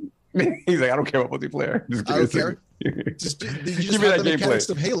 He's like, I don't care about multiplayer. I don't care. Just have the mechanics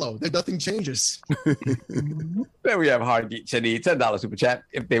of Halo. Nothing changes. Then we have Hardgeek Chenny, $10 super chat.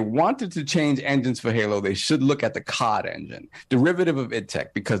 If they wanted to change engines for Halo, they should look at the COD engine, derivative of idTech,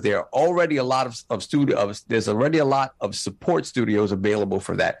 because there are already a lot there's already a lot of support studios available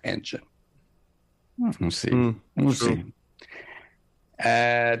for that engine. We'll see. We'll see.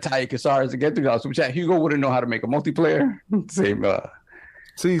 Ty Casares again, $3 super chat. Hugo wouldn't know how to make a multiplayer. Same.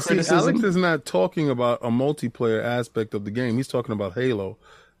 See, Alex is not talking about a multiplayer aspect of the game. He's talking about Halo.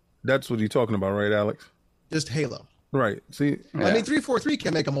 That's what he's talking about, right, Alex? just Halo. Right. See, Yeah. I mean, 343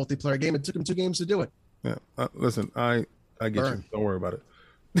 can make a multiplayer game. It took him 2 games to do it. yeah. Listen, I get Burn. you. Don't worry about it.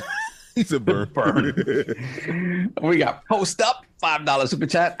 He said burn. We got Post Up, $5 super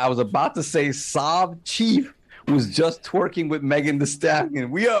chat. I was about to say Sob Chief was just twerking with Megan Thee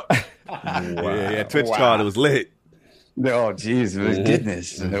Stallion. We up. Yeah. Twitch card, it was lit. Oh, jeez,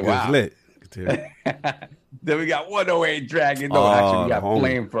 goodness. It Wow. was lit. Then we got 108 Dragon. No, Oh, actually, we got homie.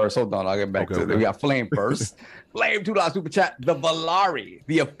 Flame first. Hold on, I'll get back to it. We got Flame first. Flame, $2 super chat. The Valari,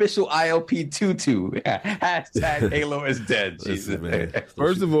 the official ILP tutu. Hashtag Halo is dead. Jesus. Listen, man.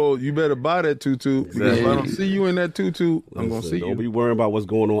 First of all, you better buy that tutu because if I don't see you in that tutu, I'm gonna see Don't you. be worrying about what's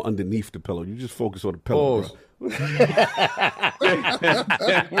going on underneath the pillow. You just focus on the pillow. Pause. Bro.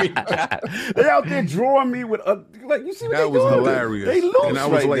 They out there drawing me with like you see what That they was doing? hilarious. They loose And I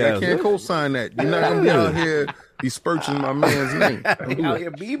was right like, now, I can't son. co-sign that. You're not gonna be out here besmirching my man's name. Don't They do out it.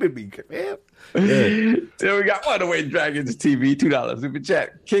 here beaming me, man. Then we got 108 Dragons TV, $2 super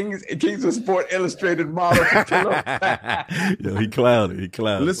chat. Kings of Sport Illustrated model. Yo, he clouded.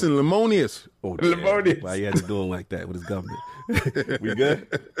 Listen, Lemonius. Oh, Lemonious. why he had to do him like that with his government? We good?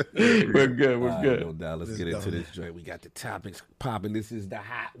 We're good. We're All right, good. no doubt. Let's get into this joint. We got the topics popping. This is the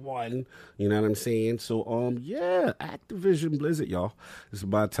hot one. You know what I'm saying? So, yeah, Activision Blizzard, y'all. This is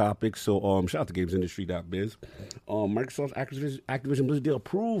my topic. So, shout out to GamesIndustry.biz. Microsoft's Activision Blizzard deal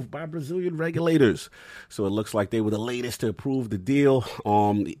approved by Brazilian regulators. So it looks like they were the latest to approve the deal.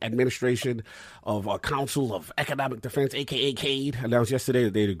 The administration of Council of Economic Defense, aka CADE, announced yesterday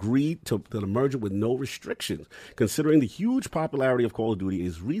that they'd agreed to the merger with no restrictions. Considering the huge popularity of Call of Duty, it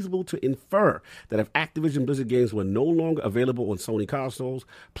is reasonable to infer that if Activision Blizzard games were no longer available on Sony consoles,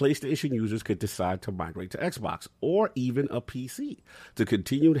 PlayStation users could decide to migrate to Xbox or even a PC to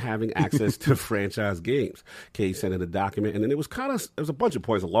continue having access to franchise games. CADE sent in a document, and then it was a bunch of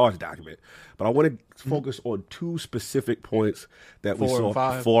points, a large document, but I want to focus on two specific points that we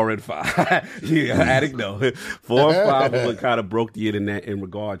saw. 4 and 5. Yeah, addict, no. 4 and 5 was what kind of broke the internet in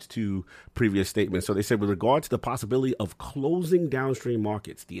regards to previous statements. So they said, with regard to the possibility of closing downstream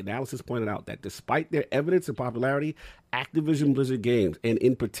markets, the analysis pointed out that despite their evidence and popularity, Activision Blizzard games, and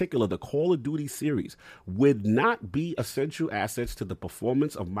in particular the Call of Duty series, would not be essential assets to the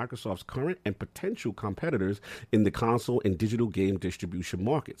performance of Microsoft's current and potential competitors in the console and digital game distribution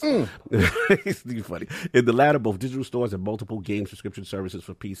markets. It's funny. In the latter, both digital stores and multiple game subscription services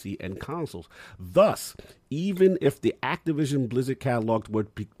for PC and consoles. Thus, even if the Activision Blizzard catalog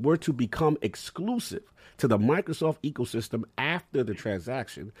were to become exclusive to the Microsoft ecosystem after the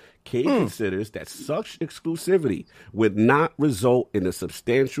transaction, CADE considers that such exclusivity would not result in a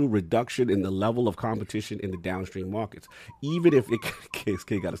substantial reduction in the level of competition in the downstream markets, even if it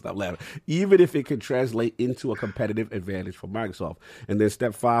CADE got to stop laughing, even if it could translate into a competitive advantage for Microsoft. And then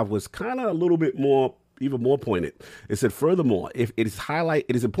step 5 was kind of a little bit more, even more pointed. It said, furthermore, it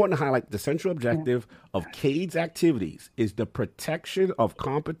is important to highlight the central objective of CADE's activities is the protection of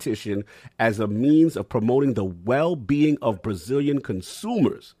competition as a means of promoting the well-being of Brazilian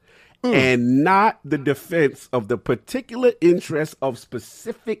consumers and not the defense of the particular interests of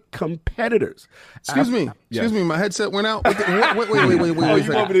specific competitors. Excuse me, my headset went out. Wait. Oh,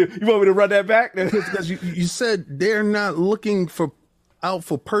 you want me to run that back? Because you said they're not looking out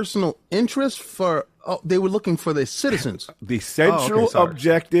for personal interest they were looking for their citizens. The central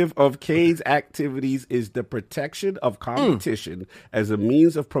objective of CADE's activities is the protection of competition as a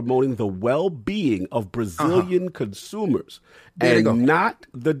means of promoting the well-being of Brazilian consumers and not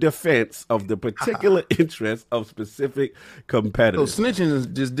the defense of the particular interests of specific competitors. So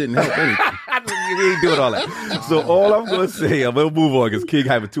snitching just didn't help anything. We ain't doing all that. So all I'm going to say, I'm going to move on because King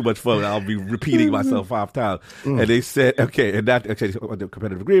having too much fun. I'll be repeating myself 5 times. And they said, the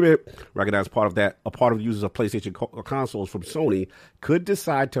competitive agreement recognized a part of the users of PlayStation consoles from Sony could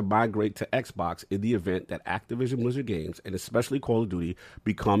decide to migrate to Xbox in the event that Activision Blizzard games, and especially Call of Duty,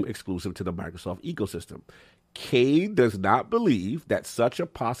 become exclusive to the Microsoft ecosystem. CADE does not believe that such a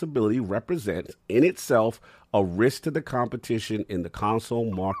possibility represents in itself a risk to the competition in the console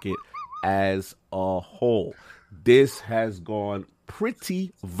market as a whole. This has gone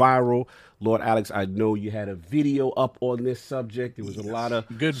pretty viral. Lord Alex, I know you had a video up on this subject. There was a lot of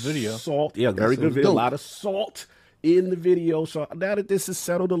good video. Salt. Yeah, very good video. A lot of salt in the video. So now that this is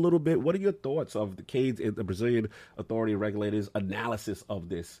settled a little bit, what are your thoughts of the CADE and the Brazilian authority regulators' analysis of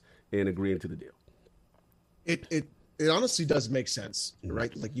this and agreeing to the deal? It honestly does make sense,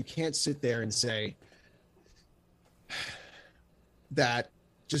 right? Like, you can't sit there and say that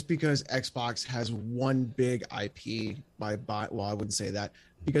just because Xbox has one big IP I wouldn't say that,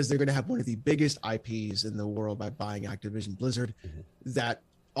 because they're going to have one of the biggest IPs in the world by buying Activision Blizzard, that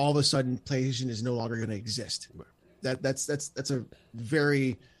all of a sudden PlayStation is no longer going to exist. That's a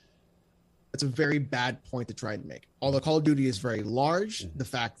very bad point to try and make. Although Call of Duty is very large, the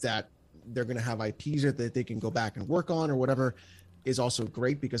fact that they're going to have IPs that they can go back and work on or whatever is also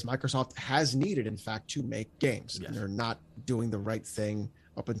great, because Microsoft has needed, in fact, to make games. Yes. And they're not doing the right thing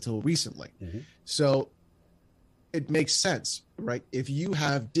up until recently. So it makes sense, right? If you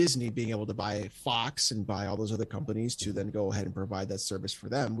have Disney being able to buy Fox and buy all those other companies to then go ahead and provide that service for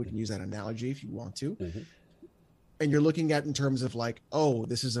them, we can use that analogy if you want to. And you're looking at in terms of like, oh,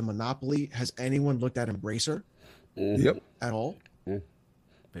 this is a monopoly. Has anyone looked at Embracer at all?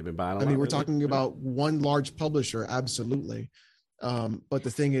 They've been buying a I mean, lot, we're talking about one large publisher, absolutely. But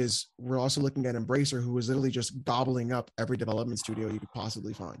the thing is, we're also looking at Embracer, who is literally just gobbling up every development studio you could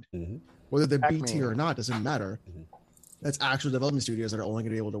possibly find. Whether they're BT or not, doesn't matter. That's actual development studios that are only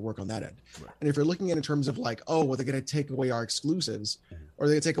going to be able to work on that end. And if you're looking at it in terms of like, oh, well, they're going to take away our exclusives, or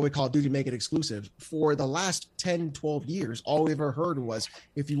they're going to take away Call of Duty, make it exclusive. For the last 10, 12 years, all we ever heard was,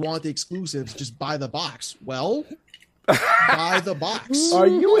 if you want the exclusives, just buy the box. Well, buy the box. Are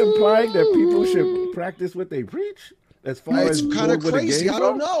you implying that people should practice what they preach? As far as it's kind of crazy. I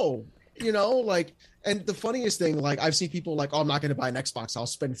don't know. You know, like, and the funniest thing, like, I've seen people like, oh, I'm not going to buy an Xbox. I'll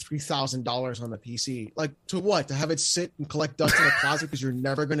spend $3,000 on the PC. Like, to what? To have it sit and collect dust in a closet because you're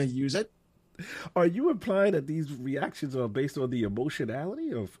never going to use it? Are you implying that these reactions are based on the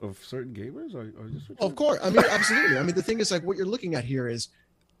emotionality of certain gamers? Or just of course. I mean, absolutely. I mean, the thing is, like, what you're looking at here is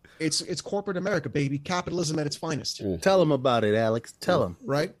it's corporate America, baby. Capitalism at its finest. Tell them about it, Alex. Tell them.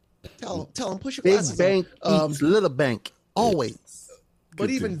 Right? Tell them. Push your Big glasses bank eats little bank. Always. But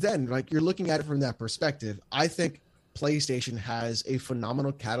even then, like, you're looking at it from that perspective. I think PlayStation has a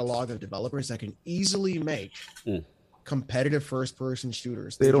phenomenal catalog of developers that can easily make competitive first-person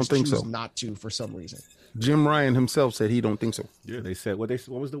shooters. They don't think so. Not to, for some reason. Jim Ryan himself said he don't think so. Yeah, they said what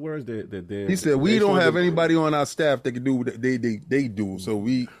was the words? He said we don't have anybody on our staff that can do what they do. So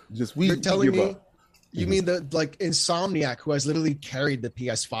You're telling me. You mean the like Insomniac, who has literally carried the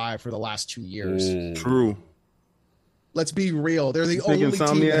PS5 for the last 2 years? True. Let's be real. They're the only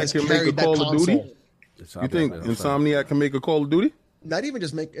team that has carried that console. You think Insomniac can make a Call of Duty? Not even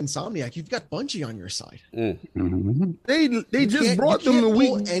just make Insomniac. You've got Bungie on your side. They just brought them the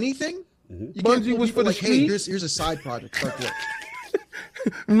week. Anything? Bungie was for the streets. Hey, here's a side project.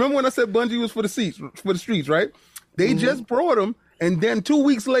 Remember when I said Bungie was for the streets, right? They just brought them. And then 2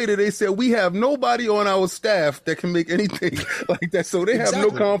 weeks later, they said, we have nobody on our staff that can make anything like that. So they have no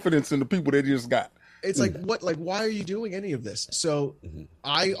confidence in the people they just got. It's like, what? Like, why are you doing any of this? So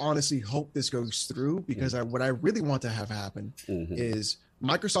I honestly hope this goes through, because what I really want to have happen is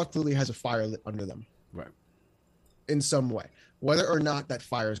Microsoft clearly has a fire lit under them. Right. In some way. Whether or not that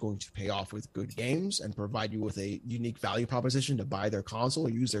fire is going to pay off with good games and provide you with a unique value proposition to buy their console or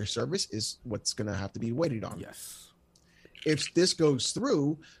use their service is what's going to have to be waited on. Yes. If this goes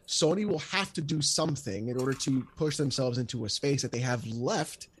through, Sony will have to do something in order to push themselves into a space that they have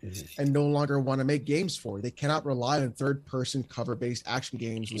left and no longer want to make games for. They cannot rely on third-person cover-based action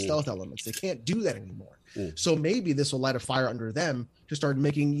games with stealth elements. They can't do that anymore. So maybe this will light a fire under them to start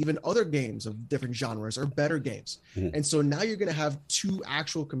making even other games of different genres or better games. And so now you're going to have two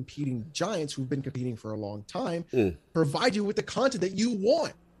actual competing giants who've been competing for a long time provide you with the content that you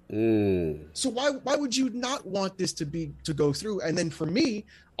want. So why would you not want this to go through? And then for me,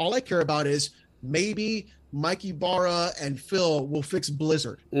 all I care about is maybe Mikey Barra and Phil will fix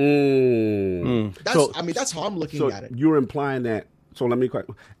Blizzard. That's how I'm looking at it. You're implying that. So let me.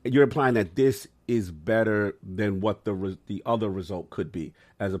 You're implying that this is better than what the other result could be,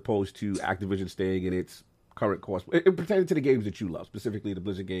 as opposed to Activision staying in its current course. It pertains to the games that you love, specifically the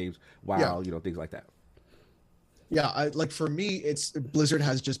Blizzard games, WoW, things like that. Yeah, like for me, it's Blizzard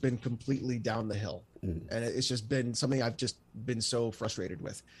has just been completely down the hill, and it's just been something I've just been so frustrated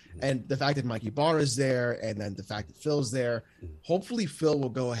with. And the fact that Mikey Barr is there, and then the fact that Phil's there, hopefully Phil will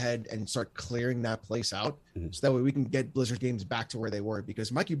go ahead and start clearing that place out, so that way we can get Blizzard games back to where they were. Because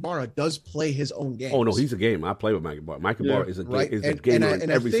Mikey Barra does play his own games. Oh no, he's a gamer. I play with Mikey Barra. Mikey Barra is a gamer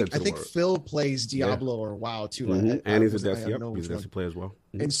in every sense of the word. I think Phil plays Diablo or WoW too, and he's a Destiny player as well.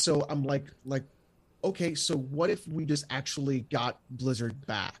 And so I'm like. Okay, so what if we just actually got Blizzard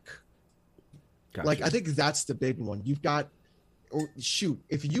back? Gotcha. Like, I think that's the big one. You've got,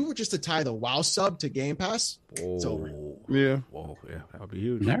 if you were just to tie the WoW sub to Game Pass, it's over. Yeah. Whoa, yeah, that would be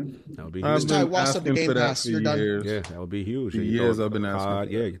huge. That would be huge. Just tie WoW sub to Game Pass, you're done. Yeah, that would be huge. Years I've been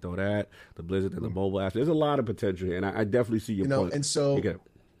asking. You throw that, the Blizzard and the mobile apps. There's a lot of potential here, and I definitely see your point. And so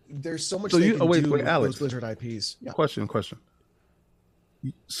there's so much they can do with those Blizzard IPs. Yeah. Question.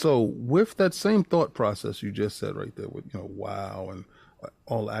 So with that same thought process you just said right there with WoW and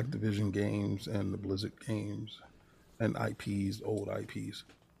all Activision games and the Blizzard games and IPs, old IPs.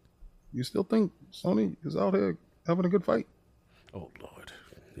 You still think Sony is out here having a good fight? Oh Lord,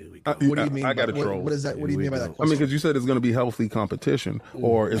 here we go. What do you mean? I got to troll. What is that? What do you mean by that I mean, question? because you said it's going to be healthy competition,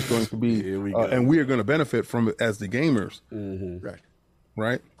 or it's going to be, and we are going to benefit from it as the gamers,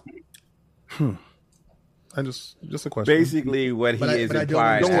 right? I just a question. Basically, what he is I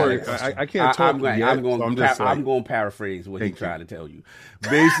implying. Don't worry, I can't talk yet. I'm going to paraphrase what he tried to tell you.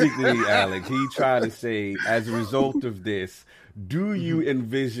 Basically, Alex, he tried to say, as a result of this, do you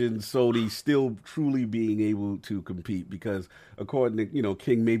envision Sony still truly being able to compete? Because according to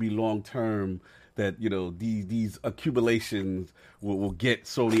King, maybe long term, that these accumulations will get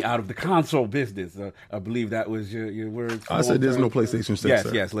Sony out of the console business. I believe that was your words. I said there's no PlayStation 6. Yes,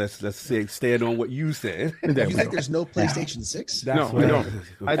 sir. yes. Let's stand on what you said. You think there's no PlayStation 6? No, I don't.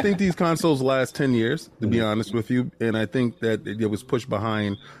 I think these consoles last 10 years, to be honest with you, and I think that it was pushed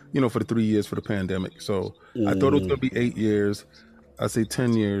behind, for the 3 years for the pandemic. So I thought it was going to be 8 years. I say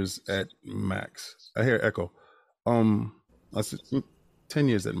 10 years at max. I hear echo. I said 10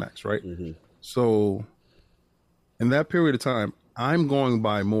 years at max, right? Mm-hmm. So in that period of time, I'm going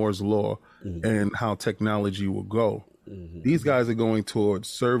by Moore's law and how technology will go. Mm-hmm. These guys are going towards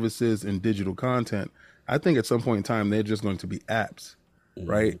services and digital content. I think at some point in time, they're just going to be apps,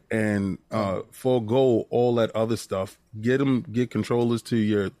 right? And forego all that other stuff. Get controllers to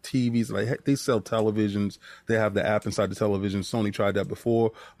your TVs. Like, heck, they sell televisions. They have the app inside the television. Sony tried that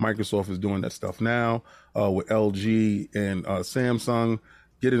before. Microsoft is doing that stuff now with LG and Samsung.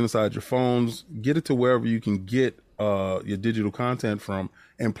 Get it inside your phones. Get it to wherever you can get your digital content from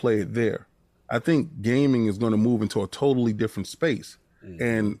and play it there. I think gaming is going to move into a totally different space.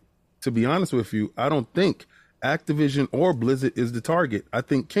 And to be honest with you, I don't think Activision or Blizzard is the target. I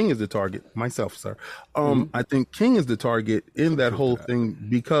think King is the target. Myself, sir. I think King is the target in that whole thing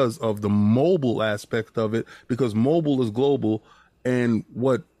because of the mobile aspect of it, because mobile is global. And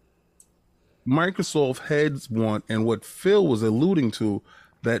what Microsoft heads want and what Phil was alluding to,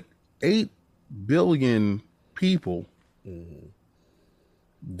 that 8 billion people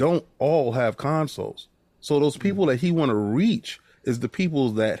don't all have consoles. So those people that he want to reach is the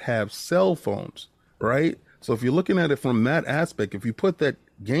people that have cell phones, right? So if you're looking at it from that aspect, if you put that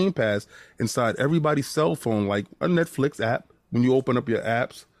Game Pass inside everybody's cell phone, like a Netflix app, when you open up your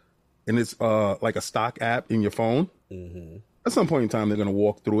apps and it's like a stock app in your phone, at some point in time, they're going to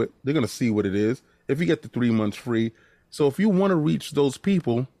walk through it. They're going to see what it is. If you get the 3 months free. So if you want to reach those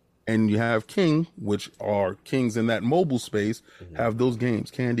people and you have King, which are kings in that mobile space, have those games,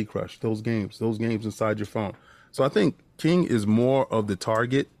 Candy Crush, those games inside your phone. So I think King is more of the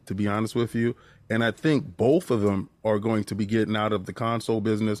target, to be honest with you. And I think both of them are going to be getting out of the console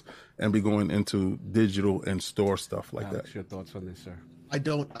business and be going into digital and store stuff like that. Your thoughts on this, sir? I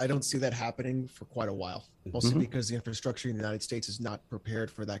don't see that happening for quite a while, mostly because the infrastructure in the United States is not prepared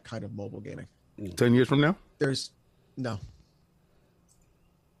for that kind of mobile gaming. 10 years from now? No.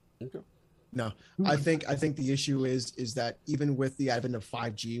 Okay. No. I think the issue is that even with the advent of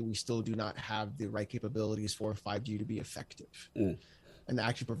 5G, we still do not have the right capabilities for 5G to be effective and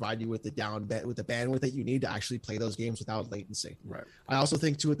actually provide you with the bandwidth that you need to actually play those games without latency. Right. I also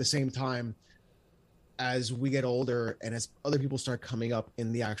think too, at the same time, as we get older and as other people start coming up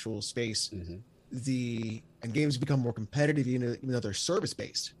in the actual space, and games become more competitive, even though they're service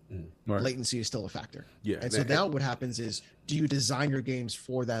based, latency is still a factor. Yeah. And so now what happens is, do you design your games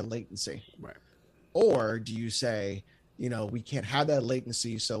for that latency? Right. Or do you say, we can't have that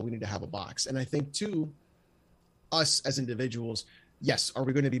latency, so we need to have a box? And I think too, us as individuals, yes, are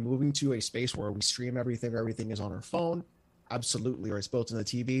we going to be moving to a space where we stream everything, or everything is on our phone? Absolutely. Or it's built in the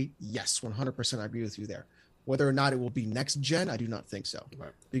TV? Yes, 100% I agree with you there. Whether or not it will be next gen, I do not think so.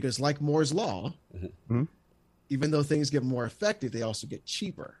 Right. Because like Moore's law, even though things get more effective, they also get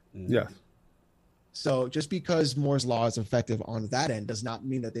cheaper. Yeah. So just because Moore's law is effective on that end does not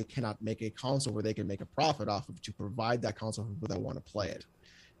mean that they cannot make a console where they can make a profit off of to provide that console for people that want to play it.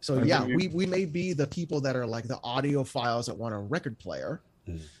 So we may be the people that are like the audiophiles that want a record player,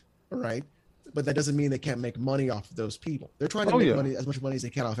 right? But that doesn't mean they can't make money off of those people. They're trying to make money, as much money as they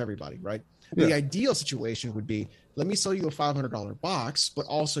can off everybody, right? Yeah. The ideal situation would be, let me sell you a $500 box, but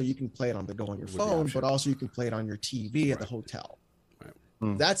also you can play it on the go on your phone, but also you can play it on your TV at the hotel.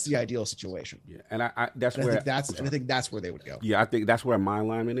 Right. That's the ideal situation. Yeah, and I think that's where they would go. Yeah, I think that's where my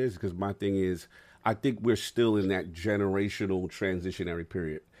alignment is, because my thing is, I think we're still in that generational transitionary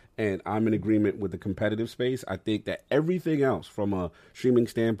period. And I'm in agreement with the competitive space. I think that everything else, from a streaming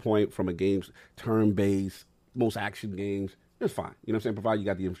standpoint, from a game's turn-based, most action games, it's fine. You know what I'm saying? Provided you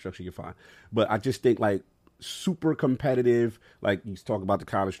got the infrastructure, you're fine. But I just think, like, super competitive, like you talk about the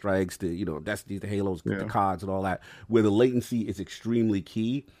Counter Strikes, the the Halos, the CODs, and all that, where the latency is extremely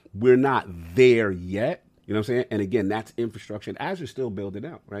key. We're not there yet. You know what I'm saying? And again, that's infrastructure. And Azure's still building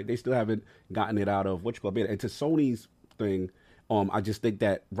out, right? They still haven't gotten it out of beta. And to Sony's thing, I just think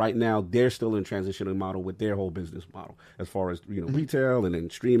that right now they're still in transitioning model with their whole business model as far as retail and then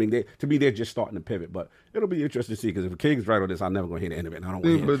streaming. To me, they're just starting to pivot. But it'll be interesting to see, because if King's right on this, I'm never going to hear the end of it. And I don't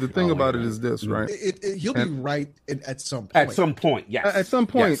want to. But the thing about it is this, right? He'll be right at some point. At some point, yes. At some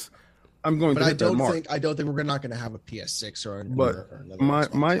point. Yes. I'm going to hit that mark. I don't think we're not going to have a PS6 or another. But or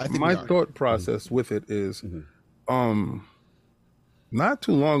another my thought process with it is, not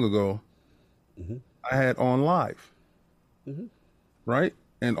too long ago, I had On Live, right?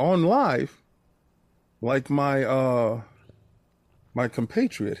 And On Live, like my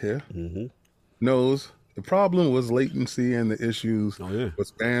compatriot here knows, the problem was latency and the issues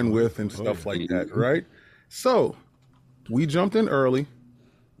with bandwidth and stuff like that, right? So we jumped in early.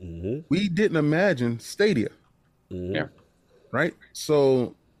 We didn't imagine Stadia. Right?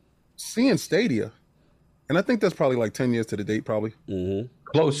 So seeing Stadia, and I think that's probably like 10 years to the date, probably.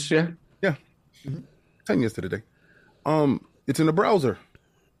 Close, yeah. Yeah. 10 years to the day. It's in the browser.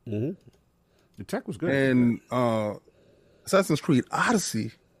 The tech was good. And Assassin's Creed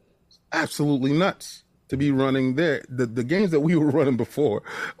Odyssey, absolutely nuts to be running there. The games that we were running before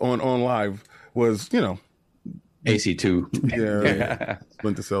on Live was, AC2. Yeah.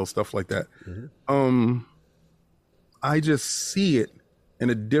 Splinter Cell, stuff like that. I just see it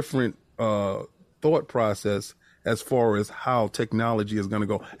in a different thought process as far as how technology is going to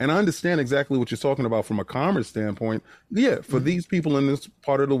go. And I understand exactly what you're talking about from a commerce standpoint. Yeah, for these people in this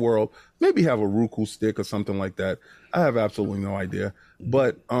part of the world, maybe have a Roku stick or something like that. I have absolutely no idea.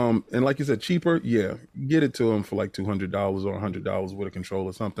 But, and like you said, cheaper, yeah, get it to them for like $200 or $100 with a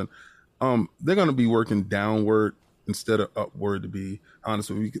controller or something. They're going to be working downward instead of upward, to be honest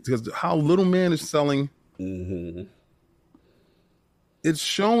with you, because how Little Man is selling, it's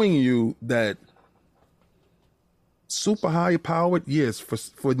showing you that super high powered, yes,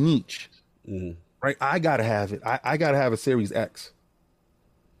 for niche, right? I gotta have it. I gotta have a Series X.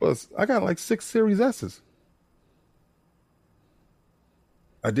 Plus, I got like 6 Series S's.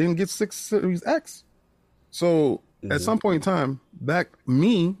 I didn't get 6 Series X. So at some point in time,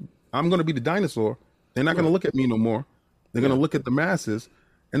 I'm gonna be the dinosaur. They're not gonna look at me no more. They're gonna look at the masses.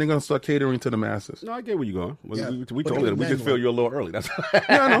 And they're going to start catering to the masses. No, I get where you're going. We told you. We just feel you're a little early. That's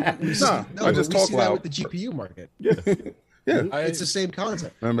I know. I just talk loud. With the GPU market. Yeah. It's the same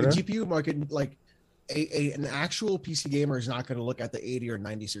concept. Remember the that? GPU market, like an actual PC gamer is not going to look at the 80 or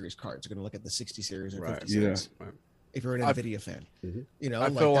 90 series cards. They're going to look at the 60 series or 50 series. Yeah. If you're an NVIDIA fan. I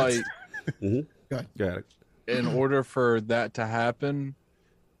feel like go ahead. Got it. In order for that to happen,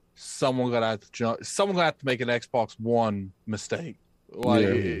 someone's gonna have to make an Xbox One mistake. Like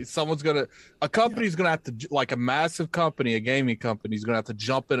a company's gonna have to, like a massive company, a gaming company is gonna have to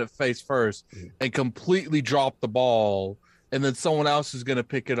jump in at face first and completely drop the ball, and then someone else is gonna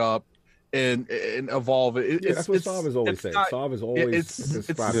pick it up and evolve it. That's what Sav has always said. Sav has always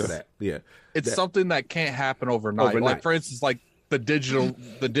subscribed to that. Yeah, it's something that can't happen overnight. Like for instance, like the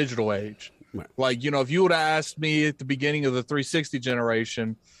digital age. Right. Like, if you would have asked me at the beginning of the 360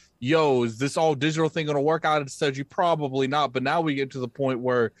 generation, is this all digital thing going to work out? It said you probably not. But now we get to the point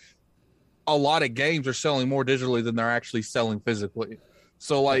where a lot of games are selling more digitally than they're actually selling physically.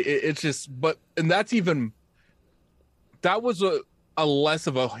 So like it's just, and that was a less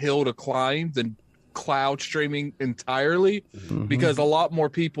of a hill to climb than cloud streaming entirely, because a lot more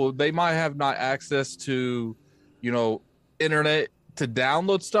people, they might have not access to, internet to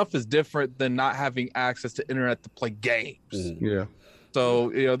download stuff is different than not having access to internet to play games. Yeah.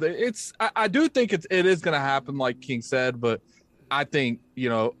 So, I do think it is going to happen, like King said, but I think,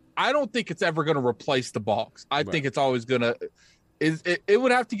 I don't think it's ever going to replace the box. I think it's always going to, it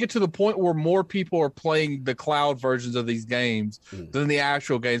would have to get to the point where more people are playing the cloud versions of these games than the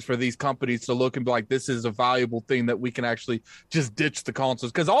actual games for these companies to look and be like, this is a valuable thing that we can actually just ditch the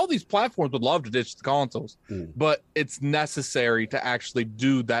consoles. Because all these platforms would love to ditch the consoles, but it's necessary to actually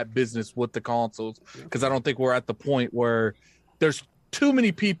do that business with the consoles. Because I don't think we're at the point where there's too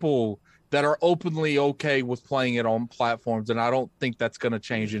many people that are openly okay with playing it on platforms, and I don't think that's going to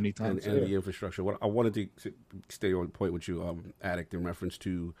change anytime soon. And the infrastructure. What I wanted to stay on point with you, Addict, in reference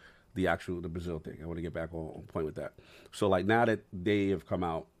to the Brazil thing. I want to get back on point with that. So, like, now that they have come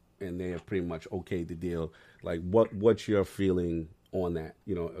out and they have pretty much okayed the deal, like, what's your feeling on that?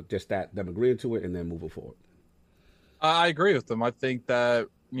 Just that them agreeing to it and then moving forward. I agree with them. I think that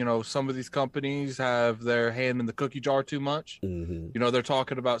some of these companies have their hand in the cookie jar too much. They're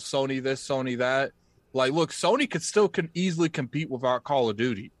talking about Sony this, Sony that. Like, look, Sony could still easily compete with our Call of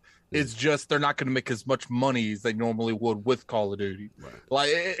Duty. It's just they're not going to make as much money as they normally would with Call of Duty. Right. Like,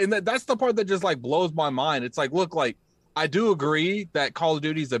 and that's the part that just like blows my mind. It's like, look, like I do agree that Call of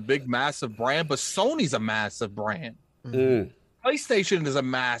Duty is a big, massive brand, but Sony's a massive brand. PlayStation is a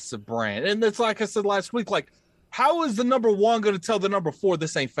massive brand, and it's like I said last week. Like, how is the number 1 going to tell the number 4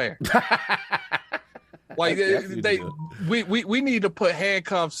 this ain't fair? Like we need to put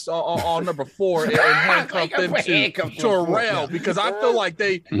handcuffs on number 4 and handcuff them to a rail because I feel like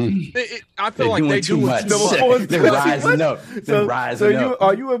they do too much. They're rising up. They're rising up.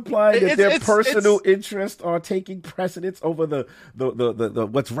 Are you implying that their personal interests are taking precedence over the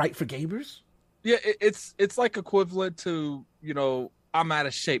what's right for gamers? Yeah, it's like equivalent to, you know, I'm out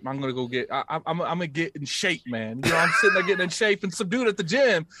of shape. I'm gonna go get. I'm gonna get in shape, man. You know, I'm sitting there getting in shape, and some dude at the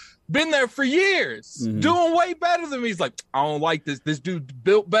gym, been there for years, doing way better than me. He's like, I don't like this. This dude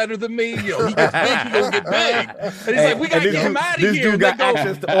built better than me. You know, he gets big, he gonna get big. And he's like, we gotta get him out of here. This dude got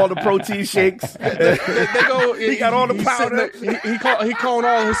access to all the protein shakes. They go. He got all the powder. He calling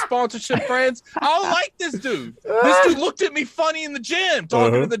all his sponsorship friends. I don't like this dude. This dude looked at me funny in the gym,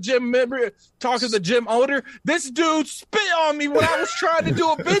 talking to the gym member, talking to the gym owner. This dude spit on me when I was trying to do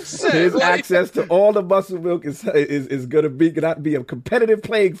a bench set. His access to all the muscle milk is going to not be a competitive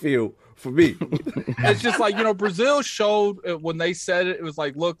playing field for me. It's just like, you know, Brazil showed when they said it, it was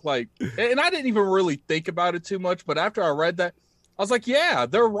like, look, like, and I didn't even really think about it too much, but after I read that, I was like, yeah,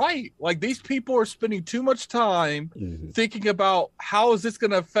 they're right. Like, these people are spending too much time thinking about how is this going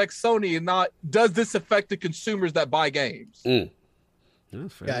to affect Sony and not does this affect the consumers that buy games? Yeah,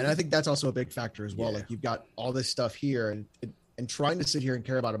 and I think that's also a big factor as well. Yeah. Like, you've got all this stuff here, and trying to sit here and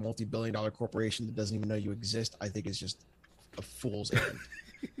care about a multi-billion-dollar corporation that doesn't even know you exist, I think is just a fool's errand.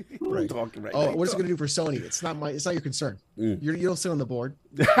 Right. What is it going to do for Sony? It's not your concern. You don't sit on the board.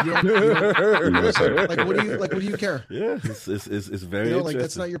 Like, what do you care? Yeah, it's very interesting. Like,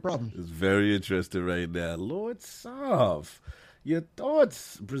 that's not your problem. It's very interesting right now. Lord Sov, your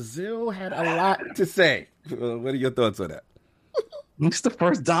thoughts? Brazil had a lot to say. What are your thoughts on that? It's the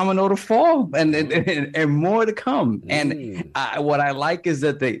first domino to fall, and more to come. And what I like is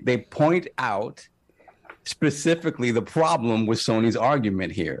that they point out specifically the problem with Sony's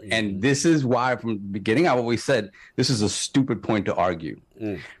argument here. And this is why from the beginning I've always said this is a stupid point to argue.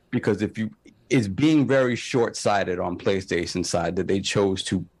 Because it's being very short-sighted on PlayStation side that they chose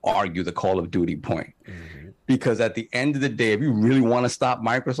to argue the Call of Duty point. Because at the end of the day, if you really want to stop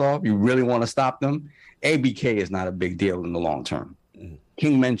Microsoft, you really want to stop them, ABK is not a big deal in the long term.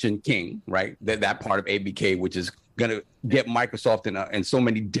 King mentioned King, right? That part of ABK, which is going to get Microsoft in so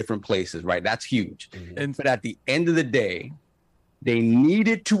many different places, right? That's huge. But at the end of the day, they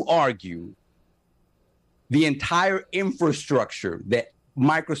needed to argue the entire infrastructure that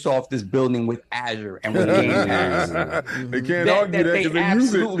Microsoft is building with Azure and with Game Pass. They can't argue that because they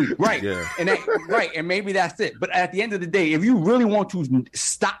use it. Right. Yeah. And maybe that's it. But at the end of the day, if you really want to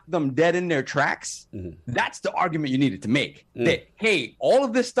stop them dead in their tracks, that's the argument you needed to make. That, hey, all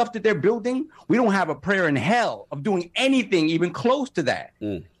of this stuff that they're building, we don't have a prayer in hell of doing anything even close to that.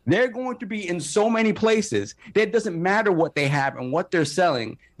 They're going to be in so many places that it doesn't matter what they have and what they're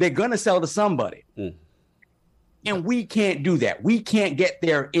selling. They're going to sell to somebody. And we can't do that. We can't get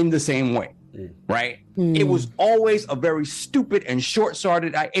there in the same way, right? It was always a very stupid and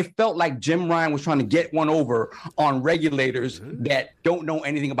short-sighted. It felt like Jim Ryan was trying to get one over on regulators that don't know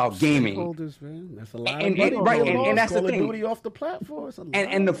anything about gaming. Man. That's a lot of money. And that's the thing. Duty off the platform.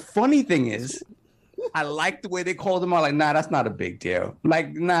 And the funny thing is, I like the way they called them out. Like, nah, that's not a big deal.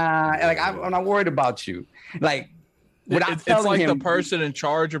 Like, nah, like I'm not worried about you. Like. It's like the person in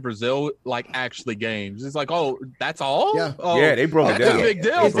charge of Brazil, like, actually games. It's like, oh, that's all? Yeah, oh, they broke it down. That's a big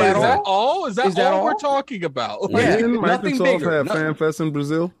deal. Is that all? Is that all we're talking about? Yeah. Didn't Microsoft have FanFest in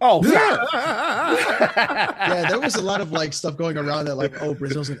Brazil? Oh, yeah, there was a lot of like stuff going around that, like, oh,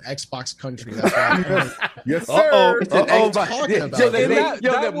 Brazil's an Xbox country. That's why yes, sir. That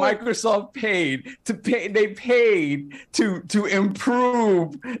Microsoft paid to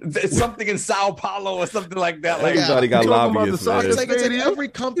improve something in Sao Paulo or something like that. Like, everybody got lobbyists. It's like every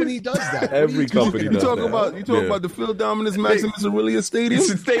company does that. Every company does that. You talk about the Phil Dominus Maximus Aurelius Stadium?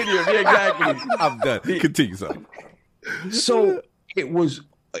 It's a stadium, yeah, exactly. I'm done. Continue, son. So it was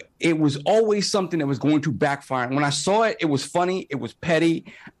always something that was going to backfire. And when I saw it, it was funny. It was petty.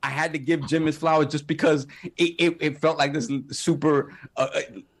 I had to give Jim his flowers just because it felt like this super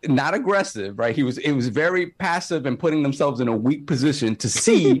not aggressive, right? It was very passive and putting themselves in a weak position to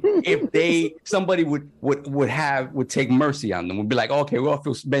see if somebody would take mercy on them. Would be like, okay, well, I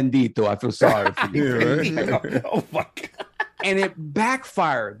feel bendito. I feel sorry for you. Yeah, right? Oh my God. And it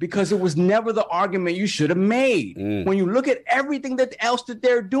backfired because it was never the argument you should have made. When you look at everything else that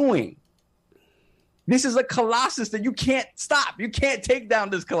they're doing, this is a colossus that you can't stop. You can't take down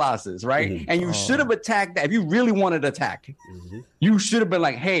this colossus, right? And you should have attacked that. If you really wanted to attack, you should have been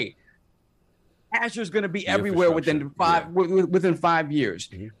like, hey, Azure's going to be everywhere within 5 years.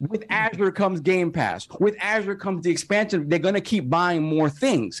 With Azure comes Game Pass. With Azure comes the expansion. They're going to keep buying more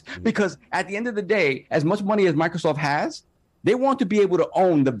things because at the end of the day, as much money as Microsoft has, they want to be able to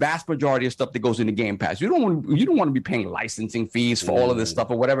own the vast majority of stuff that goes into Game Pass. You don't want to be paying licensing fees for all of this stuff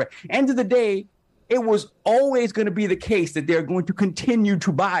or whatever. End of the day, it was always going to be the case that they're going to continue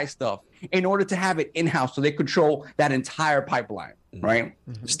to buy stuff in order to have it in-house so they control that entire pipeline. Right?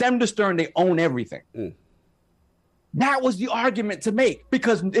 Stem to stern, they own everything. That was the argument to make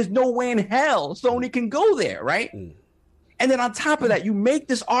because there's no way in hell Sony can go there, right? And then on top of that, you make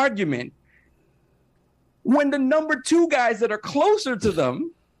this argument when the number 2 guys that are closer to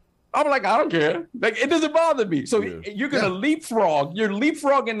them, I'm like, I don't care. Like, it doesn't bother me. So you're going to leapfrog. You're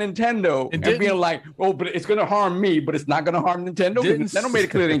leapfrogging Nintendo and being like, oh, but it's going to harm me, but it's not going to harm Nintendo. Nintendo made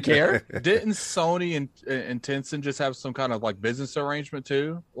it clear they didn't care. Didn't Sony and Tencent just have some kind of like business arrangement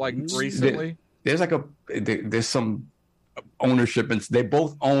too? Like recently? There's some ownership and they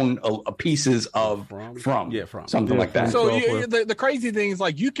both own a pieces of from something like that. So the crazy thing is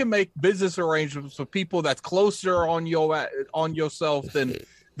like you can make business arrangements with people that's closer on yourself than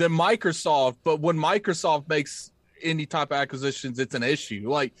Microsoft, but when Microsoft makes any type of acquisitions, it's an issue.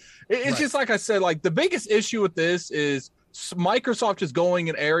 Like it's just like I said, like the biggest issue with this is Microsoft is going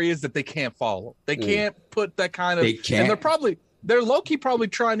in areas that they can't follow. They can't put that kind of, and they're low-key probably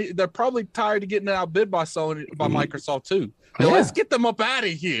they're probably tired of getting outbid by Sony, by Microsoft too. Let's get them up out of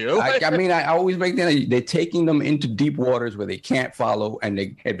here. I always make that they're taking them into deep waters where they can't follow, and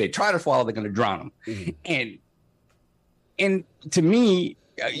if they try to follow, they're going to drown them. And to me,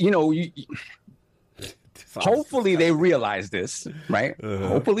 hopefully they realize this, right?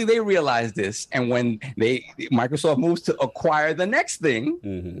 Hopefully they realize this, and when Microsoft moves to acquire the next thing,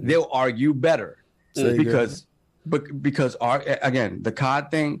 they'll argue better because again, the COD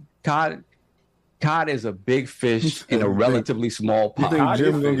thing, COD is a big fish in a relatively small pond. You think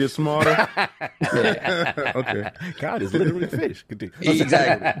Jim's gonna get smarter? Okay. COD is literally fish.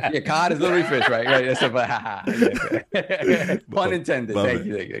 Exactly. Yeah, COD is literally fish, right? That's pun intended. Thank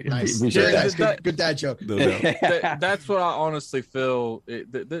you. Nice. Good dad joke. That's what I honestly feel.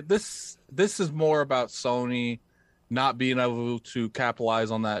 This is more about Sony not being able to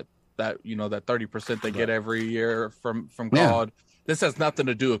capitalize on that 30% they get every year from COD. This has nothing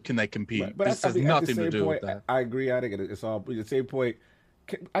to do with can they compete. Right. But this has nothing to do with that. I agree. I think it's all at the same point.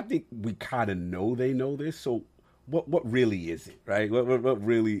 I think we kind of know they know this. So what really is it, right? What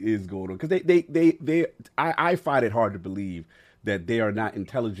really is going on? Because I find it hard to believe that they are not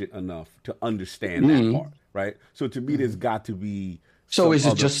intelligent enough to understand that part, right? So to me, there's got to be. So is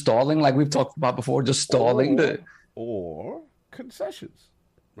it just stalling, like we've talked about before? Just stalling or concessions,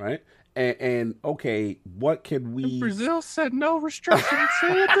 right? And okay, what can we? Brazil said no restrictions.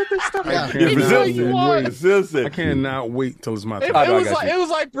 Brazil said, I cannot wait till it's my turn. It was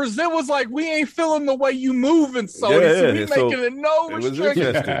like Brazil was like, we ain't feeling the way you moving, so we making it no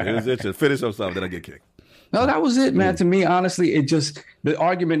restrictions. It was interesting. Finish up something, then I get kicked. No, that was it, man. To me, honestly, the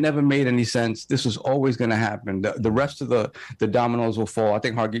argument never made any sense. This was always going to happen. The rest of the dominoes will fall. I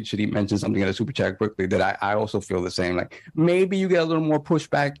think Hargeet Shadid mentioned something in a super chat quickly that I also feel the same. Like maybe you get a little more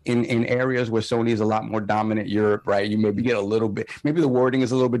pushback in areas where Sony is a lot more dominant. Europe, right? You maybe get a little bit. Maybe the wording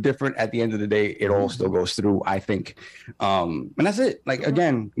is a little bit different. At the end of the day, it all still goes through, I think. And that's it. Like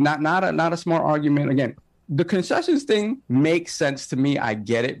again, not a smart argument. Again, the concessions thing makes sense to me. I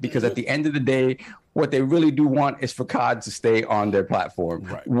get it because at the end of the day, what they really do want is for COD to stay on their platform,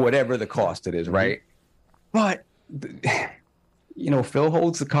 whatever the cost it is, right? But, Phil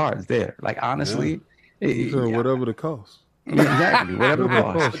holds the cards there. Like, honestly. Whatever the cost. Exactly, whatever the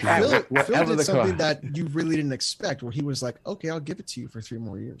cost. Phil did something that you really didn't expect, where he was like, okay, I'll give it to you for 3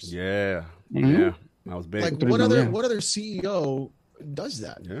 more years. Yeah. Yeah. That was big. Like, what other CEO does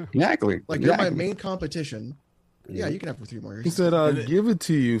that? Yeah. Exactly. Like, you're my main competition. Yeah, you can have it for 3 more years. He said, I'll give it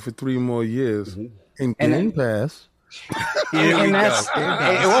to you for 3 more years. In Game Pass. And that's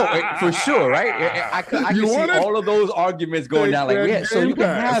for sure, right? I can see all of those arguments going down like, so you can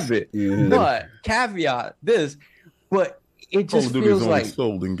have it. But caveat this, but it Call just of Duty is feels only like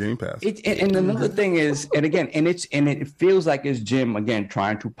sold in Game Pass. and another thing is, and it feels like it's Jim again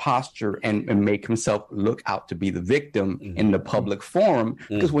trying to posture and make himself look out to be the victim in the public forum.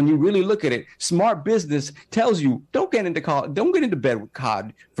 Because when you really look at it, smart business tells you don't get into bed with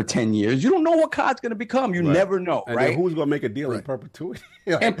COD for 10 years. You don't know what COD's going to become. You never know, and right? Who's going to make a deal in perpetuity?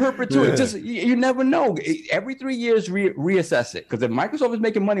 And perpetuity, just you never know. Every 3 years, reassess it. Because if Microsoft is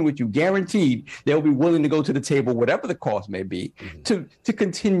making money with you, guaranteed they'll be willing to go to the table, whatever the cost may be, to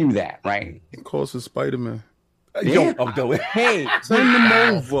continue that, right? It costs a Spider-Man. Yeah. Hey, send them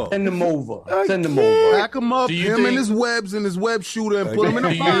over. Send them over. Send them over. Back him up, him and his webs and his web shooter, and put him in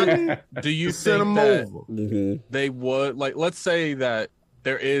a box. Do you send think them that over? they would like? Let's say that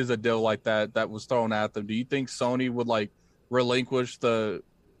there is a deal like that was thrown at them. Do you think Sony would like relinquish the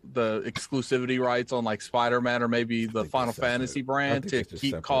exclusivity rights on like Spider-Man or maybe the Final Fantasy brand to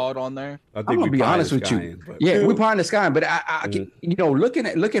keep COD on there? I'm gonna be honest with you. We're pie in the sky, but I you know, looking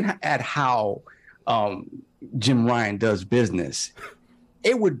at how Jim Ryan does business,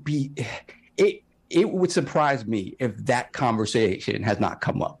 it would surprise me if that conversation has not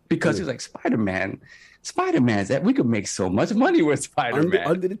come up, because he's like Spider-Man's that we could make so much money with Spider-Man.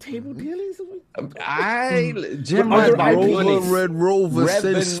 Under the table dealings? Jim Ryan, Red Rover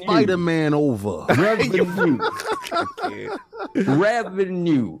send Spider-Man over. Revenue.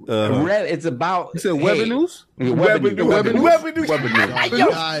 It's about. You said revenues? Revenue.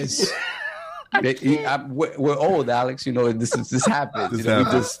 Guys. We're old, Alex. You know this happens.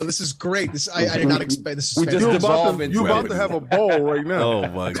 This is great. I did not expect this. We just devolve into you're about to have a ball right now. Oh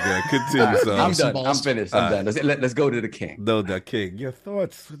my God! Continue, son. I'm done. I'm finished. I'm done. Let's go to the king. No, the king. Your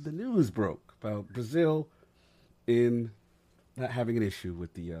thoughts when the news broke about Brazil in not having an issue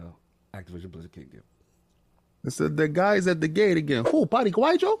with the Activision Blizzard King deal. They said the guys at the gate again. Who?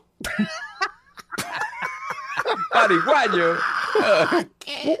 Paraguayo? Paraguayo.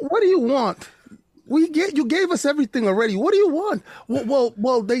 What do you want? You gave us everything already. What do you want?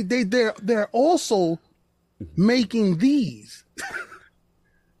 Well, they're also making these.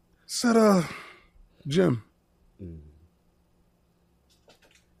 Said, Jim,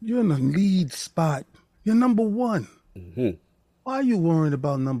 you're in the lead spot. You're number one. Mm-hmm. Why are you worrying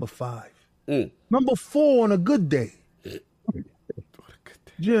about number 5? Number 4 on a good day.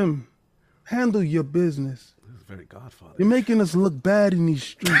 Jim, handle your business. Very Godfather. You're making us look bad in these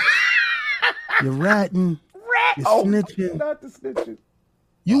streets. You're ratting. You're snitching. Not the snitching.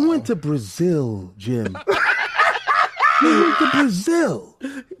 You went to Brazil, Jim. You went to Brazil.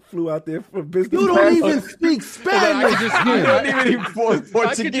 Flew out there for business. You don't even speak Spanish. You don't even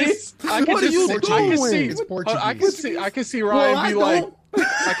Portuguese. What are you doing? I can see Ryan be like,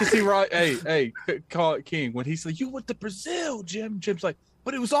 I can see Ryan. Hey, call it King when he's like, you went to Brazil, Jim. Jim's like,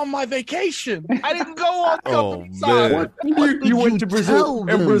 but it was on my vacation. I didn't go on company side. You went to Brazil,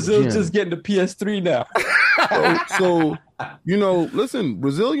 and Brazil's just getting the PS3 now. So, listen,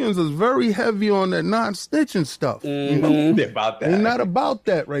 Brazilians is very heavy on that non-snitching stuff. Mm-hmm. They're about that. They're not about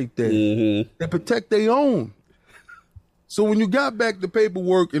that right there. Mm-hmm. They protect their own. So when you got back the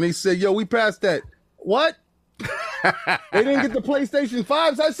paperwork and they said, yo, we passed that. What? They didn't get the PlayStation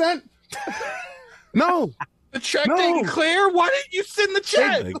 5s I sent? No. The check didn't clear? Why didn't you send the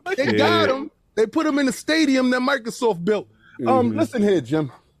check? They got them. They put them in the stadium that Microsoft built. Listen here, Jim.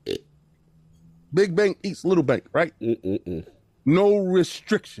 Big bank eats little bank, right? No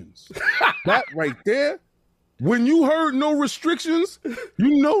restrictions. That right there. When you heard no restrictions,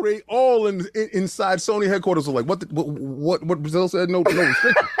 you know they all inside Sony headquarters are like, what Brazil said? No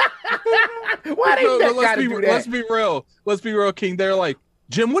restrictions. Why let's be real. Let's be real, King. They're like,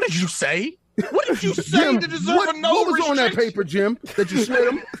 Jim, what did you say? What did you say Jim, to deserve a no What was on that paper, Jim, that you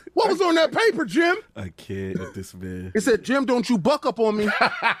slid him? What was on that paper, Jim? I can't with this man. It said, Jim, don't you buck up on me.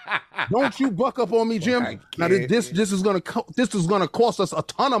 Don't you buck up on me, Jim. Now this is gonna cost us a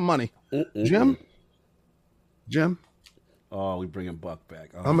ton of money. Jim. Oh, we bringing Buck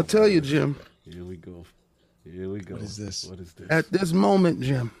back. Oh, I'm gonna tell you, Jim. Here we go. What is this? At this moment,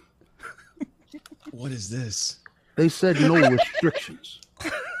 Jim. What is this? They said no restrictions.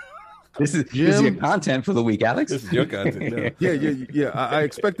 This is your content for the week, Alex. This is your content. No. Yeah. I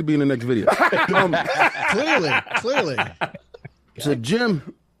expect to be in the next video. Clearly. So,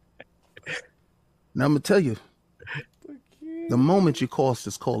 Jim, now I'm gonna tell you, the moment you crossed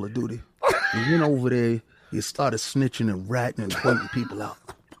this Call of Duty, you went over there, you started snitching and ratting and pointing people out.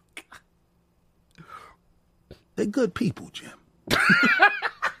 They're good people, Jim. What?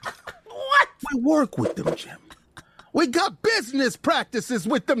 We work with them, Jim. We got business practices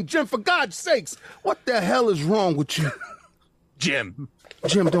with them, Jim, for God's sakes. What the hell is wrong with you? Jim,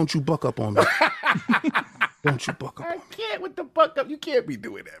 don't you buck up on me. Don't you buck up. I can't with the buck up. You can't be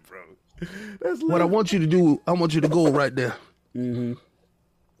doing that, bro. That's What I want you to do, I want you to go right there. Mm-hmm.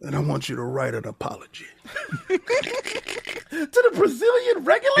 And I want you to write an apology. To the Brazilian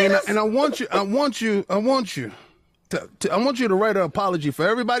regulators? And I want you to write an apology for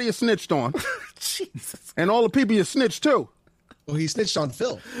everybody you snitched on. Jesus. And all the people you snitched to. Well, he snitched on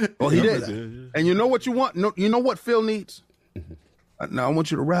Phil. Well, he did. And you know what you want? No, you know what Phil needs? Now I want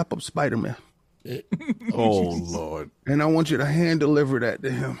you to wrap up Spider-Man. Oh, Lord. And I want you to hand deliver that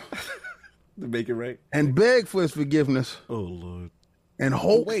to him. To make it right? And beg for his forgiveness. Oh, Lord. And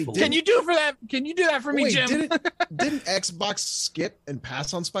hope. Wait, Can you do it for that? Can you do that for me, Jim? Didn't Xbox skip and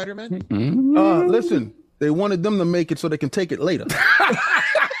pass on Spider-Man? Listen, they wanted them to make it so they can take it later.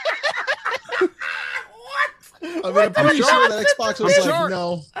 I mean, I'm pretty sure that Xbox was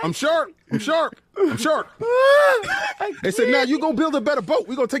no. I'm sharp. They said, now you go build a better boat.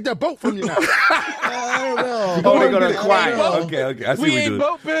 We're going to take that boat from you now. I don't know. Oh, they're going to acquire. Okay. I see We ain't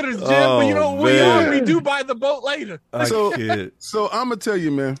boat bidders, Jim, but you know what we are? We do buy the boat later. So I'm going to tell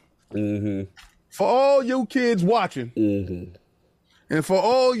you, man, for all you kids watching and for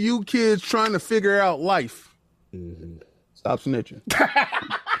all you kids trying to figure out life, stop snitching.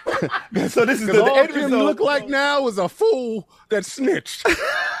 So this is the end result. Look like now is a fool that snitched.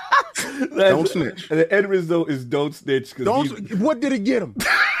 Don't snitch. And the end result is don't snitch. What did it get him?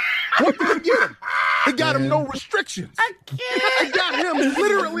 It got him no restrictions. I can't. It got him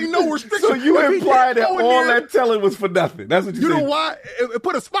literally no restrictions. So you imply that all that telling was for nothing. That's what you know why? It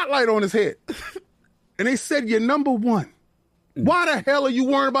put a spotlight on his head. And they said, you're number one. Why the hell are you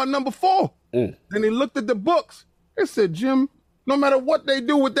worrying about number 4? Then they looked at the books. They said, Jim, no matter what they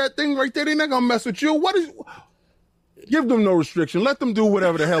do with that thing right there, they're not going to mess with you. Give them no restriction. Let them do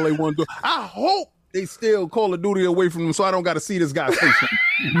whatever the hell they want to do. I hope they steal Call of Duty away from them so I don't got to see this guy's face.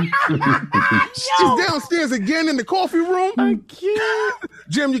 He's downstairs again in the coffee room. I can't.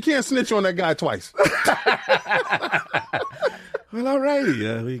 Jim, you can't snitch on that guy twice. Well, all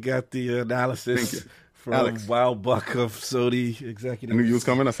righty. We got the analysis from Alex. Wild Buck of Sony executive. I knew you was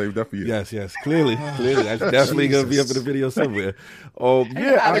coming. I saved that for you. Yes. Clearly. That's definitely going to be up in the video somewhere.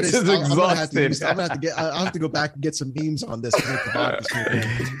 Alex is exhausted. I'm gonna have to go back and get some memes on this.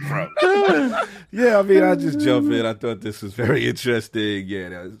 Yeah, I mean, I just jump in. I thought this was very interesting.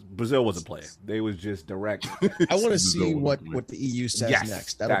 Yeah, Brazil wasn't playing. They was just direct. I want to see what the EU says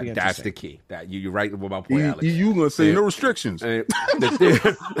next. That'll be interesting. That's the key. That you're right with my point, Alex. You going to say no restrictions.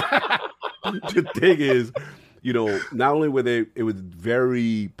 The thing is, not only were it was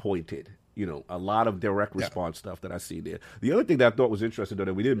very pointed. A lot of direct response stuff that I see there. The other thing that I thought was interesting, though,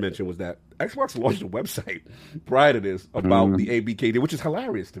 that we didn't mention was that Xbox launched a website prior to this about the ABK, which is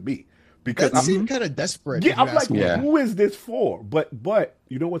hilarious to me. Because that seemed kind of desperate. Yeah, I'm like, who is this for? But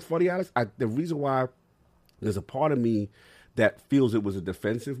you know what's funny, Alex? The reason why there's a part of me that feels it was a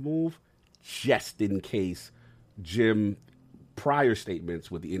defensive move, just in case Jim prior statements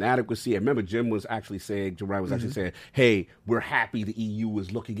with the inadequacy. And remember, Jim Ryan was actually saying, hey, we're happy the EU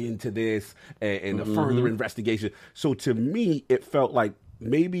is looking into this and a further investigation. So to me, it felt like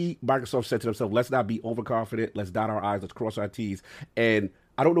maybe Microsoft said to themselves, let's not be overconfident. Let's dot our I's. Let's cross our T's. And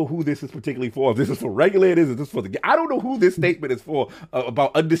I don't know who this is particularly for. If this is for regulators, is this for the... I don't know who this statement is for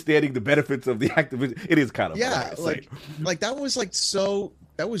about understanding the benefits of the Activision. It is kind of... Yeah, that was so...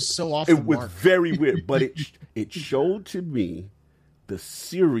 That was so off the mark. It was very weird, but it showed to me the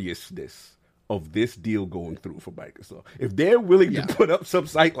seriousness of this deal going through for Microsoft. If they're willing to put up some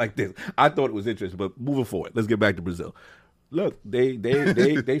site like this, I thought it was interesting. But moving forward, let's get back to Brazil. Look, they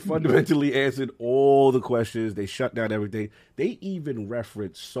fundamentally answered all the questions. They shut down everything. They even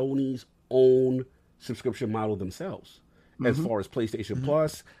referenced Sony's own subscription model themselves. As far as PlayStation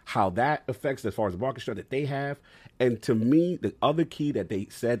Plus, how that affects as far as the market share that they have. And to me, the other key that they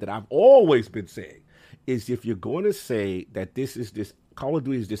said that I've always been saying is if you're going to say that this Call of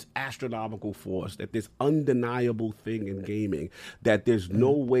Duty is this astronomical force, that this undeniable thing in gaming, that there's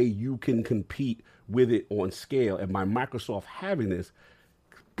no way you can compete with it on scale. And by Microsoft having this,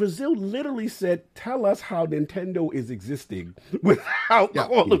 Brazil literally said, tell us how Nintendo is existing without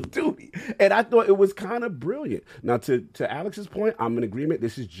Call of Duty. And I thought it was kind of brilliant. Now, to Alex's point, I'm in agreement.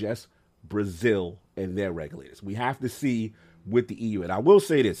 This is just Brazil and their regulators. We have to see with the EU. And I will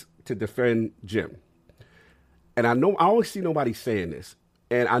say this to defend Jim. And I always see nobody saying this.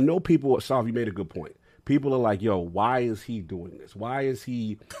 And I know people, Sav, you made a good point. People are like, yo, why is he doing this? Why is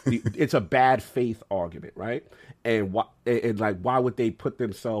he? It's a bad faith argument, right? And why would they put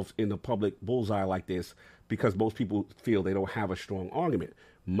themselves in the public bullseye like this? Because most people feel they don't have a strong argument.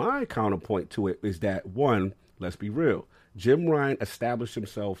 My counterpoint to it is that, one, let's be real. Jim Ryan established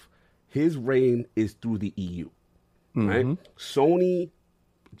himself. his reign is through the EU, right? Sony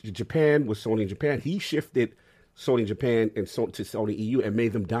Japan was Sony Japan. He shifted Sony Japan and to Sony EU and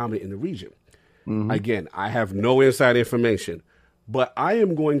made them dominant in the region. Again, I have no inside information, but I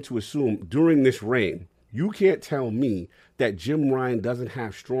am going to assume during this reign, you can't tell me that Jim Ryan doesn't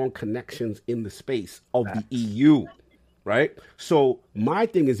have strong connections in the space of the EU, right? So my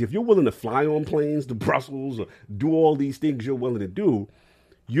thing is, if you're willing to fly on planes to Brussels or do all these things you're willing to do,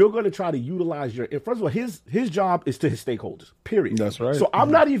 you're going to try to utilize your. First of all, his job is to his stakeholders. Period. That's right. So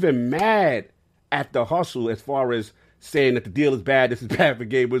I'm not even mad at the hustle as far as saying that the deal is bad, this is bad for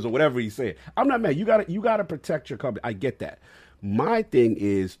gamers or whatever he's saying. I'm not mad. You gotta protect your company. I get that. My thing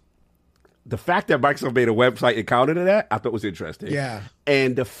is the fact that Microsoft made a website and countered to that, I thought was interesting. Yeah.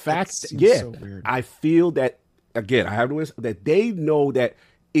 And the fact so weird. I feel that again, I have to that they know that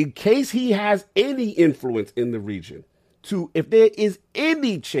in case he has any influence in the region, if there is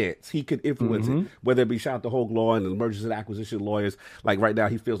any chance he could influence it, whether it be shout out to Hogue Law and the mergers and acquisition lawyers, like right now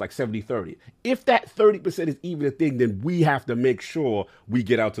he feels like 70-30. If that 30% is even a thing, then we have to make sure we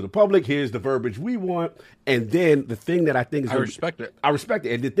get out to the public. Here's the verbiage we want. And then the thing that I think is... I respect it. I respect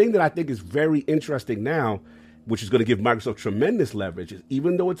it. And the thing that I think is very interesting now, which is going to give Microsoft tremendous leverage, is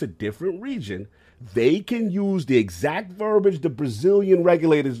even though it's a different region, they can use the exact verbiage the Brazilian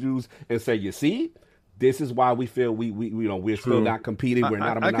regulators use and say, you see... This is why we feel we're still not competing. We're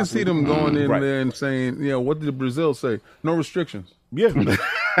not. I can see them going in there and saying, what did Brazil say? No restrictions. Yeah.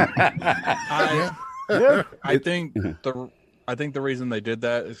 I think the reason they did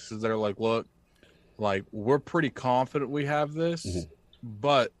that is because they're like, look, like we're pretty confident we have this,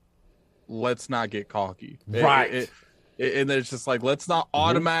 but let's not get cocky. Right. And it's just like, let's not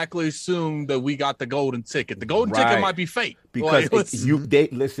automatically assume that we got the golden ticket. The golden ticket might be fake. Because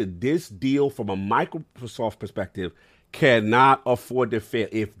listen, this deal from a Microsoft perspective cannot afford to fail.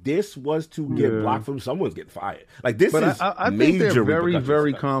 If this was to get blocked from, someone's getting fired. Like this is I think major. They're very,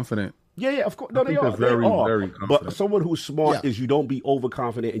 very confident. Yeah, of course. No, they are. Very, very confident. But someone who's smart is you don't be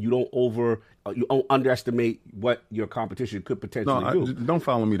overconfident and you don't underestimate what your competition could potentially do. Don't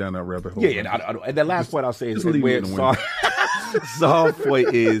follow me down that rabbit hole. Yeah, I and the last point I'll say is where Saul's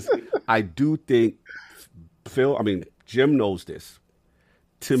point is, I do think Phil. I mean, Jim knows this.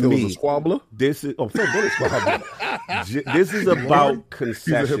 To Phil's me, a squabbler. This is Phil. Don't squabbler. This is about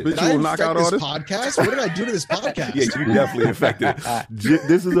concessions. Did I infect this podcast? What did I do to this podcast? Yeah, you definitely infected it.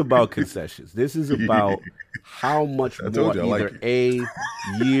 This is about concessions. This is about how much more either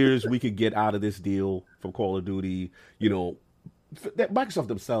years we could get out of this deal from Call of Duty. That Microsoft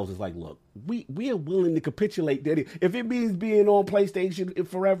themselves is like, look, we are willing to capitulate. If it means being on PlayStation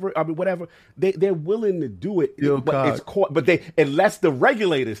forever, I mean, whatever, they're willing to do it. Unless the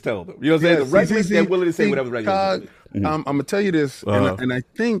regulators tell them. You know what I'm saying? The regulators, they're willing to say whatever the regulators do. I'm going to tell you this, and I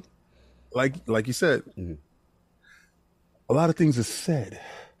think, like you said, a lot of things are said.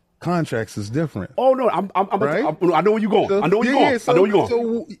 Contracts is different. Oh, no, I know where you're going. I know where you're going.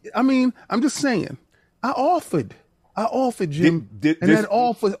 So, I mean, I'm just saying, I offered Jim, that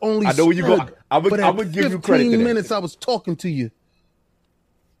offer only I know where you go. I'm gonna give you credit. 15 minutes I was talking to you.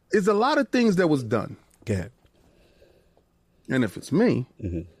 There's a lot of things that was done. Okay. And if it's me,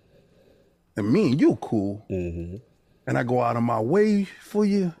 and me and you cool, and I go out of my way for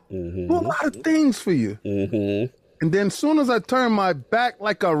you, do a lot of things for you. And then as soon as I turn my back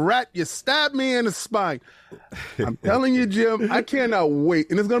like a rat, you stab me in the spine. I'm telling you, Jim, I cannot wait.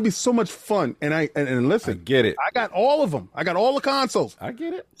 And it's going to be so much fun. And listen, I get it. I got all of them. I got all the consoles. I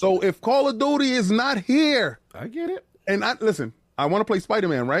get it. So if Call of Duty is not here. I get it. And listen, I want to play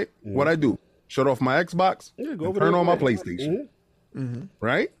Spider-Man, right? What I do, shut off my Xbox, and turn on my PlayStation.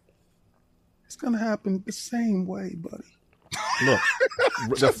 Right? It's going to happen the same way, buddy. Look,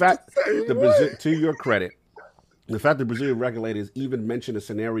 the fact, to your credit, the fact that Brazilian regulators even mentioned a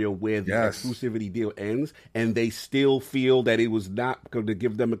scenario where the exclusivity deal ends and they still feel that it was not going to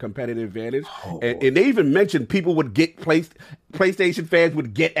give them a competitive advantage. And they even mentioned people would get PlayStation fans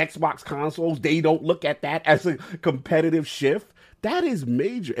would get Xbox consoles. They don't look at that as a competitive shift. That is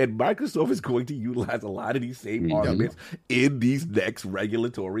major. And Microsoft is going to utilize a lot of these same arguments in these next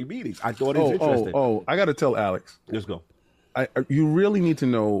regulatory meetings. I thought it was interesting. I got to tell Alex. Let's go. You really need to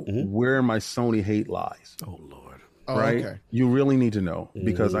know where my Sony hate lies. Oh, Lord. Right? Okay. You really need to know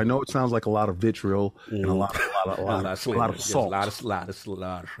because I know it sounds like a lot of vitriol and a lot of salt. A lot of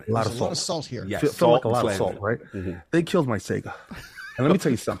salt here. Yes, feel like a lot of salt, right? They killed my Sega. And let me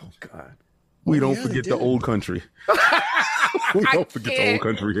tell you something. God. We don't forget the old country. We don't forget the old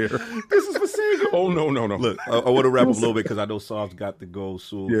country here. This is for Sega. Oh, no. Look, I want to wrap up a little bit because I know Saul's got to go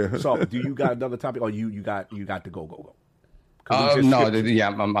soon. Yeah. Saul, do you got another topic or you got to go?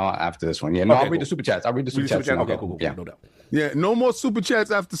 I'm after this one. Yeah, no, Okay, I'll read the super chats. Okay, cool. Yeah. No doubt. Yeah, no more super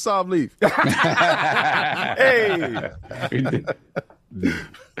chats after Sav leave. Hey.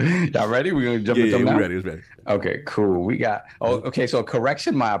 Y'all ready? We're gonna jump into them now? We're ready. Okay, cool. We got okay, so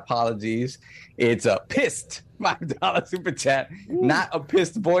correction, my apologies. It's a pissed $5 super chat, not a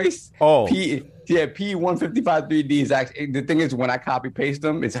pissed voice. Oh. P1553D is actually, the thing is when I copy paste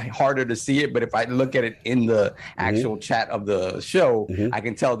them, it's harder to see it, but if I look at it in the actual chat of the show, I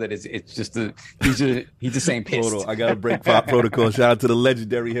can tell that it's just he's just saying pissed. Hold on, I gotta break pop protocol. Shout out to the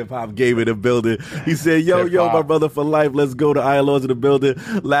legendary hip hop game in the building. He said, yo, my brother for life. Let's go to ILOs in the building.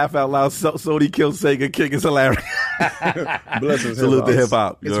 Laugh out loud. Sony kill Sega. King is hilarious. Blessings. Salute to hip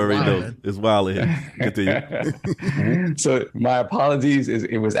hop. You It's already wild, know. man. It's wild in here. Continue. So my apologies.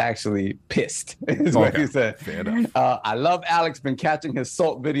 It was actually pissed. Is what he said. Fair enough. I love Alex. Been catching his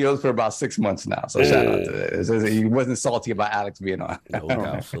salt videos for about 6 months now. So shout out to that. It says he wasn't salty about Alex being on. No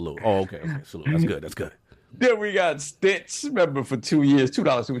doubt. Salute. Oh, okay. Salute. That's good. Then we got Stitch, member for 2 years,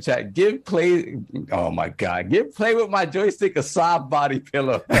 $2 super chat. Give play with my joystick a soft body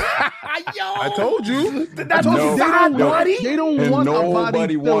pillow. I told you. That's They don't want a body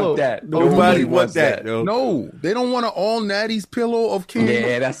Nobody pillow. want that. Nobody wants that. No, they don't want an all natty's pillow of King.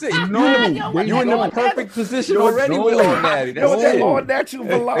 Yeah, that's it. No, You're in the perfect position already no. with all natty. That's it. all natural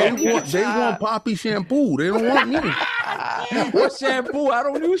They want Poppy shampoo. They don't want me. What shampoo? I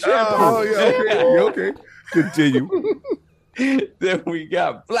don't use shampoo. Oh, yeah, okay. Continue. Then we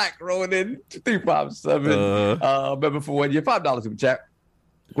got Black Ronin 357. Member for 1 year, $5 super chat.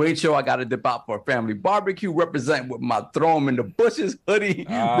 Great show. I got to dip out for a family barbecue. Represent with my throw 'em in the bushes hoodie.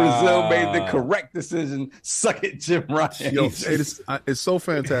 Brazil made the correct decision. Suck it, Jim Ryan. Yo, it's so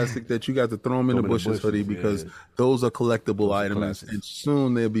fantastic that you got to throw them in the bushes hoodie because those are collectible items, and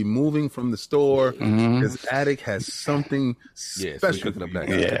soon they'll be moving from the store. Because Attic has something special.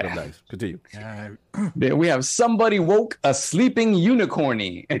 Nice. Continue. Then we have somebody woke a sleeping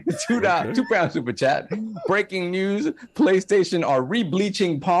unicorny. £2 super chat. Breaking news: PlayStation are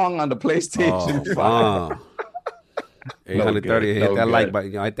re-bleaching Pong on the PlayStation 5. 830. Hit that like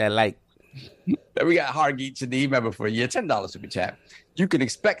button. Hit that like. Then we got Hargeet Chadi, member for a year, $10 super chat. You can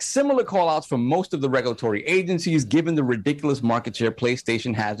expect similar call-outs from most of the regulatory agencies given the ridiculous market share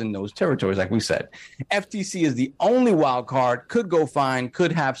PlayStation has in those territories, like we said. FTC is the only wild card, could go fine,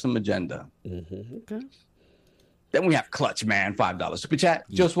 could have some agenda. Okay. Then we have Clutch Man, $5 super chat.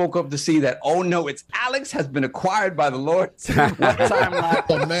 Just woke up to see that, oh no, it's Alex has been acquired by the Lord. What timeline?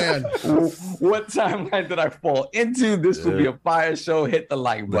 Oh, man. What timeline did I fall into? This will be a fire show. Hit the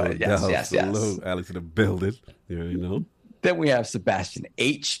like button. Yes. Salute. Alex in the building. You already know. Then we have Sebastian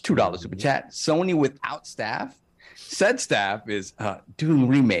H, $2 super chat. Sony without staff. Said staff is doing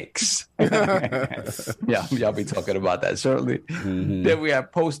remakes. Yeah, y'all be talking about that shortly. Then we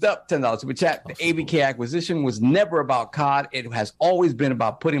have Post Up, $10 super chat. The ABK acquisition was never about COD. It has always been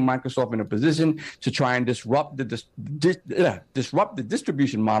about putting Microsoft in a position to try and disrupt the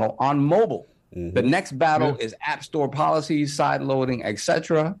distribution model on mobile. The next battle is App Store policies, side loading,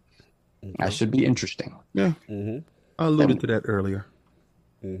 etc. That should be interesting. Yeah, I alluded to that earlier.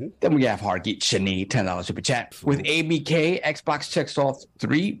 Then we have Hargeet Shani, $10 super chat. With ABK, Xbox checks off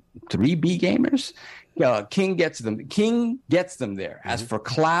 3B gamers. King gets them there. As for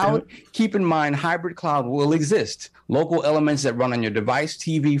cloud, keep in mind hybrid cloud will exist. Local elements that run on your device,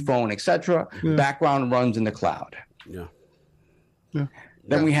 TV, phone, etc. Background runs in the cloud.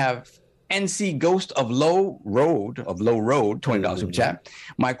 Then we have NC Ghost of Low Road, $20 super chat.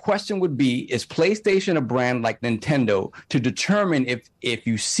 My question would be, is PlayStation a brand like Nintendo to determine if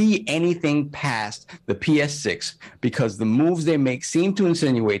you see anything past the PS6? Because the moves they make seem to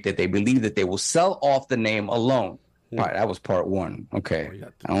insinuate that they believe that they will sell off the name alone. All right, that was part one. Okay.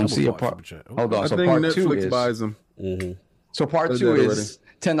 I don't see a part. Hold on. I So think part Netflix two is buys them. So part two is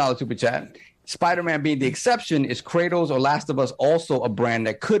 $10 super chat. Spider-Man being the exception, is Kratos or Last of Us also a brand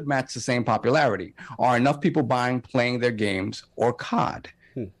that could match the same popularity? Are enough people playing their games, or COD?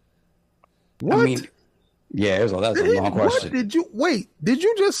 What? I mean, yeah, that's a long question. Did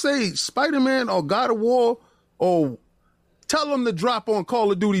you just say Spider-Man or God of War, or tell them to drop on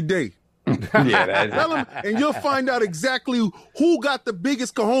Call of Duty Day? Tell them, and you'll find out exactly who got the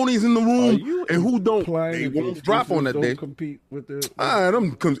biggest cojones in the room and who don't. They won't drop on that day. Compete with the.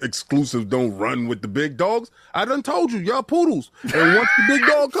 Them exclusives don't run with the big dogs. I done told you, y'all poodles. And once the big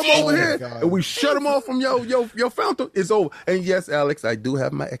dog come over here and we shut them off from your fountain, it's over. And yes, Alex, I do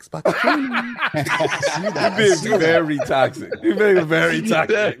have my Xbox. You're being very toxic. You're being very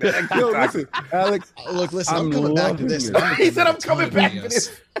toxic. Yo, listen, Alex. Look, listen, I'm coming back to this. He said, "I'm coming back to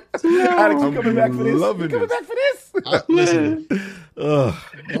this." Alex, you coming back for this? Loving You coming this. back for this? Listen, Ugh.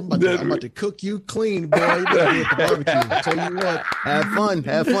 I'm about to cook you clean, boy. You better be at the barbecue. I'll tell you what. Have fun.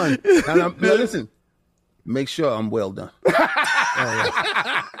 Have fun. Now, listen. Make sure I'm well done.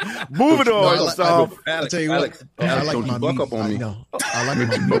 Moving on. I'll tell you Alex, what. I like don't my you buck meat. up on me. No, I like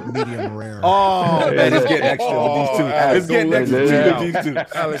my meat medium rare. Oh, man, it's getting extra with these two. Alex, It's getting don't extra let me with bleed these two.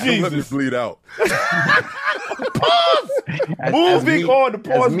 Alex, don't let me bleed out. Moving on to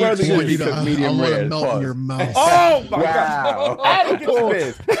pause meat further. should be Yes. cooked I medium want rare. to melt in your mouth. Oh, my Wow. God. Alex, get to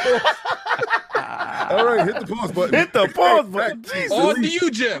this. All right, hit the pause button. Hit the pause button. Jesus. On to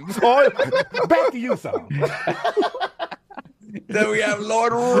you, Jim. Back to you, son. Then we have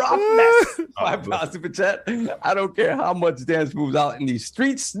Lord Roughness. $5 super chat. I don't care how much dance moves out in these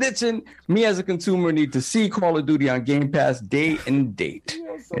streets snitching. Me as a consumer need to see Call of Duty on Game Pass day and date.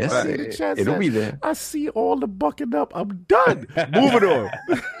 Yes, it'll be there. I see all the bucking up. I'm done. Moving on.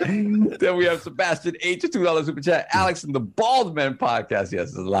 Then we have Sebastian H, $2 super chat. Alex and the Bald Men podcast.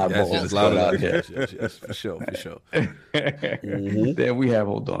 Yes, there's a lot of Yes, balls yes, loud out out here. yes, for sure. Then we have,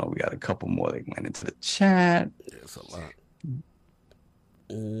 hold on, we got a couple more that went into the chat. It's a lot.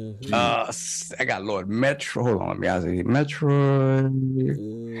 I got Lord Metro. Hold on, let me ask you. Metro.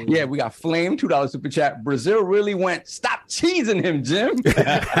 Yeah, we got Flame, $2 super chat. Brazil really went. Stop cheesing him, Jim.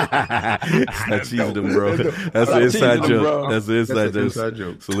 Stop cheesing him, bro. That's the inside joke. That's the inside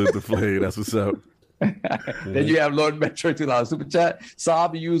joke. Salute the Flame. That's what's up. Then you have Lord Metro, $2 super chat.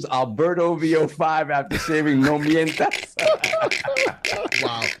 Saab used Alberto VO5 after shaving No Mientas.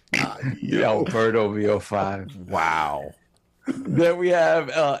 Wow. Alberto VO5. Wow. Then we have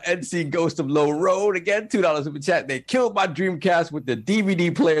NC Ghost of Low Road again, $2 super chat. They killed my Dreamcast with the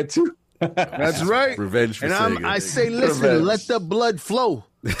DVD player too. That's right. Revenge for And Sega. I say, listen, Revenge. let the blood flow.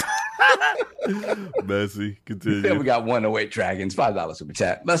 Messy. Continue. Then we got 108 Dragons, $5 super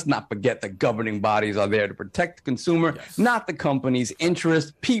chat. Let's not forget the governing bodies are there to protect the consumer, not the company's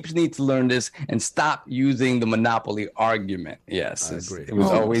interest. Peeps need to learn this and stop using the monopoly argument. Yes, I agree. It was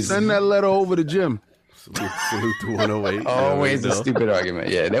always Send that letter over to Jim. Salute to 108. always a stupid argument.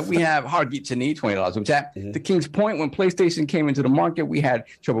 Yeah. Then we have Hargeet Chani, $20 super chat. The King's Point, when PlayStation came into the market, we had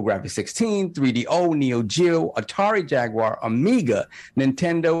TurboGrafx 16, 3DO, Neo Geo, Atari Jaguar, Amiga,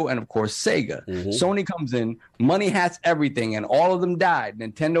 Nintendo, and of course Sega. Sony comes in, money has everything, and all of them died.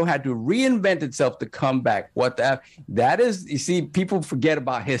 Nintendo had to reinvent itself to come back. What the F? That is, you see, people forget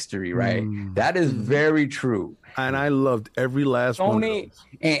about history, right? That is very true. And I loved every last one of Sony,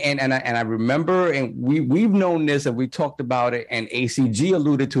 those. and I remember, and we've known this, and we talked about it, and ACG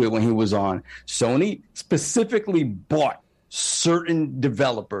alluded to it when he was on. Sony specifically bought certain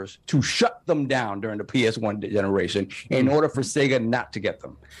developers to shut them down during the PS1 generation in order for Sega not to get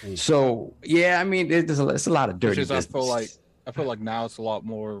them. So yeah, I mean, it's a lot of dirty business. I feel like now it's a lot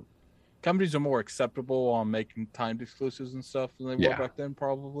more. Companies are more acceptable on making timed exclusives and stuff than they were back then,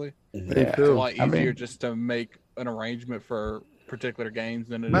 probably. It's a lot easier just to make an arrangement for particular games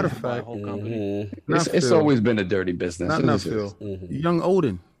than it is to buy a whole company. It's always been a dirty business. Not enough, Phil. Young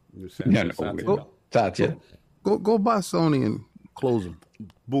Odin. Satya. Go buy Sony and close them.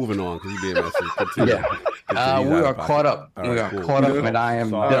 Moving on, because he being messy. Continue. We are caught up. All right, we are cool. caught up, and I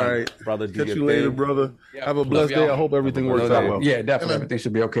am All done. right, brother. Do Catch your you later, thing. brother. Have a blessed day. I hope everything works out well. Yeah, definitely. Everything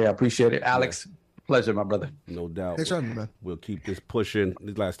should be okay. I appreciate it. Alex, pleasure, my brother. No doubt. Thanks for having me, man. We'll keep this pushing.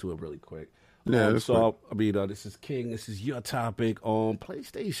 These last two are really quick. Yeah, that's so, I mean, this is King. This is your topic on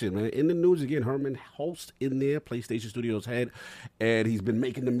PlayStation, man. In the news again, Herman Hulst in there, PlayStation Studios head, and he's been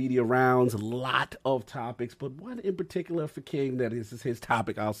making the media rounds, a lot of topics, but one in particular for King that is his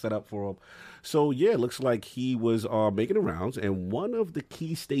topic I'll set up for him. So, yeah, it looks like he was making the rounds, and one of the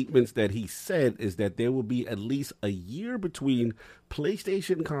key statements that he said is that there will be at least a year between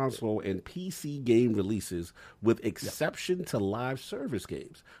PlayStation console and PC game releases, with exception to live service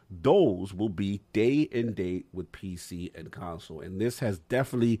games. Those will be day and date with PC and console. And this has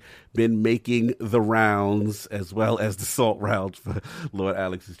definitely been making the rounds as well as the salt rounds for Lord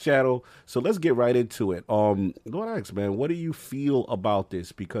Alex's channel. So let's get right into it. Lord Alex, man, what do you feel about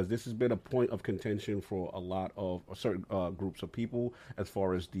this? Because this has been a point of contention for a lot of certain groups of people as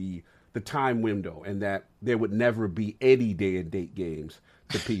far as the time window, and that there would never be any day and date games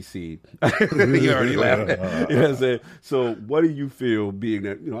to PC. You already laughed at. You know what I'm saying? So what do you feel, being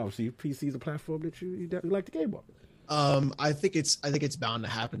that, obviously PC is a platform that you definitely like the game on? I think it's bound to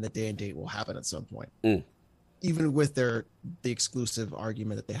happen. The day and date will happen at some point, even with the exclusive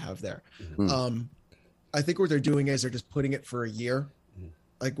argument that they have there. I think what they're doing is they're just putting it for a year,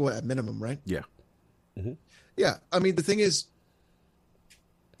 like what, at minimum, right? Yeah. Yeah. I mean, the thing is,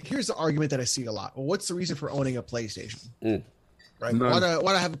 here's the argument that I see a lot. Well, what's the reason for owning a PlayStation? right? Why do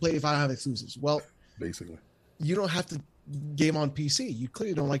I have to play if I don't have exclusives? Well, basically, you don't have to game on PC. You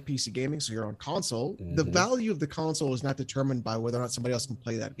clearly don't like PC gaming, so you're on console. The value of the console is not determined by whether or not somebody else can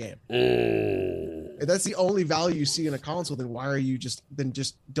play that game. If that's the only value you see in a console, then why are you just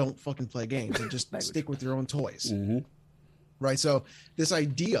don't fucking play games and just stick with your own toys, right? So this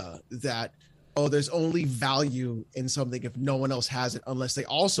idea that there's only value in something if no one else has it unless they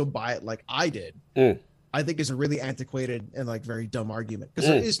also buy it like I did. I think is a really antiquated and like very dumb argument because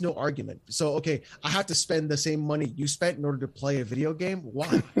there is no argument. So, okay, I have to spend the same money you spent in order to play a video game.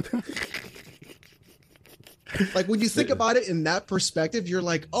 Why? Like when you think about it in that perspective, you're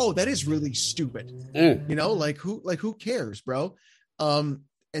like, oh, that is really stupid. You know, like who cares, bro? And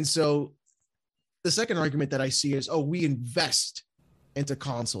so the second argument that I see is, we invest into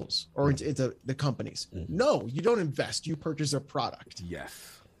consoles or into the companies. No, you don't invest. You purchase a product.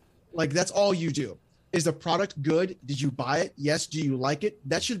 Yes. Like that's all you do. Is the product good? Did you buy it? Yes. Do you like it?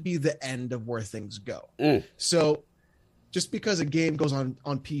 That should be the end of where things go. So just because a game goes on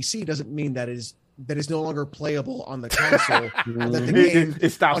PC doesn't mean that is no longer playable on the console, that the game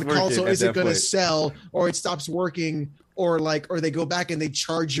it stops on console isn't going to sell, or it stops working, or they go back and they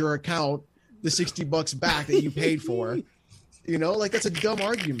charge your account the $60 back that you paid for. You know, like that's a dumb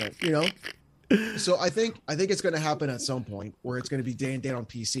argument, you know? So I think it's going to happen at some point where it's going to be day and date on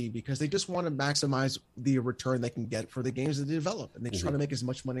PC because they just want to maximize the return they can get for the games that they develop, and they try to make as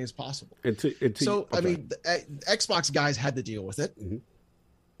much money as possible. I mean, the Xbox guys had to deal with it.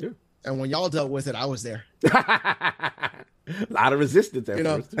 Yeah. And when y'all dealt with it, I was there. A lot of resistance at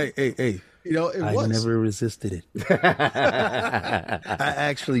first. Hey. You know, I never resisted it. I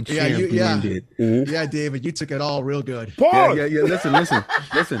actually championed it. Yeah, David, you took it all real good. Yeah.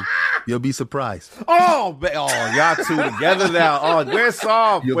 Listen. You'll be surprised. Oh, y'all two together now. Oh, where's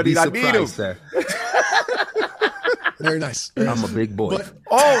Saul? You'll be surprised, sir. Very nice. I'm a big boy.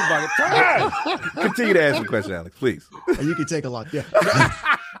 My God. Continue to answer the question, Alex, please. You can take a lot. Yeah.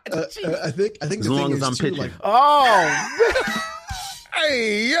 I think as long as I'm pitching.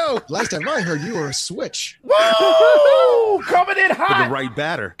 Hey, yo. Last time I heard you were a switch. Whoa! Coming in hot. With the right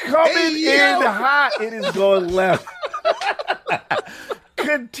batter. Coming in hot. It is going left.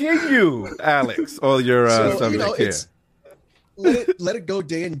 Continue, Alex, all your subject here. Let it go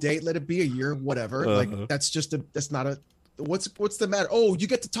day and date. Let it be a year, whatever. Like that's not a. What's the matter? Oh, you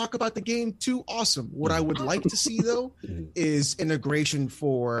get to talk about the game too. Awesome. What I would like to see though is integration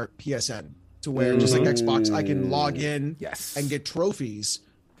for PSN to where just like Xbox, I can log in and get trophies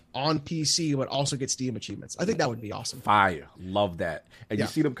on PC, but also get Steam achievements. I think that would be awesome. Fire, love that. And you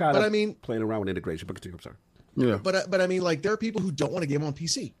see them kind of playing around with integration. But continue. I'm sorry. Yeah, but I mean, like there are people who don't want to game on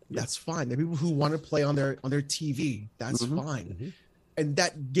PC. That's fine. There are people who want to play on their TV. That's fine. And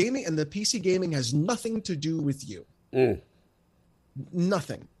that gaming and the PC gaming has nothing to do with you.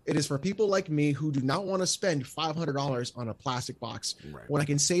 Nothing. It is for people like me who do not want to spend $500 on a plastic box when I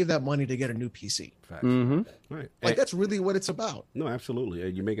can save that money to get a new PC. Right. Like that's really what it's about. No, absolutely.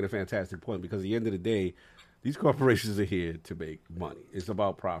 And you're making a fantastic point because at the end of the day, these corporations are here to make money. It's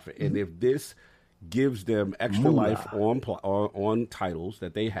about profit. And if this gives them extra life on titles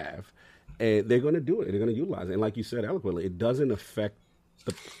that they have, and they're going to do it. They're going to utilize it. And like you said eloquently, it doesn't affect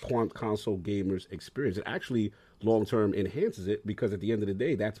the console gamers' experience. It actually long-term enhances it because at the end of the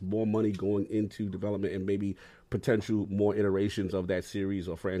day, that's more money going into development and maybe potential more iterations of that series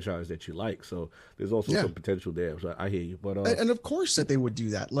or franchise that you like. So there's also some potential there. So I hear you. But and of course that they would do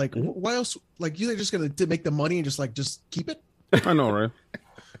that. Like why else? Like they're just going to make the money and just keep it? I know, right?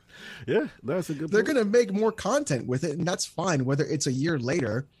 Yeah, that's a good They're going to make more content with it, and that's fine, whether it's a year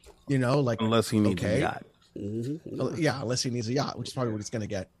later, you know, like... Unless he needs a yacht. Yeah, unless he needs a yacht, which is probably what he's going to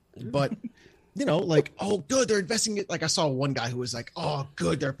get. But, you know, like, oh, good, they're investing it. Like, I saw one guy who was like, oh,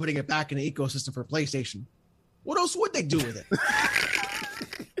 good, they're putting it back in the ecosystem for PlayStation. What else would they do with it?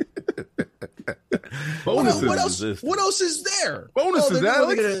 Bonuses. What else is there? Bonuses,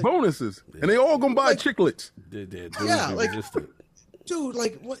 Alex. Bonuses. And they all going to buy chiclets. Dude,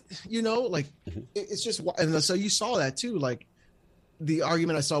 like what, you know, like it's just, and so you saw that too. Like the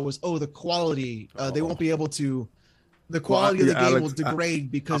argument I saw was, the quality, they won't be able to, the quality of the game will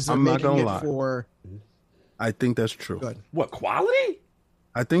degrade because they're making it for. I think that's true. Good. What, quality?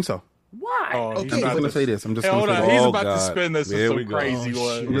 I think so. Why? Okay, I'm just going to say this. I'm just hold going on. to He's about to spin this with some crazy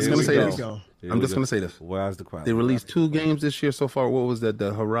one. I'm just going to say this. I'm just going to say this. Where's the quality? They released 2 games this year so far. What was that?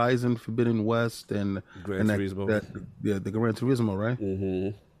 The Horizon Forbidden West and Gran Turismo. The Gran Turismo, right?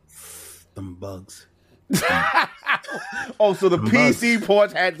 Them bugs. So the PC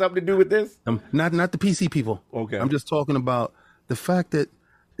ports had something to do with this? Not the PC people. Okay. I'm just talking about the fact that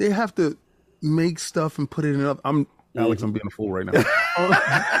they have to make stuff and put it in up. Alex, I'm being a fool right now.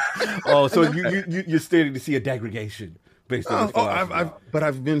 Oh, so you're starting to see a degradation based on this but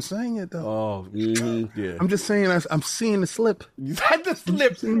I've been saying it though. Oh, yeah. I'm just saying I'm seeing the slip. You had the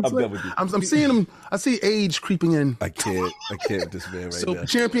slip. I'm done with you. I'm seeing him. I see age creeping in. I can't with this man right now.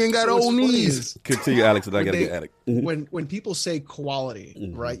 Champion got old knees. Continue, Alex, and I gotta get Alex. When people say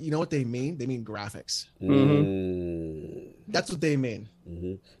quality, right? You know what they mean? They mean graphics. That's what they mean.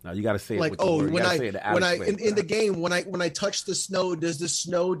 Now you gotta say like, it with oh, the word. in the game, when I touch the snow, does the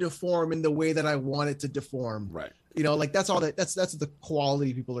snow deform in the way that I want it to deform? Right. You know, like that's the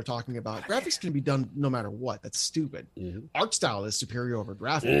quality people are talking about. Graphics can be done no matter what. That's stupid. Art style is superior over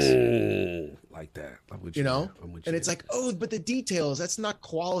graphics. Like that. I'm with you know? I'm with and it's like, oh, but the details, that's not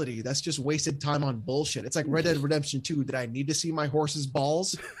quality. That's just wasted time on bullshit. It's like Red Dead Redemption 2. Did I need to see my horse's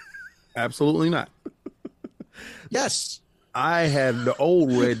balls? Absolutely not. Yes. I had the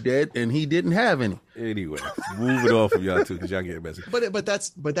old Red Dead, and he didn't have any. Anyway, moving off of y'all too, because y'all get messy. But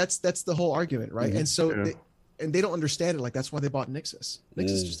that's the whole argument, right? And so they don't understand it. Like that's why they bought Nixus.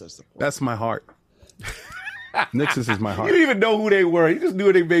 Nixus just does the point. That's my heart. Nixus is my heart. You didn't even know who they were. You just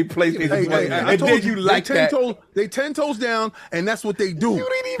knew they made PlayStation. And then you like that. They 10 toes down, and that's what they do. You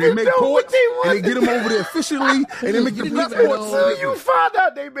didn't even they make know ports, what they were. and they get them over there efficiently, and they make the So you found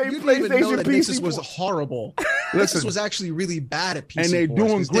out they made PlayStation PC. Nixus was horrible. Nixus was actually really bad at PC. And they're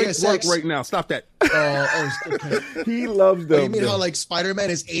doing great work right now. Stop that. Okay. He loves them. You mean how like Spider-Man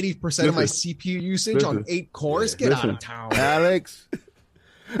is 80% of my CPU usage on 8 cores? Get out of town, Alex.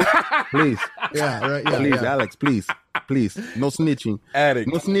 Please. Yeah, right. Yeah, please, Alex, please. No snitching.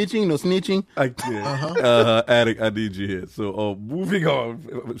 Addict. No snitching. I can't. Addict, I need you here. So moving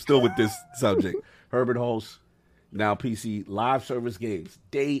on, still with this subject. Herbert Hulse, now PC, live service games,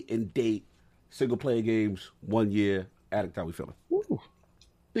 day and date, single player games, 1 year. Addict, how we feeling? I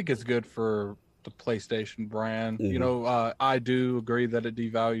think it's good for the PlayStation brand. You know, I do agree that it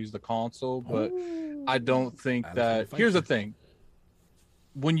devalues the console, but I don't think that. Here's the thing.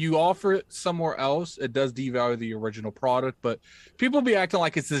 When you offer it somewhere else, it does devalue the original product, but people be acting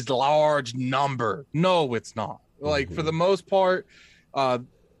like it's this large number. No, it's not. Like for the most part, the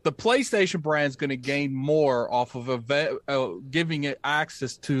PlayStation brand is going to gain more off of giving it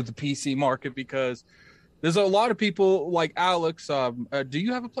access to the PC market because there's a lot of people like Alex. Do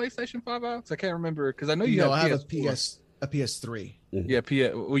you have a PlayStation 5, Alex? I can't remember because I know you have. I have a PS3. Yeah,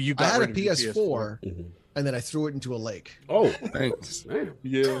 well, you got I had a PS4. PS4. And then I threw it into a lake. Oh, thanks.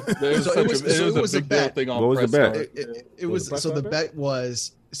 Yeah, it was a big thing on. What was the bet? It was so the bet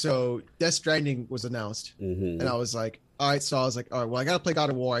was Death Stranding was announced, and I was like, all right. So I was like, all right, well, I gotta play God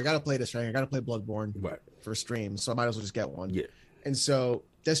of War, I gotta play Death Stranding, I gotta play Bloodborne for stream, so I might as well just get one. Yeah. And so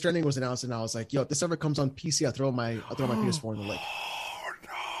Death Stranding was announced, and I was like, yo, if this ever comes on PC, I'll throw my PS4 in the lake.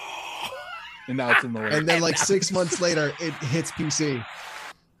 And now it's in the lake. And then like 6 months later, it hits PC.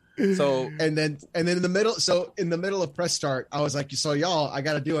 So and then in the middle of press start, I was like, so y'all, I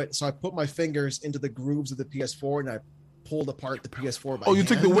got to do it. So I put my fingers into the grooves of the PS4 and I pulled apart the PS4. By you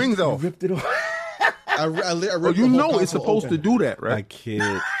took the wings off. Ripped it off. I ripped you know it's supposed to do that, right? I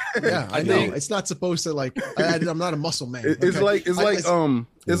can't. Yeah, I know. It's not supposed to like. I'm not a muscle man. It's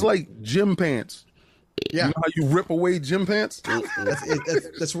like gym pants. Yeah, you know how you rip away gym pants?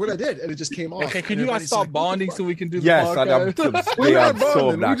 That's what I did, and it just came off. Okay, can you guys stop bonding so we can do the podcast? We're not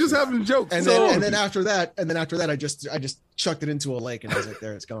bonding. We're just having jokes. And then after that, I just chucked it into a lake, and I was like,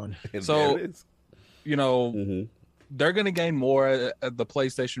 there, it's gone. So, you know, they're going to gain more at the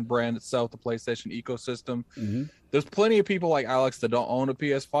PlayStation brand itself, the PlayStation ecosystem. There's plenty of people like Alex that don't own a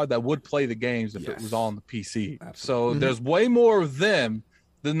PS5 that would play the games if it was on the PC. Absolutely. So there's way more of them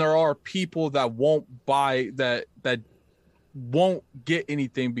than there are people that won't buy that won't get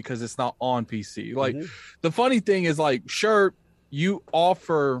anything because it's not on PC. Like the funny thing is, like, sure, you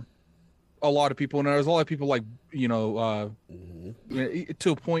offer a lot of people, and there's a lot of people like, you know,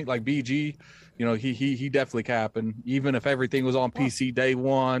 to a point, like BG, you know, he definitely capping. Even if everything was on PC day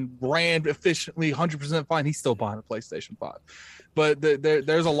one, ran efficiently, 100% fine, he's still buying a PlayStation 5. But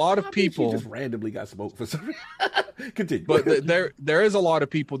there's a lot of people just randomly got smoked for some reason. Continue. But there is a lot of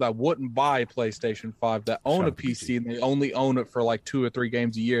people that wouldn't buy a PlayStation 5 that own a PC and they only own it for like 2 or 3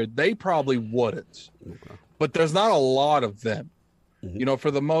 games a year. They probably wouldn't. Okay. But there's not a lot of them. You know,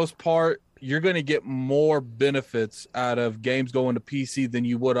 for the most part, you're going to get more benefits out of games going to PC than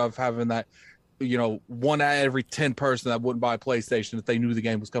you would have having that, you know, 1 out of every 10 person that wouldn't buy a PlayStation if they knew the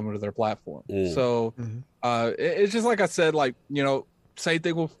game was coming to their platform. So it's just like I said, like, you know, same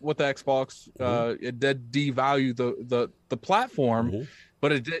thing with the Xbox. It did devalue the platform,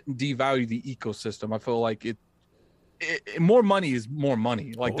 but it didn't devalue the ecosystem. I feel like more money is more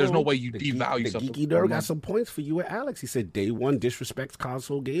money. Like, there's no way you devalue the something. Geeky Nerd got some points for you and Alex. He said day one disrespects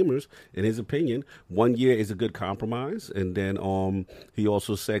console gamers. In his opinion, 1 year is a good compromise. And then he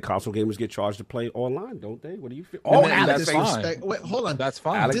also said console gamers get charged to play online, don't they? What do you feel? Oh, Alex, that's fine. Wait, hold on. That's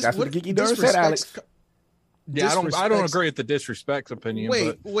fine. Alex, that's what the Geeky Nerd said, Alex. Yeah, I don't agree with the disrespects opinion.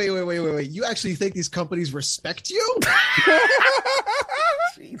 Wait. You actually think these companies respect you?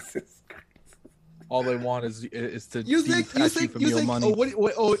 Jesus. All they want is to you think money.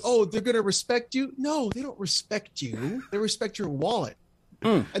 They're gonna respect you? No, they don't respect you. They respect your wallet,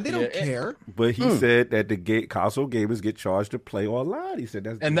 and they don't care. But he said that the console gamers get charged to play online. He said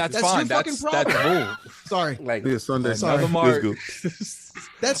that's fine. That's your fucking problem. Bull. Sorry, like Sunday. Sorry.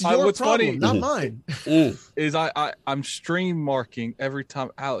 That's your what's problem, funny not mine. Is I'm stream marking every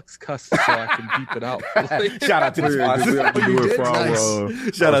time Alex cusses so I can beep it out. Shout out to the sponsor. We have to do it for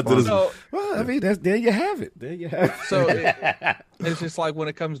our Shout out to the So, well, I mean, there you have it. So it's just like when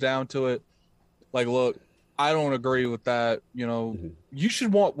it comes down to it, like, look, I don't agree with that. You know, you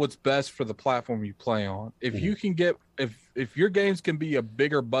should want what's best for the platform you play on. If you can get, if your games can be a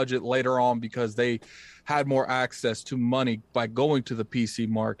bigger budget later on because they had more access to money by going to the PC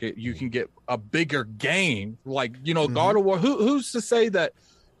market, you can get a bigger game. Like, you know, God of War. Who's to say that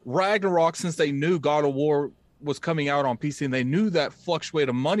Ragnarok, since they knew God of War was coming out on PC and they knew that fluctuate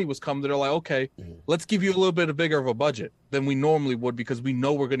of money was coming, they're like, okay, let's give you a little bit bigger of a budget than we normally would because we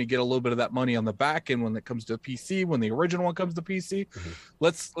know we're going to get a little bit of that money on the back end when it comes to PC, when the original one comes to PC.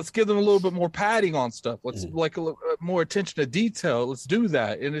 Let's give them a little bit more padding on stuff. Let's like a little more attention to detail. Let's do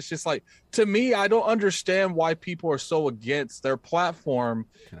that. And it's just like, to me, I don't understand why people are so against their platform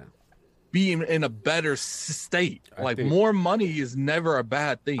being in a better state. Like, more money is never a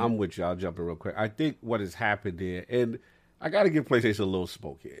bad thing. I'm with you. I'll jump in real quick. I think what has happened there, and I got to give PlayStation a little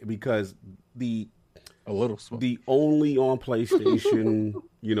smoke here because the only on PlayStation,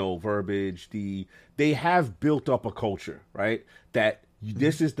 you know, verbiage, they have built up a culture, right? That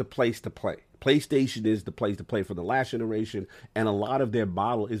this is the place to play. PlayStation is the place to play for the last generation, and a lot of their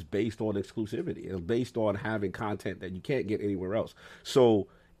model is based on exclusivity. It's based on having content that you can't get anywhere else. So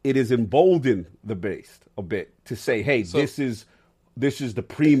it is emboldened the base a bit to say, hey, this is the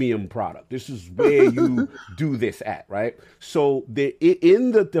premium product. This is where you do this at, right? So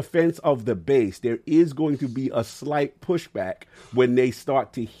in the defense of the base, there is going to be a slight pushback when they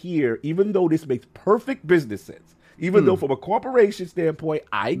start to hear, even though this makes perfect business sense, even though from a corporation standpoint,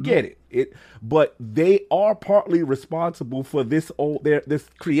 I get it. But they are partly responsible for this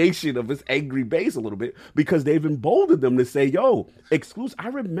creation of this angry base a little bit because they've emboldened them to say, yo, exclusive. I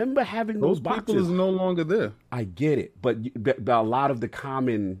remember having those boxes. People is no longer there. I get it. But a lot of the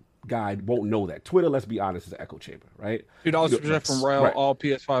common guy won't know that. Twitter, let's be honest, is an echo chamber, right? $2 from Rail, all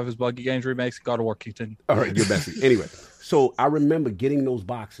PS5 is buggy games remakes, God of War continue. All right, you're messy. Anyway, so I remember getting those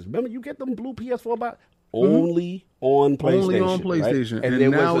boxes. Remember you get them blue PS4 boxes? Only on PlayStation. Only on PlayStation. Right?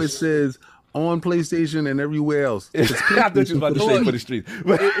 And now it says on PlayStation and everywhere else. I thought you was about to say for the streets. See,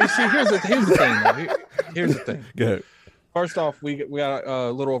 here's the thing, though. Here's the thing. Go ahead. First off, we got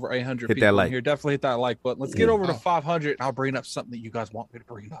a little over 800 hit people that like. in here. Definitely hit that like button. Let's get over to 500, and I'll bring up something that you guys want me to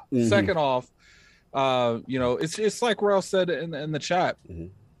bring up. Second off, you know, it's like Rail said in the chat.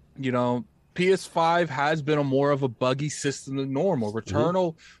 You know, PS5 has been more of a buggy system than normal.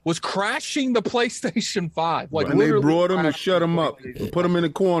 Returnal was crashing the PlayStation 5. Like, and they brought him and shut him up and put him in the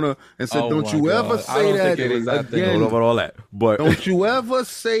corner and said, don't you ever say that again. Don't over all that. But don't you ever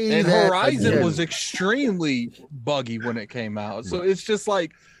say and that Horizon again. was extremely buggy when it came out. So it's just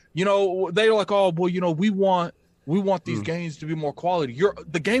like, you know, they're like, oh, well, you know, we want these games to be more quality.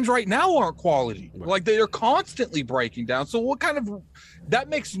 The games right now aren't quality. Like, they are constantly breaking down. So what kind of, that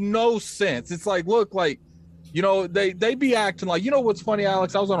makes no sense. It's like, look, like, you know, they be acting like, you know what's funny,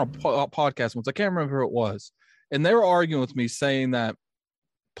 Alex? I was on a podcast once. I can't remember who it was. And they were arguing with me saying that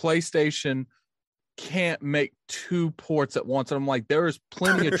PlayStation can't make 2 ports at once. And I'm like, there is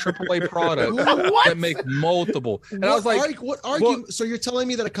plenty of AAA products that make multiple. And I was like, so you're telling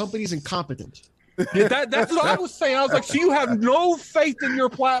me that a company's incompetent? Yeah, that's what I was saying. I was like, so you have no faith in your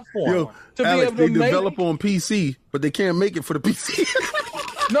platform to Alex, be able to develop on PC, but they can't make it for the PC.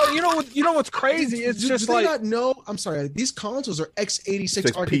 No, you know what's crazy? It's just do like, they not know. I'm sorry. These consoles are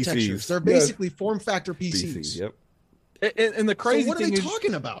x86 architectures. PCs. They're basically form factor PCs. Yep. And the crazy what are thing they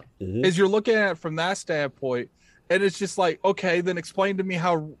talking about? is you're looking at it from that standpoint, and it's just like, okay, then explain to me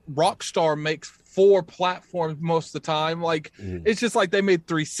how Rockstar makes 4 platforms most of the time. Like, it's just like they made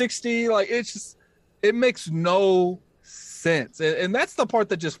 360. Like, it makes no sense. And that's the part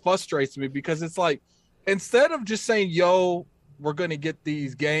that just frustrates me, because it's like, instead of just saying, yo, we're going to get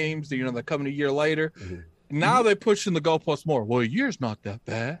these games, you know, they're coming a year later, Now they're pushing the goalposts more. Well, a year's not that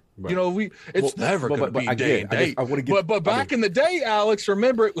bad. Right. You know, it's never going to be day and date. But back in the day, Alex,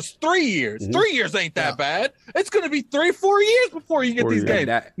 remember it was 3 years. 3 years ain't that bad. It's going to be 3-4 years before you get these games.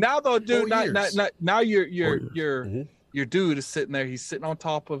 Now though, dude, now your dude is sitting there. He's sitting on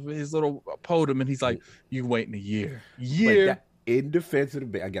top of his little podium, and he's like, "You waiting a year." In defense of the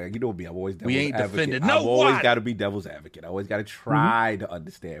base, you know me. I'm always devil's we ain't advocate. defending. I've always got to be devil's advocate. I always got to try to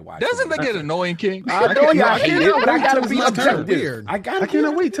understand why. Doesn't that get annoying, King? I know I hate it, but I got to be objective. I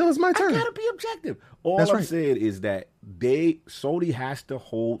cannot wait till it's my turn. I got to be objective. All I'm saying is that Sony has to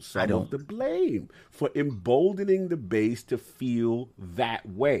hold some of the blame for emboldening the base to feel that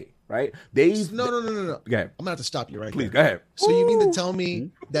way. Right? No. Go ahead. I'm gonna have to stop you right Please, there. go ahead. So you mean to tell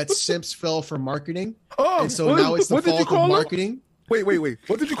me that Simps fell for marketing? And so now it's the fault of marketing? Wait.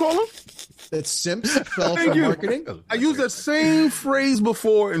 What did you call him? That Simps fell for marketing? I used that same phrase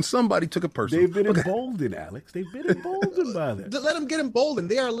before, and somebody took it personal. They've been emboldened, Alex. They've been emboldened by that. Let them get emboldened.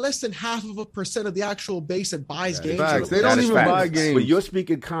 They are less than 0.5% of the actual base that buys games. Facts. They don't even buy games. But you're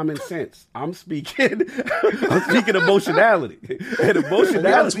speaking common sense. I'm speaking emotionality. And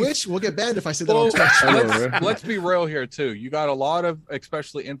emotionality. On Twitch, we'll get banned if I say that on Twitch. Let's be real here too. You got a lot of,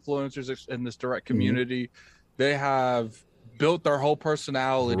 especially influencers in this direct community. They have built their whole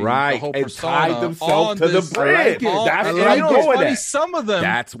personality, right, the whole and persona tied themselves to the brand. That's where I'm going at. Some of them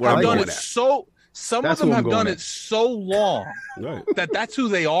have done it Some of them have done it so long that's who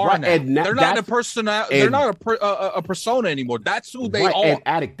they are now. And they're not a personality. They're not a persona anymore. That's who they are. And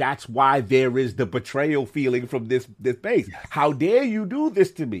Attic, that's why there is the betrayal feeling from this base. How dare you do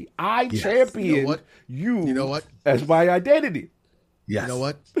this to me? I champion you. You know what? As my identity. Yes. You know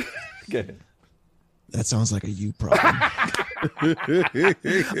what? Okay. That sounds like a you problem.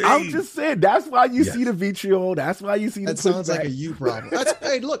 I'm just saying, that's why you see the vitriol. That's why you see the That sounds like a you problem.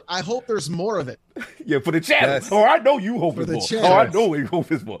 Hey, look, I hope there's more of it. Yeah, for the channel. Yes. I know you hope it's more. Channel. I know you hope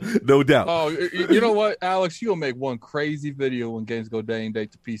it's more. No doubt. Oh, you know what, Alex? You'll make one crazy video when games go day and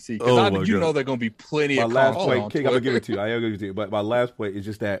date to PC. Because you know there's going to be plenty of last point, King, I'm going to give it to you. I am going to give it to you. But my last point is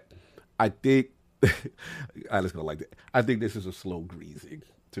just that I think, Alex going to like that. I think this is a slow greasing.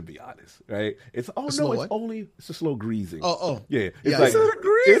 To be honest, right? It's a slow greasing. Yeah. It's like,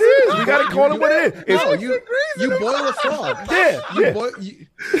 it is. You gotta call it what it is. You boil a frog. You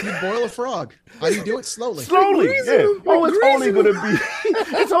boil a frog. How you do it? Slowly. Yeah.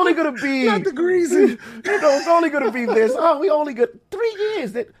 It's only gonna be not the greasing. It's only gonna be this. We only got 3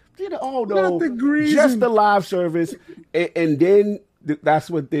 years that not the greasing. Just the live service, and then that's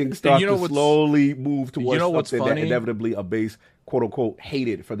when things start to slowly move towards something that inevitably a base, quote unquote,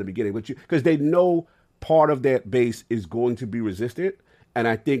 hated from the beginning, because they know part of that base is going to be resistant, and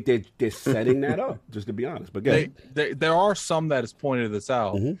I think they're setting that up. Just to be honest, but there are some that has pointed this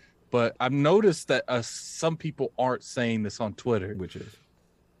out, but I've noticed that some people aren't saying this on Twitter, which is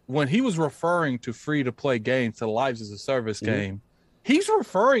when he was referring to free to play games to Lives as a Service game, he's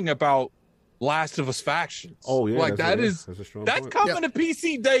referring about Last of Us Factions. Oh yeah, that's coming to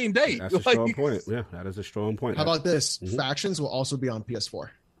PC day and date. That's a strong point. Yeah, that is a strong point. How about this? Factions will also be on PS4.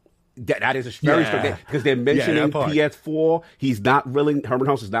 That is a very strong, because they're mentioning PS4. He's not willing. Herman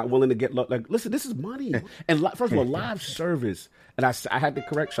House is not willing to get like. Listen, this is money. And first of all, live service. And I had to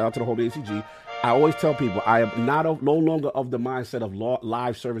correct. Shout out to the whole ACG. I always tell people I am no longer of the mindset of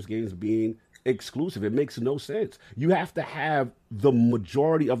live service games being exclusive. It makes no sense. You have to have the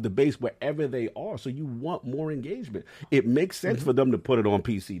majority of the base wherever they are, so you want more engagement. It makes sense for them to put it on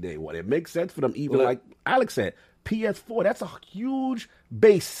PC day one. It makes sense for them, like Alex said, PS4. That's a huge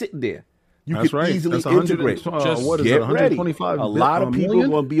base sitting there. You can easily integrate. Just get ready. A lot of people are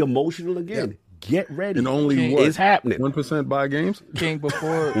going to be emotional again. Get ready. And only it's happening. 1% buy games. King,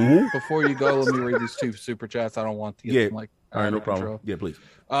 before you go, let me read these 2 super chats. I don't want to get them all right, no problem. Yeah, please.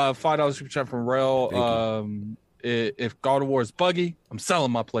 $5 super chat from Rel. If God of War is buggy, I'm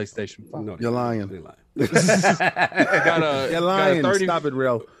selling my PlayStation 5. No, you're lying. You're lying. You're lying. Stop it,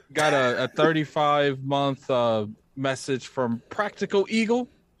 Rel. Got a 35-month message from Practical Eagle.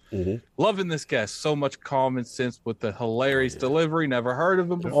 Loving this guest. So much common sense with the hilarious delivery. Never heard of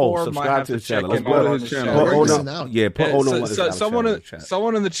him before. Subscribe to his channel. Let's go to his channel. Someone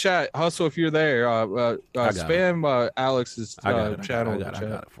in the chat, Hustle, if you're there, spam Alex's channel. I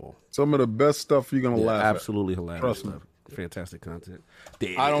got it for some of the best stuff you're gonna laugh at. Absolutely hilarious stuff. Fantastic content.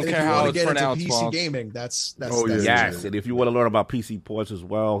 I don't care how it's pronounced. PC gaming. That's yes. And if you want to learn about PC ports as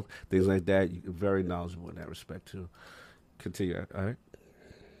well, things like that, you're very knowledgeable in that respect too. Continue. All right.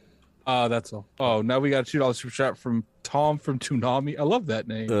 That's all. Oh, now we got a $2 super chat from Tom from Toonami. I love that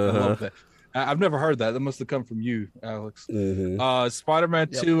name. I love that. I've never heard that. That must have come from you, Alex. Mm-hmm. Spider-Man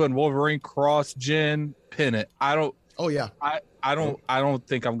 2 and Wolverine cross-gen, pin it. I don't. Oh yeah. I don't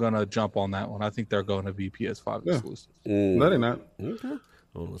think I'm gonna jump on that one. I think they're going to be PS5 exclusive. No, they're not. Okay.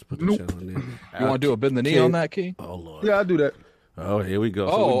 Oh, let's put the channel in there. You want to do a bend the knee on that, King? Oh Lord. Yeah, I do that. Oh, here we go.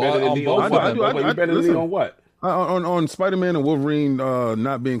 Oh, we better than on knee both on of what? them. You better than knee on what? On Spider-Man and Wolverine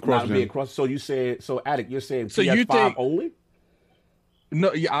not being crossed. Not being crossed. So you said, Attic, you're saying So PS5 you think- only?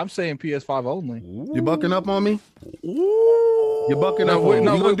 No, yeah, I'm saying PS5 only. You bucking up on me? Ooh. You're bucking up No, on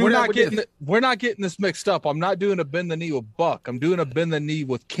me. we're not getting this mixed up. I'm not doing a bend the knee with Buck. I'm doing a bend the knee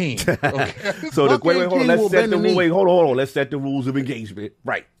with King. Okay. So Buck wait, and hold on. King Let's will set bend the the knee. wait. Hold on. Let's set the rules of engagement.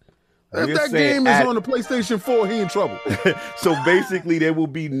 Right. If You're that saying game is on the PlayStation 4, he in trouble. So basically, there will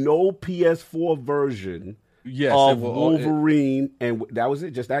be no PS4 version Yes, of it will- Wolverine, and that was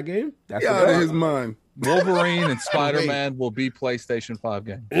it. Just that game. That's Get the out of game? his mind. Wolverine and Spider-Man will be PlayStation 5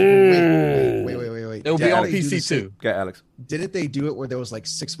 games. Wait. It will be on Didn't they do the PC same- too. Yeah, Alex. Didn't they do it where there was like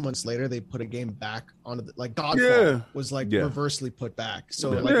 6 months later they put a game back onto the, like Godfall Yeah. was like Yeah. reversely put back.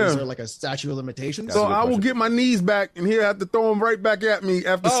 So Yeah. like Yeah. is there like a statute of limitations? So a good I will question. get my knees back, and he'll have to throw them right back at me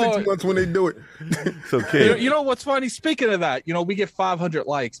after Oh. 6 months when they do it. So King. You know what's funny? Speaking of that, we get 500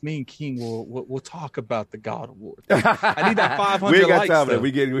 likes. Me and King will talk about the God Award. I need that 500 we ain't got likes. time for that. though.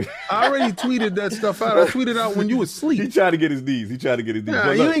 We getting. I already tweeted that stuff out. I tweeted out when you was He asleep. trying to get his knees. Nah,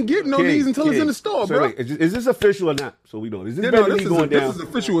 But you look, ain't getting no King, knees until it's King. in the store, So bro. wait, is this official or not? So we know. Is this Yeah, better no, than this me going down? is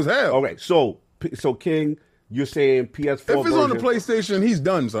official as hell. Okay, so King, you're saying PS4 If it's on the version- PlayStation, he's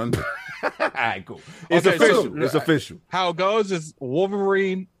done, son. All right, cool. It's Okay, so- official. It's official. How it goes is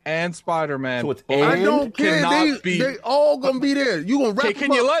Wolverine and Spider-Man. So it's both I don't care. cannot be. They all gonna be there. You gonna wrap Okay, them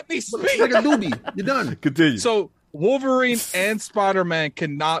can you up let me speak? like a doobie. You're done. Continue. So Wolverine and Spider-Man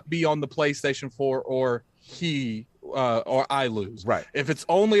cannot be on the PlayStation 4 or I lose. Right. If it's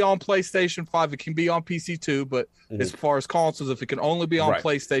only on PlayStation 5, it can be on PC too, but as far as consoles, if it can only be on Right.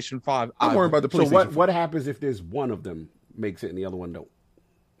 PlayStation 5, I'm worried about the So PlayStation. what happens if there's one of them makes it and the other one don't?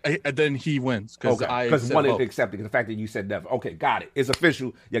 then he wins because Okay, because one is accepted. The fact that you said never. Okay, got it. It's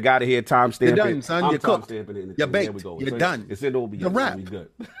official. You got to hear timestamp. You're done, son. You're cooked. You're You're baked. There we go. You're So done. It's in OBS. You're wrapped. We good.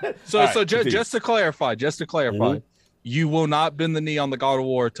 So All right, so continue. just to clarify, you will not bend the knee on the God of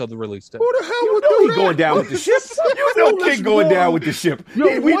War till the release date. Who the hell You would know do he that? going down with the ship. You know Foolish King going moron. down with the ship.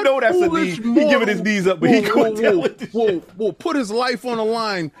 Yo, we what know that's a knee. foolish He giving moron- his knees up, but he going down with the ship. Whoa, put his life on the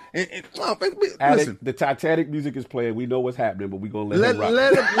line. Attic, Listen, the Titanic music is playing. We know what's happening, but we gonna let him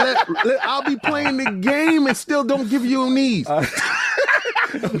rock. I'll be playing the game and still don't give you knees.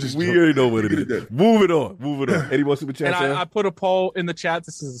 We already know what it is. Moving on. Any more super And chats? I put a poll in the chat.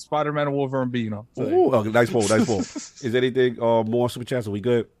 This is Spider-Man and Wolverine Bino. Ooh, okay, nice poll. Is anything more super chats? Are we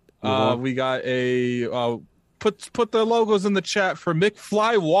good? Move on. We got a put the logos in the chat for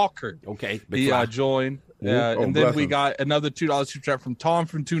McFly Walker. Okay. Big He fly. joined. Oh, And then bless we him. got another $2 super chat from Tom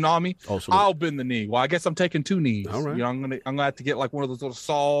from Toonami. Oh, sweet. I'll bend the knee. Well, I guess I'm taking 2 knees. All right. I'm gonna have to get like one of those little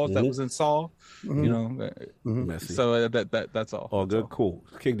saws that was in Saw. Messy. So that's all. All good. Cool.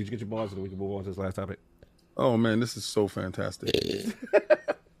 King, did you get your bars? So we can move on to this last topic. Oh man, this is so fantastic.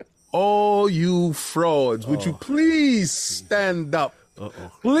 All you frauds, would you please stand up?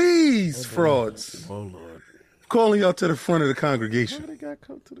 Please, frauds. Oh Lord. Calling y'all to the front of the congregation. They got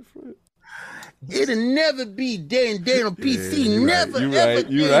come to the front. It'll never be day and date on PC. you Never, right, you ever right,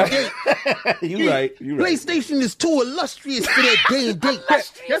 you day right. and date. You right. PlayStation is too illustrious for that day and date.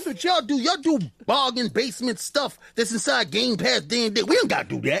 That's what y'all do. Y'all do bargain basement stuff that's inside Game Pass day and date. We don't got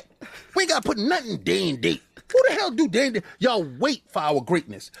to do that. We ain't got to put nothing day and date. Who the hell do day and date? Y'all wait for our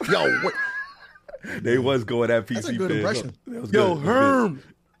greatness. Y'all wait. They was going at PC. That's a good fans. impression. That was Yo, good. Herm.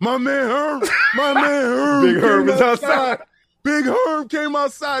 My man Herm. Big Herm came is outside. Big Herm came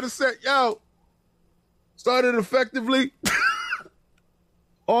outside and said, yo, started effectively.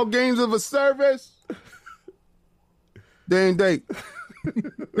 All games of a service. Day and date.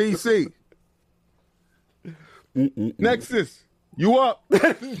 PC. Nexus. You up?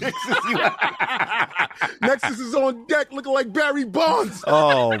 Nexus is on deck looking like Barry Bonds.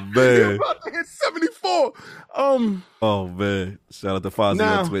 Oh They're man. about to hit 74. Oh man. Shout out to Fozzie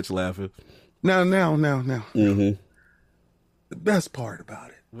Now- on Twitch laughing. Now. Mm-hmm. The best part about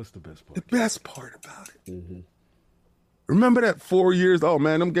it. What's the best part? The best part about it. Remember that 4 years? Oh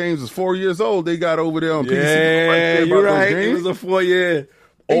man, them games was 4 years old. They got over there on PC. Yeah, Nobody cared you're about those right. It games. was a 4-year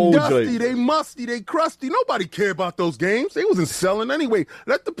They old dusty, joint. they musty, they crusty. Nobody cared about those games. They wasn't selling anyway.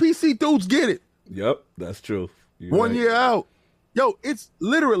 Let the PC dudes get it. Yep, that's true. You're 1 right. year out. Yo, it's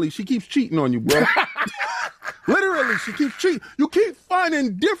literally, she keeps cheating on you, bro. Literally, she keeps cheating. You keep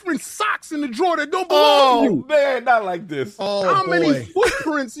finding different socks in the drawer that don't belong to you. Man, not like this. How many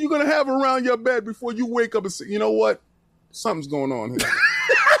footprints you gonna have around your bed before you wake up and say, you know what? Something's going on here.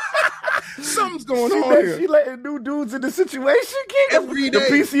 Something's going on here. She letting new dudes in the situation, King? Every day. The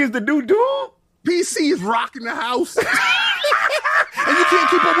PC is the new dude? PC is rocking the house. And you can't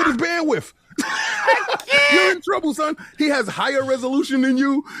keep up with his bandwidth. You're in trouble, son. He has higher resolution than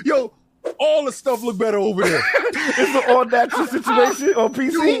you. Yo, all the stuff look better over there. It's an all-natural situation on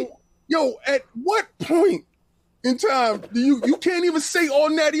PC? Yo, at what point in time do you can't even say all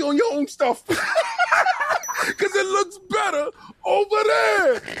natty on your own stuff? Because it looks better over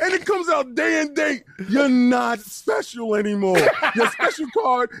there. And it comes out day and date. You're not special anymore. Your special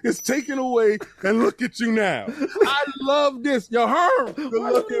card is taken away, and look at you now. I love this. Yo, Herm, good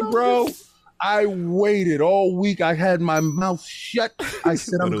looking, bro. I waited all week. I had my mouth shut. I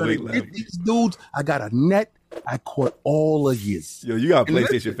said, I'm going to get these dudes. I got a net. I caught all of his. Yo, you got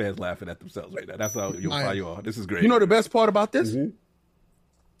PlayStation fans laughing at themselves right now. That's how you are. This is great. You know the best part about this? Mm-hmm.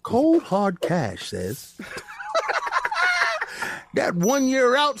 Cold hard cash says that 1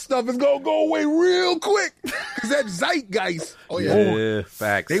 year out stuff is going to go away real quick. Because that zeitgeist. Oh, yeah.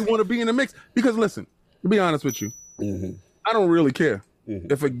 Facts. They want to be in the mix. Because listen, to be honest with you, I don't really care.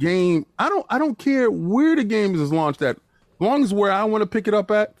 If a game, I don't care where the game is launched at. As long as where I want to pick it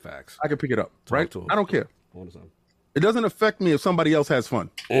up at, facts, I can pick it up, right? I don't care. It doesn't affect me if somebody else has fun.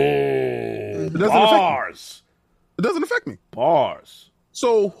 It doesn't affect me. It doesn't affect me. Bars.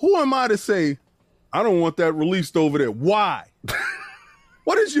 So who am I to say I don't want that released over there? Why?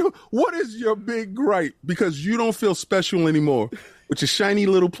 What is your big gripe? Because you don't feel special anymore with your shiny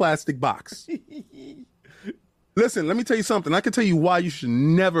little plastic box. Listen, let me tell you something. I can tell you why you should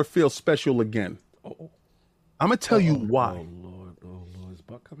never feel special again. I'm going to tell you why. Oh, Lord. Is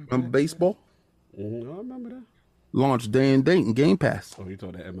Buck coming Remember baseball? I remember that. Launched day and date in Game Pass. Oh, you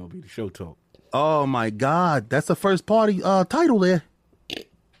talking that MLB, the show talk. Oh, my God. That's the first party title there.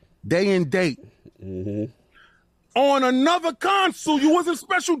 Day and date. On another console, you wasn't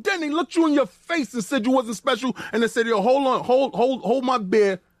special then. They looked you in your face and said you wasn't special. And they said, yo, hold on. Hold my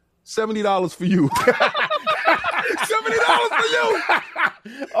beer. $70 for you. $70 for you.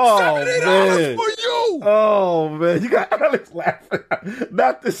 Oh, $70 man. for you. Oh, man. You got Alex laughing.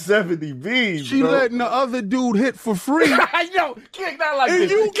 Not the 70 B's. She letting the other dude hit for free. Yo, King, not like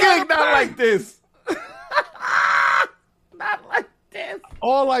this. King, not like this. Not like this.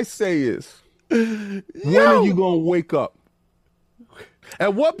 All I say is, when are you going to wake up?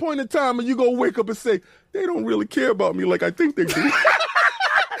 At what point in time are you going to wake up and say, they don't really care about me like I think they do?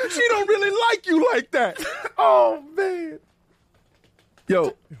 She don't really like you like that. Oh, man.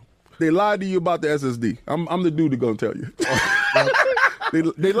 Yo, they lied to you about the SSD. I'm the dude that's going to tell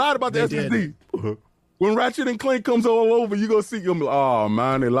you. They lied about the SSD. When Ratchet and Clank comes all over, you're going to see them. Oh,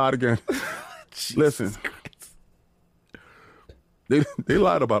 man, they lied again. Listen. They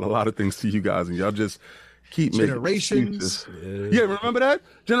lied about a lot of things to you guys, and y'all just keep making excuses. Yeah, remember that?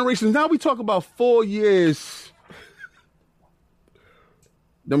 Generations. Now we talk about 4 years.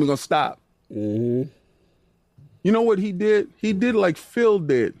 Then we're going to stop. You know what he did? He did like Phil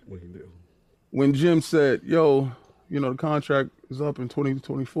did. What he do? When Jim said, yo, you know, the contract is up in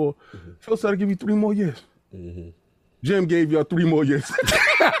 2024. Phil said, I'll give you 3 more years. Jim gave y'all 3 more years. 3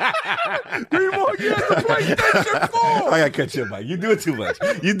 more years to PlayStation 4. I gotta catch up, Mike. You do it too much.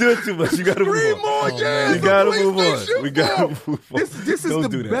 You do it too much. You gotta move on. 3 more years. You gotta move on. We gotta move on. This is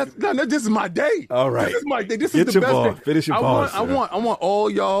the best. No, this is my day. All right. This is my day. This Get is the your best ball. day. Finish your ball. I want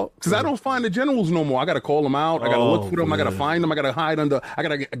all y'all, because I don't find the generals no more. I gotta call them out. I gotta look for them. Man. I gotta find them. I gotta hide under. I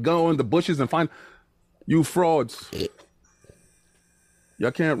gotta go in the bushes and find you frauds.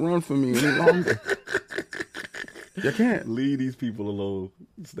 Y'all can't run from me any longer. You can't. Leave these people alone.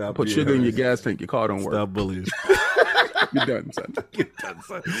 Stop. Put sugar in your gas tank. Your car don't work. Stop bullying. You're done, son. You're done,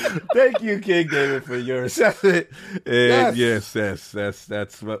 son. Thank you, King David, for your assessment. And yes,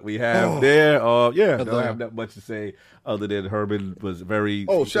 that's what we have there. Don't have that much to say other than Herman was very.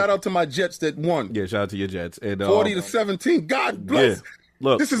 Oh, shout out to my Jets that won. Yeah, shout out to your Jets. And 40-17. God bless. Yeah.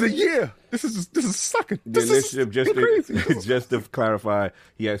 Look, this is a year. This is sucking. The initiative, crazy. just to clarify,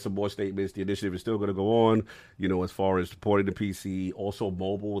 he has some more statements. The initiative is still going to go on, you know, as far as supporting the PC. Also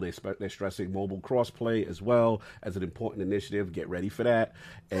mobile, they're stressing mobile crossplay as well as an important initiative. Get ready for that.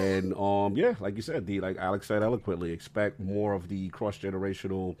 And, like you said, like Alex said eloquently, expect more of the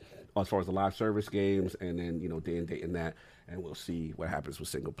cross-generational as far as the live service games and then, you know, day and date in that. And we'll see what happens with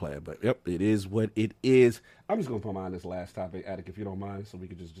single player. But, yep, it is what it is. I'm just going to put mine on this last topic, Attic, if you don't mind, so we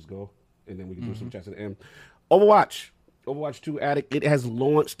can just go. And then we can do some chats at the end. Overwatch 2, Attic. It has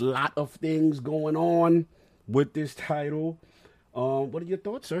launched a lot of things going on with this title. What are your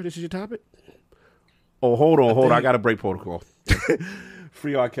thoughts, sir? This is your topic. Oh, hold on. I got to break protocol.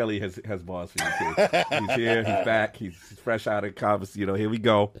 Free R. Kelly has bars for you, kid. He's here. He's back. He's fresh out of conference. Here we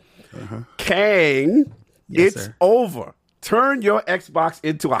go. Kang, yes, it's sir. over. Turn your Xbox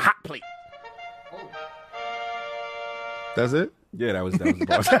into a hot plate. That's it? Yeah, that was the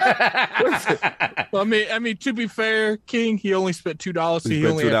boss. Well, I mean, to be fair, King, he only spent $2, so he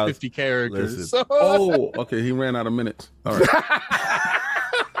only had 50 characters. Listen. So. Oh, okay. He ran out of minutes. All right.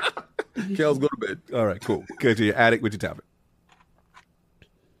 Kels, go to bed. All right, cool. Good to your attic with your topic.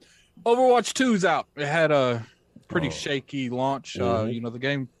 Overwatch 2's out. It had a pretty shaky launch. The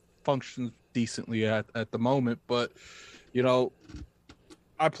game functions decently at the moment, but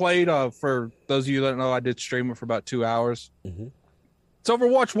I played. For those of you that know, I did stream it for about 2 hours. It's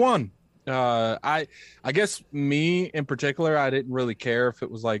Overwatch 1. I guess me in particular, I didn't really care if it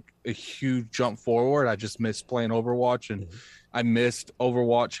was like a huge jump forward. I just missed playing Overwatch, and I missed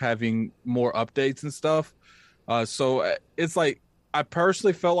Overwatch having more updates and stuff. So it's like, I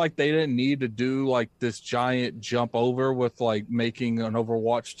personally felt like they didn't need to do like this giant jump over with like making an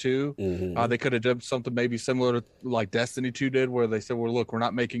Overwatch 2. They could have done something maybe similar to like Destiny 2 did, where they said, well, look, we're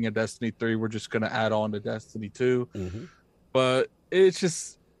not making a Destiny 3. We're just going to add on to Destiny 2. But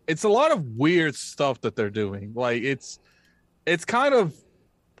it's a lot of weird stuff that they're doing. Like it's kind of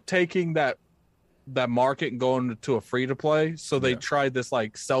taking that market and going to a free to play. So they tried this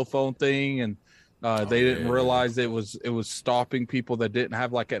like cell phone thing, and they didn't realize it was stopping people that didn't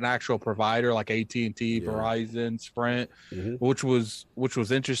have like an actual provider like AT&T, Verizon, Sprint, which was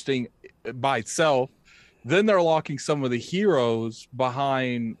interesting by itself. Then they're locking some of the heroes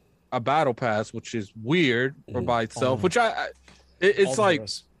behind a battle pass, which is weird or by itself, which it's like,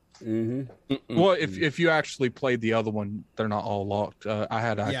 well, if you actually played the other one, they're not all locked. I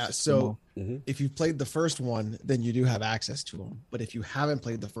had access to them. If you've played the first one, then you do have access to them. But if you haven't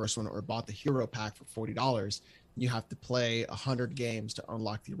played the first one or bought the hero pack for $40, you have to play 100 games to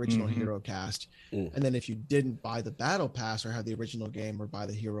unlock the original hero cast. And then if you didn't buy the battle pass or have the original game or buy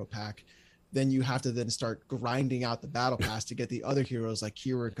the hero pack, then you have to then start grinding out the battle pass to get the other heroes like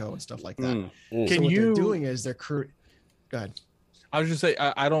Kiriko and stuff like that. So what they're doing is they're go ahead. I was just say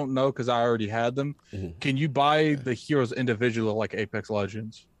I don't know because I already had them. Can you buy the heroes individually like Apex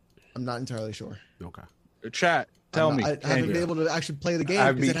Legends? I'm not entirely sure. Okay. Chat, tell me. I haven't been able to actually play the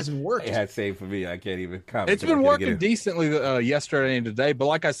game because it hasn't worked. It had saved for me. I can't even comment. It's been working decently yesterday and today, but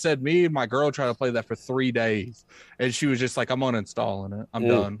like I said, me and my girl tried to play that for 3 days, and she was just like, "I'm uninstalling it. I'm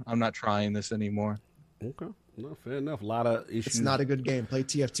done. I'm not trying this anymore." Okay, no, fair enough. A lot of issues. It's not a good game. Play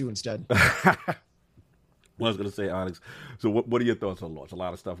TF2 instead. I was going to say, Onyx. So, what are your thoughts on launch? A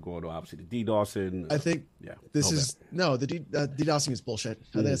lot of stuff going on. Obviously, the DDoSing. I think the DDoSing is bullshit.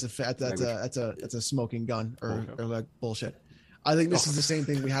 I think that's a smoking gun or like bullshit. I think this is the same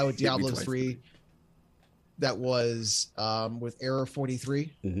thing we had with Diablo 3. That was with Error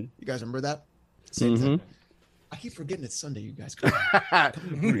 43. You guys remember that? Same thing. I keep forgetting it's Sunday, you guys.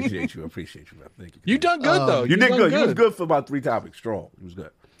 Appreciate you, man. Thank you. You done good though. You did good. You was good for about 3 topics strong. It was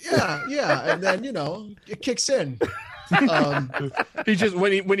good. Yeah, and then it kicks in. He just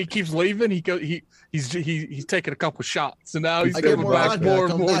when he keeps leaving, he's taking a couple shots, and now he's I get more back vodka. I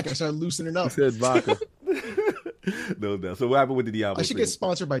come back. I start loosening up. He said vodka. No doubt. So what happened with the Diablo? I should get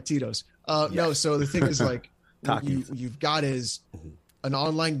sponsored by Tito's. No, so the thing is like what you've got is an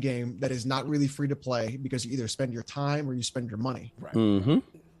online game that is not really free to play because you either spend your time or you spend your money. Right. And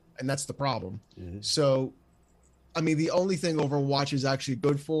that's the problem. So I mean, the only thing Overwatch is actually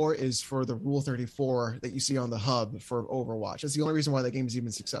good for is for the Rule 34 that you see on the hub for Overwatch. That's the only reason why that game is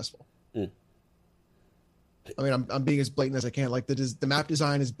even successful. I mean, I'm being as blatant as I can. Like the map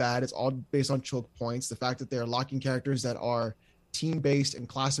design is bad. It's all based on choke points. The fact that they're locking characters that are team-based and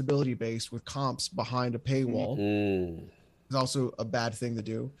class ability-based with comps behind a paywall is also a bad thing to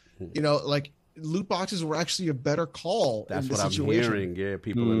do. Like loot boxes were actually a better call. That's in the what situation. I'm hearing. Yeah,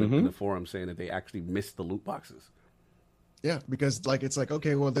 people in the forum saying that they actually missed the loot boxes. Yeah, because like it's like,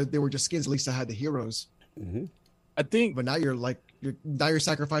 okay, well they were just skins. At least I had the heroes. I think, but now you're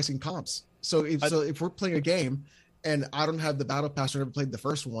sacrificing comps. So if we're playing a game and I don't have the battle pass or never played the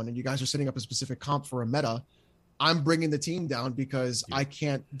first one, and you guys are setting up a specific comp for a meta, I'm bringing the team down because I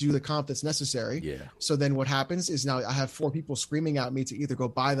can't do the comp that's necessary. Yeah. So then what happens is now I have 4 people screaming at me to either go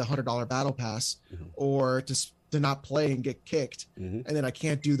buy the $100 battle pass or to not play and get kicked, and then I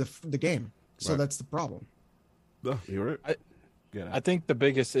can't do the game. So that's the problem. No, you're right. I think the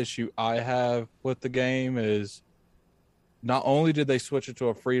biggest issue I have with the game is not only did they switch it to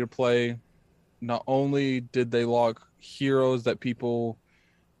a free to play, not only did they lock heroes that people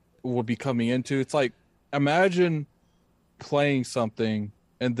would be coming into. It's like imagine playing something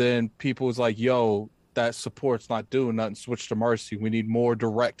and then people was like, yo, that support's not doing nothing, switch to Mercy. We need more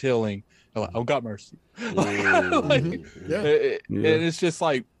direct healing. I'm like, oh, got Mercy. And it's just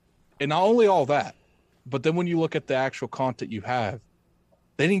like, and not only all that, but then when you look at the actual content you have,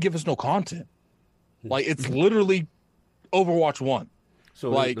 they didn't give us no content. Like, it's literally Overwatch 1. So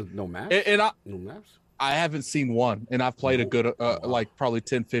like no maps? No maps? I haven't seen one, and I've played a good, like probably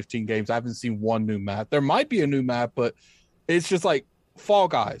 10, 15 games. I haven't seen one new map. There might be a new map, but it's just like Fall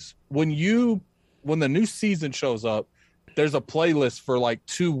Guys. When the new season shows up, there's a playlist for like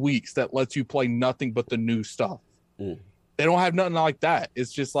 2 weeks that lets you play nothing but the new stuff. They don't have nothing like that.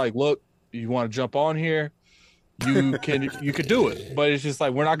 It's just like, look, you want to jump on here, you could do it. But it's just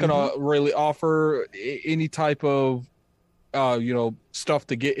like, we're not going to really offer any type of, stuff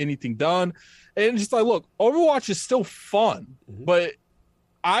to get anything done. And it's just like, look, Overwatch is still fun, but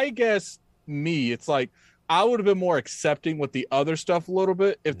I guess it's like, I would have been more accepting with the other stuff a little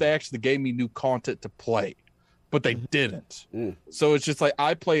bit if they actually gave me new content to play, but they didn't. So it's just like,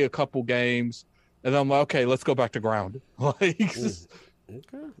 I play a couple games and then I'm like, okay, let's go back to ground. Okay,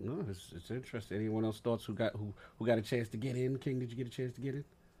 no, it's interesting. Anyone else thoughts who got a chance to get in? King, did you get a chance to get in?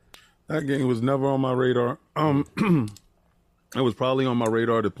 That game was never on my radar. It was probably on my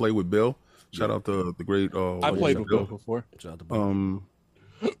radar to play with Bill. Shout out to the great. I played with Bill before. Shout out to Bill.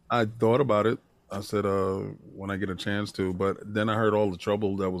 I thought about it. I said, when I get a chance to, but then I heard all the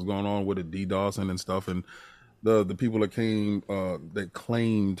trouble that was going on with it, DDoSing and stuff, and the people that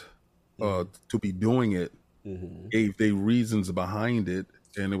claimed to be doing it gave their reasons behind it,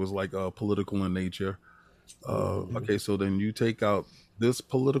 and it was like political in nature. Okay, so then you take out this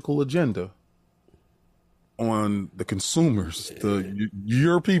political agenda on the consumers,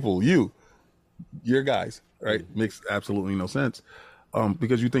 your people, your guys, right? Makes absolutely no sense.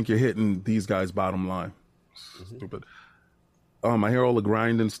 Because you think you're hitting these guys' bottom line. Stupid. I hear all the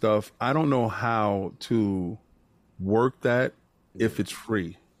grinding stuff. I don't know how to work that if it's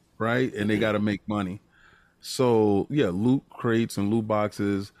free, right? And they got to make money. So, yeah, loot crates and loot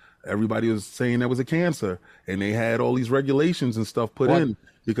boxes. Everybody was saying that was a cancer. And they had all these regulations and stuff put in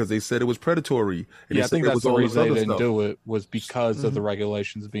because they said it was predatory. And I think that's the reason they didn't do it was because of the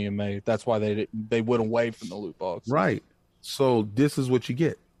regulations being made. That's why they went away from the loot box. Right. So this is what you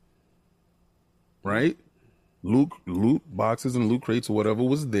get, right? Loot boxes and loot crates or whatever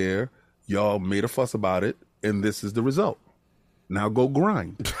was there. Y'all made a fuss about it, and this is the result. Now go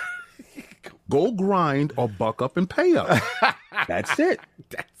grind. Go grind or buck up and pay up. That's it.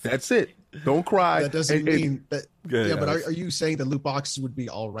 That's it. Don't cry. That doesn't mean that. Yeah, but are you saying the loot boxes would be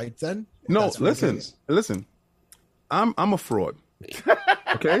all right then? No, listen. I'm a fraud.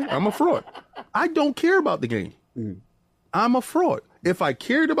 Okay, I'm a fraud. I don't care about the game. I'm a fraud. If I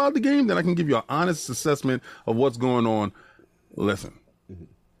cared about the game, then I can give you an honest assessment of what's going on. Listen,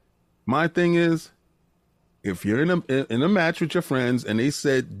 my thing is, if you're in a match with your friends and they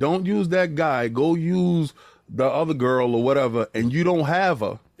said, don't use that guy, go use the other girl or whatever, and you don't have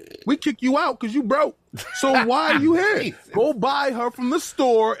her, we kick you out because you broke. So why are you here? Go buy her from the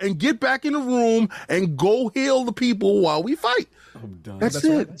store and get back in the room and go heal the people while we fight. I'm done. That's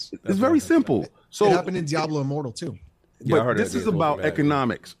it. It's very simple. So it happened in Diablo Immortal too. But this is about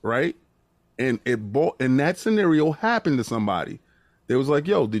economics, right? And and that scenario happened to somebody. They was like,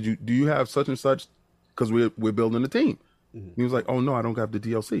 "Yo, do you have such and such?" Because we're building a team. He was like, "Oh no, I don't have the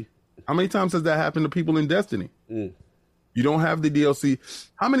DLC." How many times has that happened to people in Destiny? You don't have the DLC.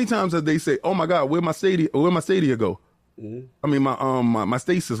 How many times have they say, "Oh my God, where my Stadia go?" I mean, my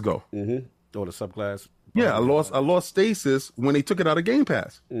stasis go. Or the subclass. Yeah, I lost stasis when they took it out of Game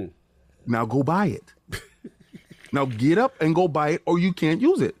Pass. Now go buy it. Now get up and go buy it, or you can't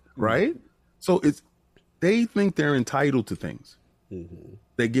use it, right? So they think they're entitled to things.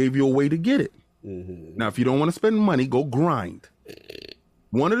 They gave you a way to get it. Now, if you don't want to spend money, go grind.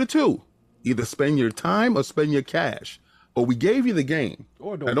 One of the two. Either spend your time or spend your cash. But we gave you the game.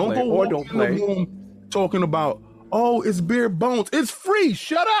 Or don't play. The room talking about, oh, it's bare bones. It's free.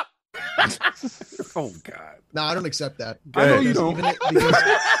 Shut up. Oh God! No, I don't accept that. I know you don't.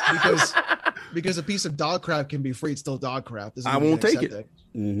 Because a piece of dog crap can be free. It's still dog crap. I won't take it.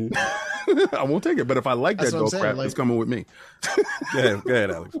 I won't take it. But if I like that dog crap, it's coming with me. Go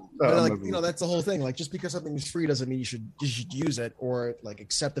ahead, Alex. That's the whole thing. Like, just because something is free doesn't mean you should use it or like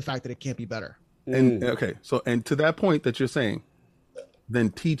accept the fact that it can't be better. And okay, so and to that point that you're saying, then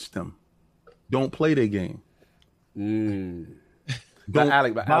teach them. Don't play their game. But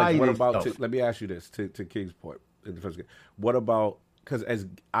Alex, what about? Let me ask you this to King's point in the first game. What about? Because as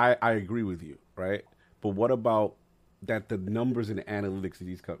I agree with you, right? But what about that? The numbers and the analytics that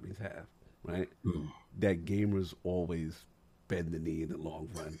these companies have, right? that gamers always bend the knee in the long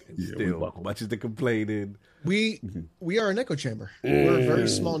run. And still, much as they're complaining, we are an echo chamber. We're a very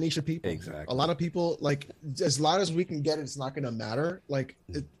small niche of people. Exactly. A lot of people, like, as loud as we can get it, it's not going to matter. Like,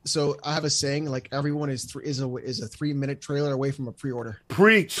 so I have a saying, like, everyone is a 3-minute trailer away from a pre-order.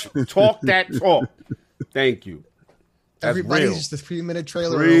 Preach, talk that talk. Thank you. That's Everybody's real. just a 3-minute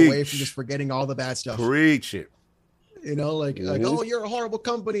trailer away from just forgetting all the bad stuff. Preach it. You know, like, oh, you're a horrible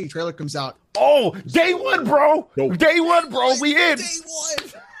company. Trailer comes out. Oh, day one, bro. Day one, bro. We in. Day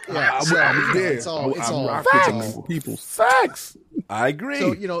one. Yeah, it's all people. Facts. I agree.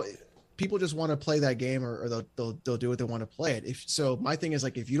 So, you know, people just want to play that game, or they'll do what they want to play it. So my thing is,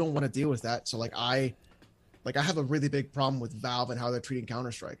 like, if you don't want to deal with that, so like I have a really big problem with Valve and how they're treating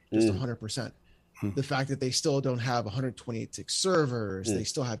Counter-Strike, just 100%. The fact that they still don't have 128 servers, they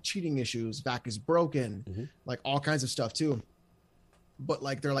still have cheating issues, VAC is broken, like all kinds of stuff too. But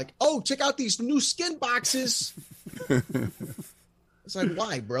like they're like, oh, check out these new skin boxes. It's like,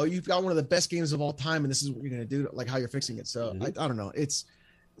 why, bro? You've got one of the best games of all time, and this is what you're gonna do. Like how you're fixing it. So I don't know.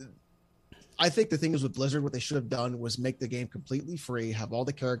 I think the thing is with Blizzard, what they should have done was make the game completely free, have all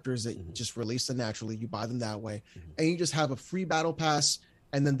the characters that just release them naturally. You buy them that way, and you just have a free battle pass.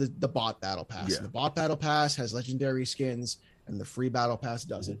 And then the bot battle pass. And the bot battle pass has legendary skins, and the free battle pass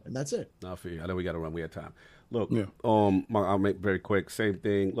doesn't, and that's it. I feel you. I know we got to run. We have time. Look, I'll make very quick. Same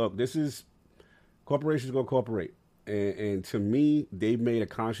thing. Look, this is corporations going to cooperate, and to me, they've made a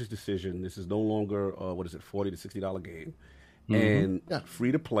conscious decision. This is no longer $40 to $60 game, and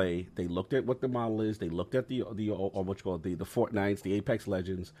free to play. They looked at what the model is. They looked at the Fortnites, the Apex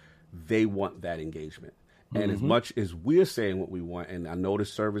Legends. They want that engagement. And as much as we're saying what we want, and I know the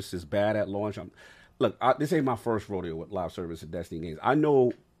service is bad at launch. This ain't my first rodeo with live service and Destiny games. I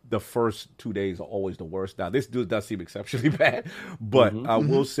know the first 2 days are always the worst. Now, this does seem exceptionally bad, but I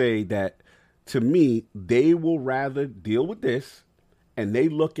will say that to me, they will rather deal with this, and they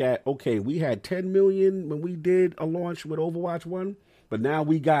look at, okay, we had 10 million when we did a launch with Overwatch 1, but now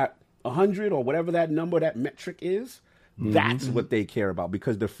we got 100 or whatever that number, that metric is. That's what they care about,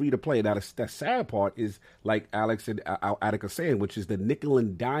 because the free to play. Now, the sad part is, like Alex and Attica saying, which is the nickel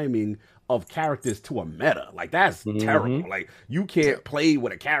and diming of characters to a meta. Like, that's terrible. Like, you can't play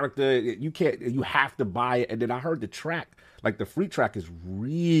with a character. You have to buy it. And then I heard the track, like the free track is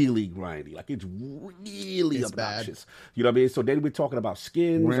really grindy. Like, it's really obnoxious. Bad. You know what I mean? So then we're talking about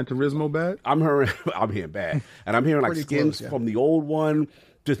skins. Gran Turismo bad? I'm hearing bad. And I'm hearing like skins from the old one,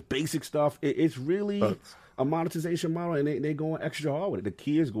 just basic stuff. It's really a monetization model, and they're going extra hard with it. The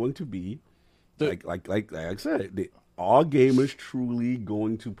key is going to be, like I said, are gamers truly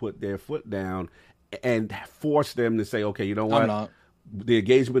going to put their foot down and force them to say, okay, you know what? The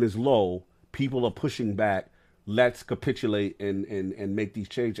engagement is low. People are pushing back. Let's capitulate and make these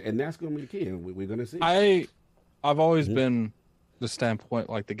changes. And that's going to be the key. And we're going to see. I've always been the standpoint,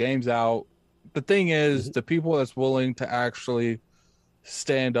 like, the game's out. The thing is, the people that's willing to actually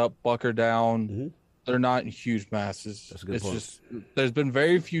stand up, bucker down, they're not in huge masses. That's a good point. Just, there's been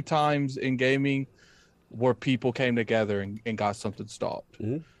very few times in gaming where people came together and got something stopped.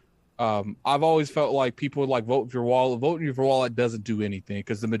 I've always felt like people would like vote with your wallet. Voting with your wallet doesn't do anything,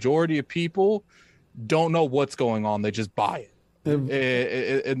 because the majority of people don't know what's going on. They just buy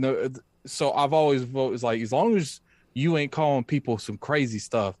it. So I've always voted like, as long as you ain't calling people some crazy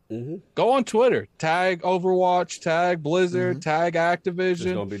stuff, go on Twitter, tag Overwatch, tag Blizzard, tag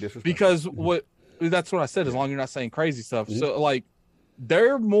Activision, because that's what I said, as long as you're not saying crazy stuff. So, like,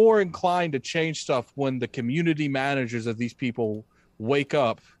 they're more inclined to change stuff when the community managers of these people wake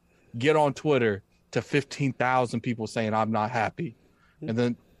up, get on Twitter to 15,000 people saying, I'm not happy. And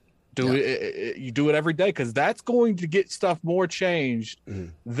then you do it every day, because that's going to get stuff more changed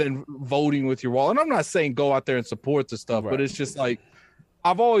than voting with your wallet. And I'm not saying go out there and support the stuff, but it's just like,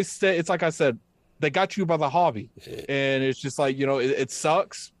 I've always said, it's like I said, they got you by the hobby. And it's just like, you know, it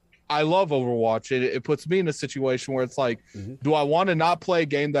sucks. I love Overwatch. It puts me in a situation where it's like, do I want to not play a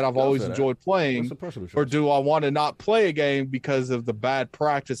game that I've always enjoyed playing, or do I want to not play a game because of the bad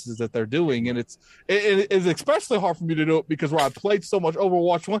practices that they're doing? And it's especially hard for me to do it, because where I played so much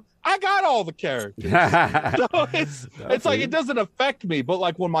Overwatch 1, I got all the characters. So it's like, it doesn't affect me. But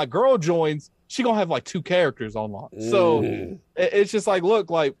like when my girl joins, she gonna have like 2 characters unlocked. So it's just like, look,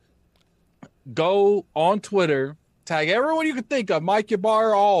 like, go on Twitter, tag everyone you can think of, Mike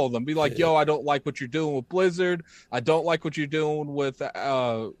Ybarra, all of them. Be like, yo, I don't like what you're doing with Blizzard. I don't like what you're doing with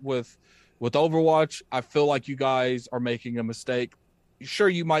Overwatch. I feel like you guys are making a mistake. Sure,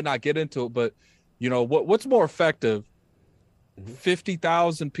 you might not get into it, but you know what's more effective?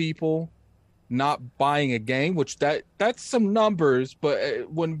 50,000 people not buying a game, which that's some numbers,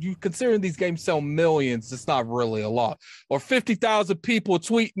 but when you consider these games sell millions, it's not really a lot. Or 50,000 people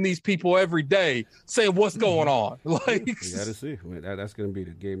tweeting these people every day saying what's going on. Like, we got to see. That's going to be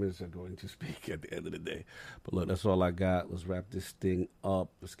the gamers are going to speak at the end of the day. But look, that's all I got. Let's wrap this thing up.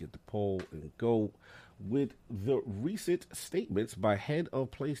 Let's get the poll and go with the recent statements by head of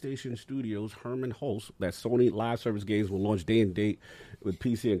PlayStation Studios, Herman Hulse, that Sony live service games will launch day and date with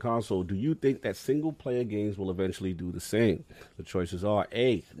PC and console. Do you think that single-player games will eventually do the same? The choices are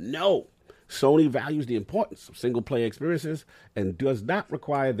A, no. Sony values the importance of single-player experiences and does not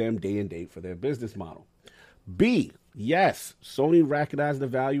require them day and date for their business model. B, yes, Sony recognizes the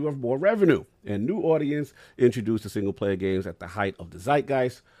value of more revenue and new audience introduced to single-player games at the height of the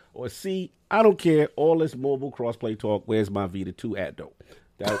zeitgeist. Or C, I don't care, all this mobile crossplay talk, where's my Vita 2 at, though?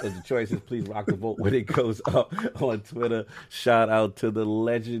 That was the choices. Please rock the vote when it goes up on Twitter. Shout out to the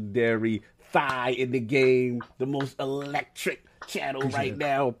legendary Thigh in the game, the most electric channel right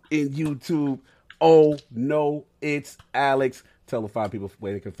now in YouTube. Oh, no, it's Alex. Tell the 5 people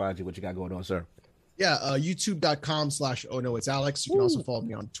where they can find you, what you got going on, sir. Yeah, youtube.com/oh no it's Alex. You can also follow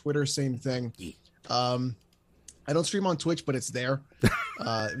me on Twitter, same thing. I don't stream on Twitch, but it's there.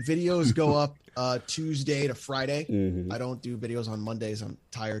 Videos go up Tuesday to Friday. I don't do videos on Mondays. I'm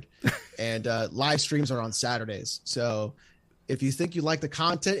tired. And live streams are on Saturdays. So if you think you like the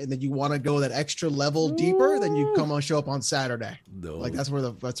content and then you want to go that extra level deeper, then you come on show up on Saturday. Like that's where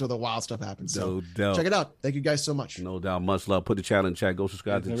the wild stuff happens. So check it out. Thank you guys so much. No doubt. Much love. Put the channel in chat. Go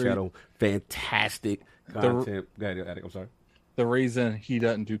subscribe to the channel. Fantastic content. Go ahead, Attic. I'm sorry. The reason he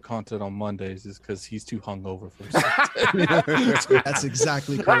doesn't do content on Mondays is because he's too hungover for Saturday. That's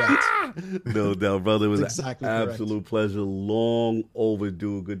exactly correct. No doubt, brother. It was exactly an absolute pleasure. Long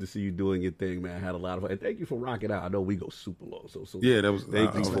overdue. Good to see you doing your thing, man. I had a lot of fun. And thank you for rocking out. I know we go super long. So yeah, that was.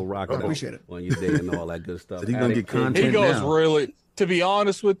 Thank you for rocking out. Appreciate it. On your day and all that good stuff. He's going to get content. He goes really. To be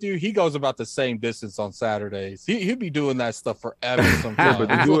honest with you, he goes about the same distance on Saturdays. He'll be doing that stuff forever sometimes. But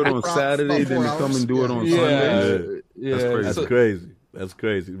to do it on Saturday, then to come and do it on Sunday. Yeah. That's crazy. That's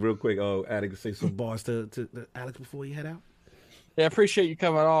crazy. Real quick, Attic, say some bars to Alex before you head out. Yeah, I appreciate you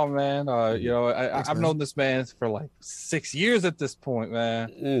coming on, man. I've known this man for like 6 years at this point,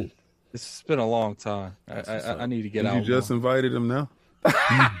 man. It's been a long time. I need to get out. You just invited him now.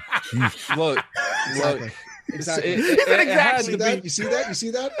 Look. Exactly. You see that?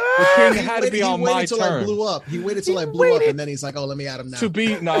 The king had to be on my turn. I blew up. He waited till I blew up, and then he's like, "Oh, let me add him now." To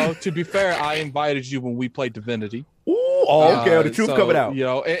be fair, I invited you when we played Divinity. Okay. The truth coming out. You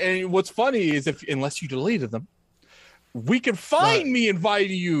know, and what's funny is unless you deleted them, we can find me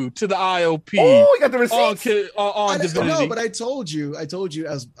inviting you to the IOP. Oh, you got the receipts on Divinity. No, but I told you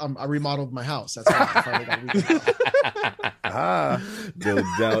as I remodeled my house. That's why I finally got No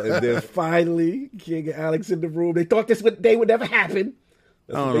doubt. And then finally, King and Alex in the room. They thought this day would never happen.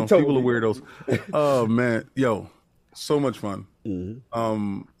 I don't know. People are weirdos. Oh man, so much fun.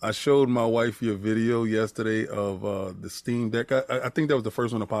 I showed my wife your video yesterday of the Steam Deck. I think that was the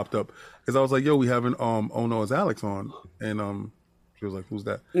first one that popped up because I was like, "Yo, we having oh no, it's Alex on," and she was like, "Who's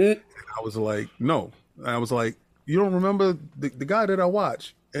that?" And I was like, "No," and I was like, "You don't remember the guy that I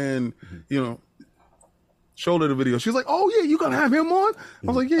watch?" And showed her the video. She's like, "Oh yeah, you gonna have him on?"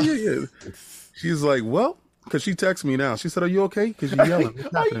 I was like, "Yeah." She's like, "Well," because she texts me now. She said, "Are you okay?" Because you're yelling.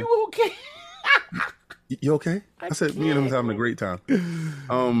 Are you okay? You okay? I said, me and him was having a great time.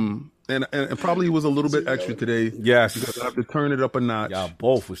 And probably was a little bit extra today. Yes. Because I have to turn it up a notch. Y'all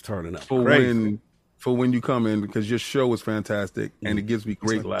both was turning up. For when you come in, because your show is fantastic and it gives me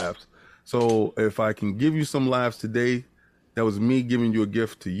great laughs. So if I can give you some laughs today, that was me giving you a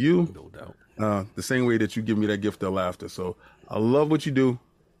gift to you. No doubt. The same way that you give me that gift of laughter. So I love what you do.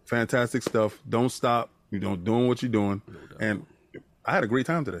 Fantastic stuff. Don't stop. Doing what you're doing. No doubt. And I had a great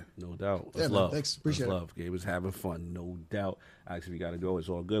time today. No doubt. That's love. Thanks. Appreciate it. Love. Gabe was having fun. No doubt. Actually, we got to go. It's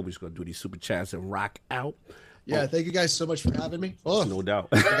all good. We're just going to do these super chats and rock out. Yeah. Thank you guys so much for having me. Oh, no doubt.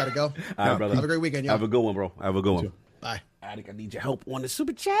 I got to go. All right, brother. Have a great weekend, y'all. Have a good one, bro. Have a good one. Bye. Attic, I need your help on the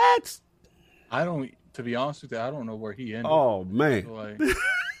super chats. To be honest with you, I don't know where he ended. Oh, man.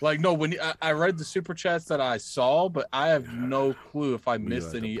 No, when I read the super chats that I saw, but I have no clue if I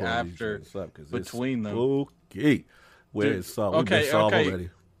missed any after between them. Okay. Where is Saul? Okay. Already.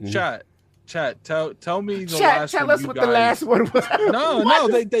 Chat. Tell me the Chat, last tell one. us what the last one was. No,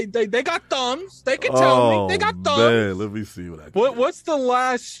 they got thumbs. They can tell me. They got thumbs. Man, let me see what I can. What's the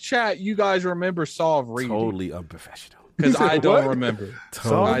last chat you guys remember saw of reading? Totally unprofessional. Because I don't remember.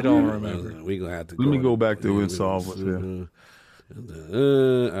 I don't remember. We're gonna have to. Let me go back to when Saul was there.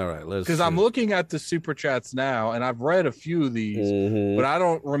 All right, let's. Because I'm looking at the super chats now, and I've read a few of these, but I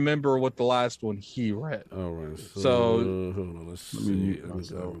don't remember what the last one he read. All right, so hold on, let's see. Let me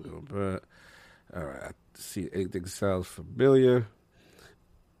go back. All right, I see anything sounds familiar.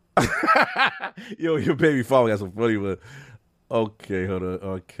 Yo, your baby father got some funny one. Okay, hold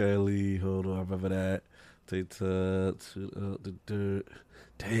on. Kelly, hold on. I remember that.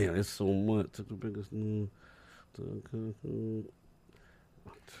 Damn, it's so much.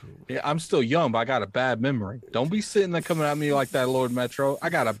 Yeah, I'm still young, but I got a bad memory. Don't be sitting there coming at me like that, Lord Metro. I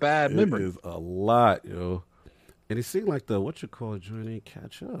got a bad memory. It is a lot, yo. And it seemed like the joint ain't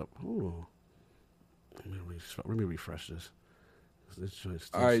catch up. Hold on. Let me refresh this.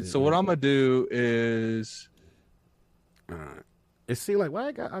 All right, so what I'm gonna do is, all right. It seemed like why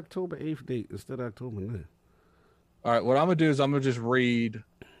I got October 8th date instead of October 9th. All right, what I'm gonna do is I'm gonna just read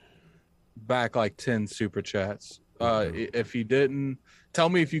back like 10 super chats. If he didn't, tell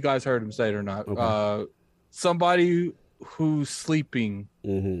me if you guys heard him say it or not. Okay. Somebody who's sleeping,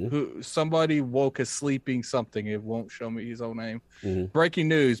 somebody woke a sleeping something. It won't show me his own name. Breaking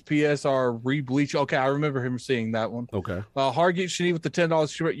news: PSR re-bleach. Okay, I remember him seeing that one. Okay. Hargate Shani with the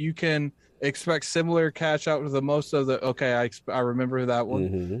 $10. You can expect similar cash out to the most of the. Okay, I remember that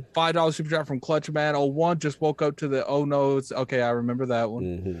one. $5 super chat from Clutchman 01 just woke up to the oh no. It's okay. I remember that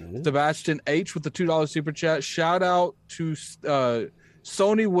one. Sebastian H with the $2 super chat. Shout out to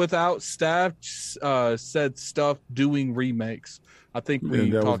Sony without staff said stuff doing remakes. I think we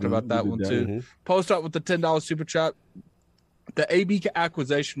talked about that one too. Post up with the $10 super chat. The AB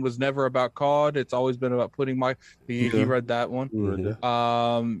acquisition was never about COD. It's always been about putting he read that one.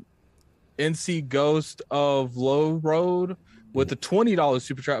 NC Ghost of Low Road with the $20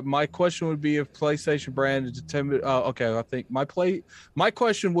 super chat. My question would be if PlayStation brand is determined. Okay, I think my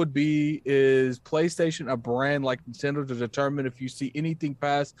question would be: is PlayStation a brand like Nintendo to determine if you see anything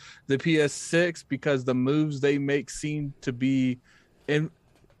past the PS6 because the moves they make seem to be in?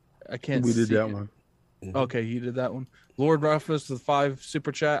 I can't. We did see that it. one. Okay, he did that one. Lord Ruffus with 5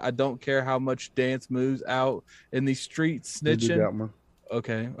 super chat. I don't care how much dance moves out in the streets snitching. We did that one.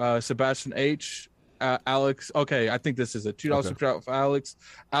 Okay. Sebastian H. Alex. Okay, I think this is a $2 super chat for Alex.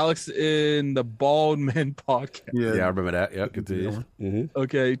 Alex in the Bald Men podcast. Yeah, I remember that. Yeah, continue.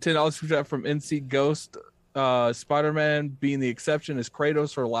 Okay, $10 super chat from NC Ghost. Spider-Man being the exception is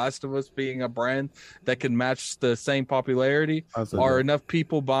Kratos or Last of Us being a brand that can match the same popularity. Are enough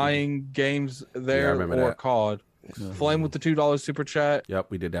people buying games there or COD? Flame with the $2 super chat. Yep,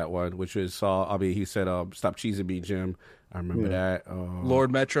 we did that one, which is he said, "Stop cheesing me, Jim." I remember that.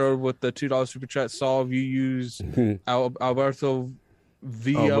 Lord Metro with the $2 super chat. Saw if you use Alberto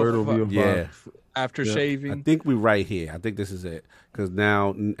Villa after shaving. I think we're right here. I think this is it. Because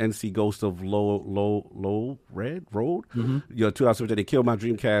now NC Ghost of Low Red Road, your $2 super chat. They killed my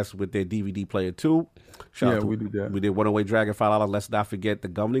Dreamcast with their DVD player too. We did that. We did One Away Dragon, $5. Let's not forget the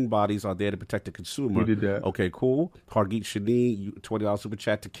governing bodies are there to protect the consumer. We did that. Okay, cool. Hargeet Shani, $20 super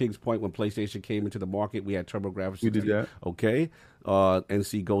chat to King's Point. When PlayStation came into the market, we had TurboGrafx. We did that. Okay.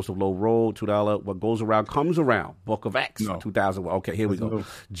 NC Ghost of Low Road, $2. What goes around comes around. Book of X, 2001. Okay, here we go.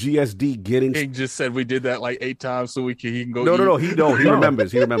 GSD getting. He just said we did that like 8 times so he can go. No. He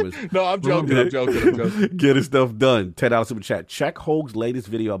remembers. He remembers. No, I'm joking. I'm joking. Getting stuff done. $10 super chat. Check Hoag's latest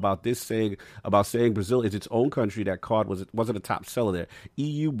video about saying Brazil is its own country. That COD wasn't a top seller there.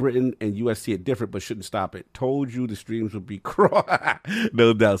 EU, Britain, and US see it different, but shouldn't stop it. Told you the streams would be cross.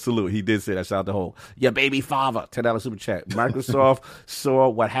 No doubt. Salute. He did say that. Shout out to Hoag. Your baby father. $10 super chat. Microsoft saw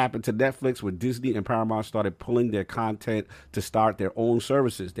what happened to Netflix when Disney and Paramount started pulling their content to start their own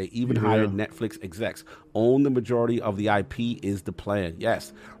services. They even hired Netflix execs. Own the majority of the IP is the plan.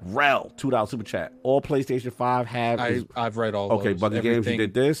 Yes. Rel, $2 super chat. All PlayStation 5 have. I've read all. Okay, those. Buggy Games. You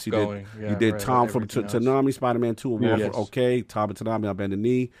did this. You did Tom from Tanami, Spider-Man 2. Yes. Okay, Tom and Tanami. I'll bend the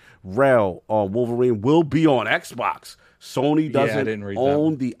knee. Rel, Wolverine will be on Xbox. Sony doesn't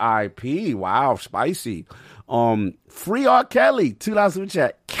own the IP. Wow, spicy. Free R. Kelly, $2 super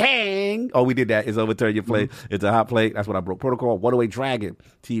chat. Kang. Oh, we did that. It's overturn your play. It's a hot play. That's what I broke. Protocol. One Away Dragon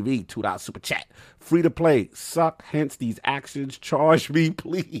TV, $2 super chat. Free to play. Suck. Hence these actions. Charge me,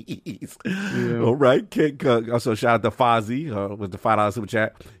 please. All right. Also, shout out to Fozzie with the $5 super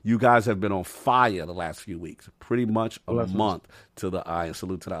chat. You guys have been on fire the last few weeks. Pretty much a month to the eye. And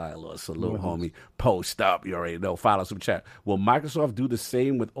salute to the eye, Lord. Salute, homie. Post up. You already know. $5 super chat. Will Microsoft do the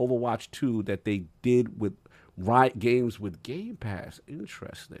same with Overwatch 2 that they did with Riot Games with Game Pass.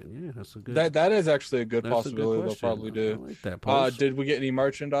 Interesting. Yeah, that's a good. That is actually a good That's a possibility. good They'll probably do. I like that post. Did we get any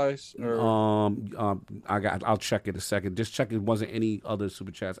merchandise? Or? I'll check in a second. Just check it wasn't any other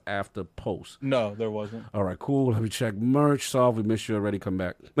super chats after post. No, there wasn't. All right, cool. Let me check merch. Solve. We missed you already. Come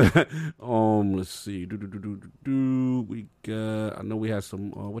back. Let's see. We got. I know we had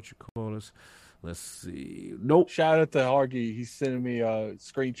some. What you call us? Let's see. Nope. Shout out to Hargy. He's sending me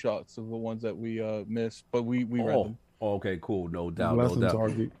screenshots of the ones that we missed, but we read them. Okay, cool. No doubt. Blessings, no doubt.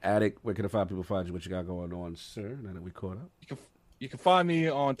 Hargy. Addict, where can the five people find you? What you got going on, sir? Now that we caught up. You can find me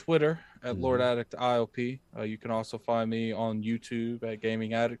on Twitter at Lord Addict IOP. You can also find me on YouTube at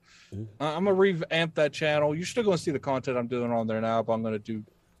Gaming Addict. I'm gonna revamp that channel. You're still gonna see the content I'm doing on there now, but I'm gonna do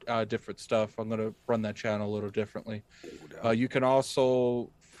different stuff. I'm gonna run that channel a little differently. You can also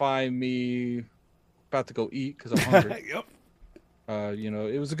find me about to go eat because I'm hungry. Yep.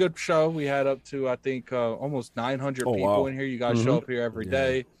 It was a good show. We had up to, I think, almost 900 people in here. You guys show up here every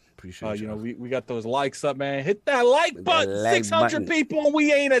day. Appreciate you. We got those likes up, man. Hit that like button. 600 people, and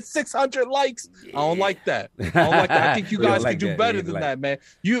we ain't at 600 likes. Yeah. I don't like that. I think you guys can do better than that, man.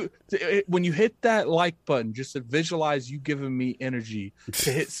 When you hit that like button, just visualize you giving me energy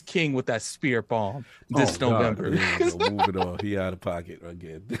to hit King with that spear bomb this November. Move it on. He out of pocket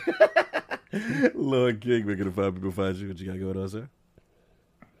again. Lord King, we're gonna find people find you. What you got going on, sir?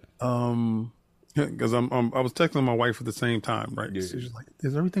 Because I was texting my wife at the same time, right? Yeah. She's like,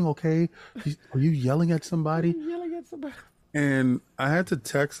 "Is everything okay? Are you yelling at somebody?" And I had to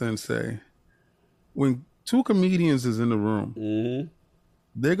text her and say, when two comedians is in the room,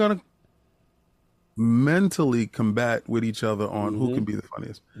 they're gonna mentally combat with each other on who can be the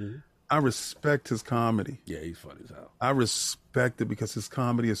funniest. I respect his comedy. Yeah, he's funny as hell. I respect it because his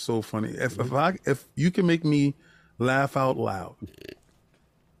comedy is so funny. If you can make me laugh out loud,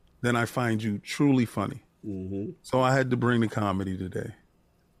 then I find you truly funny. So I had to bring the comedy today.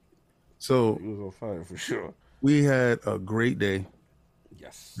 So he was on fire for sure. We had a great day.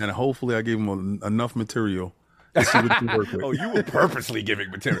 Yes. And hopefully I gave him enough material to see what you work with. Oh, you were purposely giving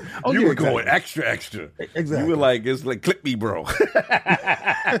material. You were going extra. Exactly. You were like, it's like, clip me, bro.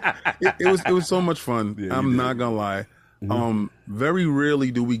 it was so much fun. Yeah, I'm not gonna lie. Very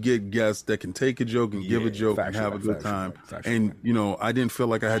rarely do we get guests that can take a joke and give a joke and have a good time. And I didn't feel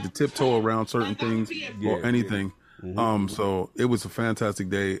like I had to tiptoe around certain things or anything. So it was a fantastic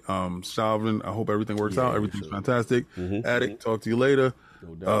day. Salvin, I hope everything works out. Everything's fantastic. Addict, talk to you later.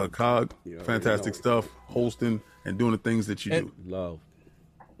 Cog, fantastic stuff. Hosting and doing the things that you do. Love.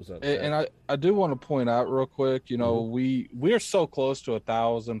 What's up, and I do want to point out real quick, we are so close to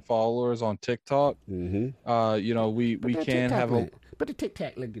 1,000 followers on TikTok. We can have but the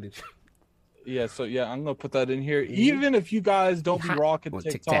TikTok link in it. Yeah, so I'm gonna put that in here. Even if you guys don't be rocking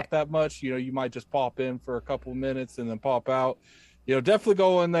TikTok that much, you might just pop in for a couple minutes and then pop out. Definitely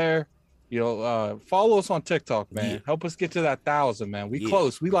go in there. Follow us on TikTok, man. Help us get to that 1,000, man. We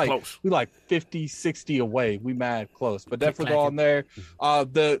close. We like 50, 60 away. We mad close, but definitely go on there.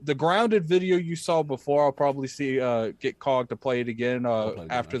 The grounded video you saw before, I'll probably get Cog to play it again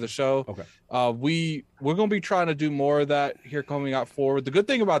after the show. Okay. We're gonna be trying to do more of that here coming out forward. The good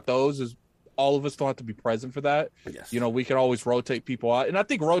thing about those is all of us don't have to be present for that. Yes. We can always rotate people out. And I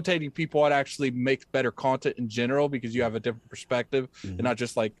think rotating people out actually makes better content in general because you have a different perspective and not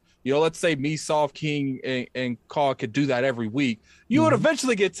just like, let's say me, Soft King, and Cog could do that every week. You would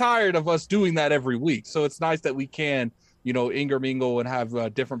eventually get tired of us doing that every week. So it's nice that we can, intermingle and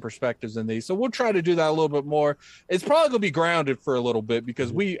have different perspectives in these. So we'll try to do that a little bit more. It's probably going to be grounded for a little bit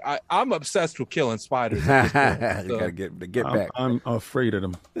because I'm obsessed with killing spiders. You got to get back. I'm afraid of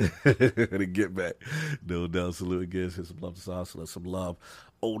them. To get back. No doubt. Salute again. Some love to Sauce. Some love.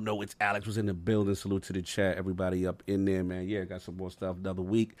 Oh, no, it's Alex was in the building. Salute to the chat. Everybody up in there, man. Yeah, got some more stuff another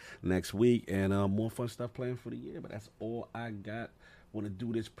week, next week, and more fun stuff planned for the year. But that's all I got. Want to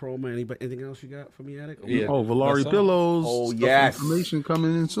do this promo? Anything else you got for me, Addict? Yeah. Oh, Valari pillows. Oh, yes. Information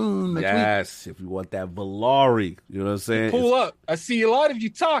coming in soon next week. If you want that Valari, you know what I'm saying? Pull up. I see a lot of you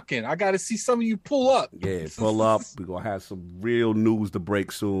talking. I got to see some of you pull up. Yeah, pull up. We're going to have some real news to break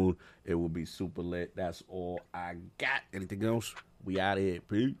soon. It will be super lit. That's all I got. Anything else? We out of here.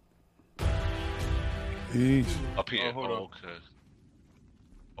 Peace. Peace. Up here. Oh, okay.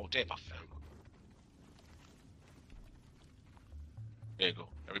 Oh, damn, I found him. There you go.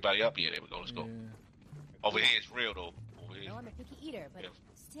 Everybody up here. There we go. Let's go. Over here, it's real, though. Over here. No, I'm a picky eater, but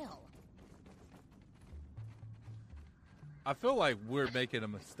still. I feel like we're making a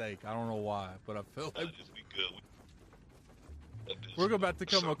mistake. I don't know why, but I feel like we're about to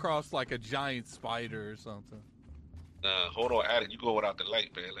come across like a giant spider or something. Hold on, Addict. You go without the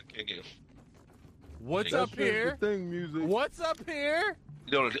light, man. Like, can't get. What's up here? The thing, music. What's up here?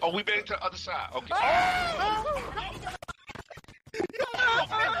 No, oh, we made it to the other side. Okay.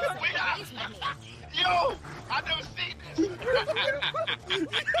 Yo, I never seen this. Yo.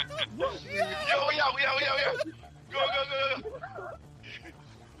 Go.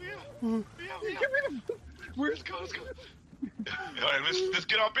 Let's go. All right, let's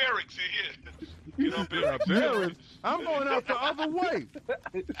get our bearings here. Get our bearings. I'm going out the other way.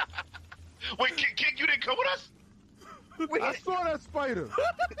 Wait, King, you didn't come with us? I saw that spider.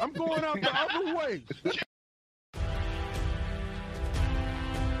 I'm going out the other way.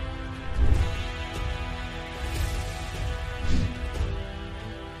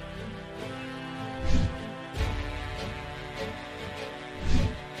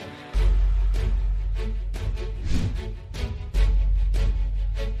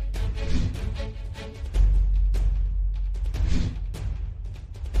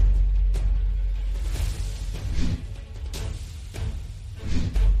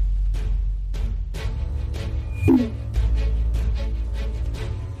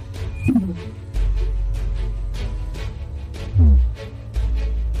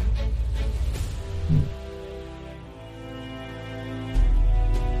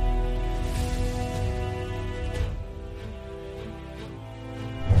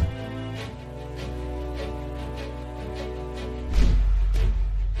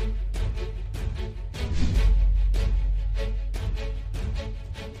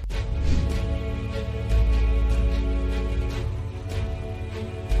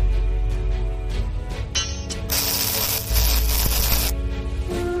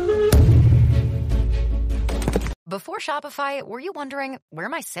 Before Shopify, were you wondering, where are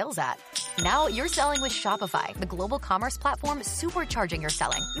my sales at? Now you're selling with Shopify, the global commerce platform supercharging your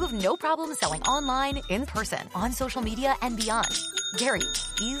selling. You have no problem selling online, in person, on social media, and beyond. Gary,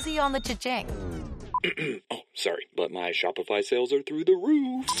 easy on the cha-ching. Oh, sorry, but my Shopify sales are through the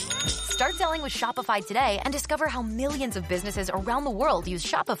roof. Start selling with Shopify today and discover how millions of businesses around the world use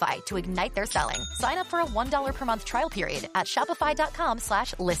Shopify to ignite their selling. Sign up for a $1 per month trial period at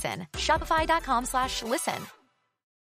shopify.com/listen. Shopify.com/listen.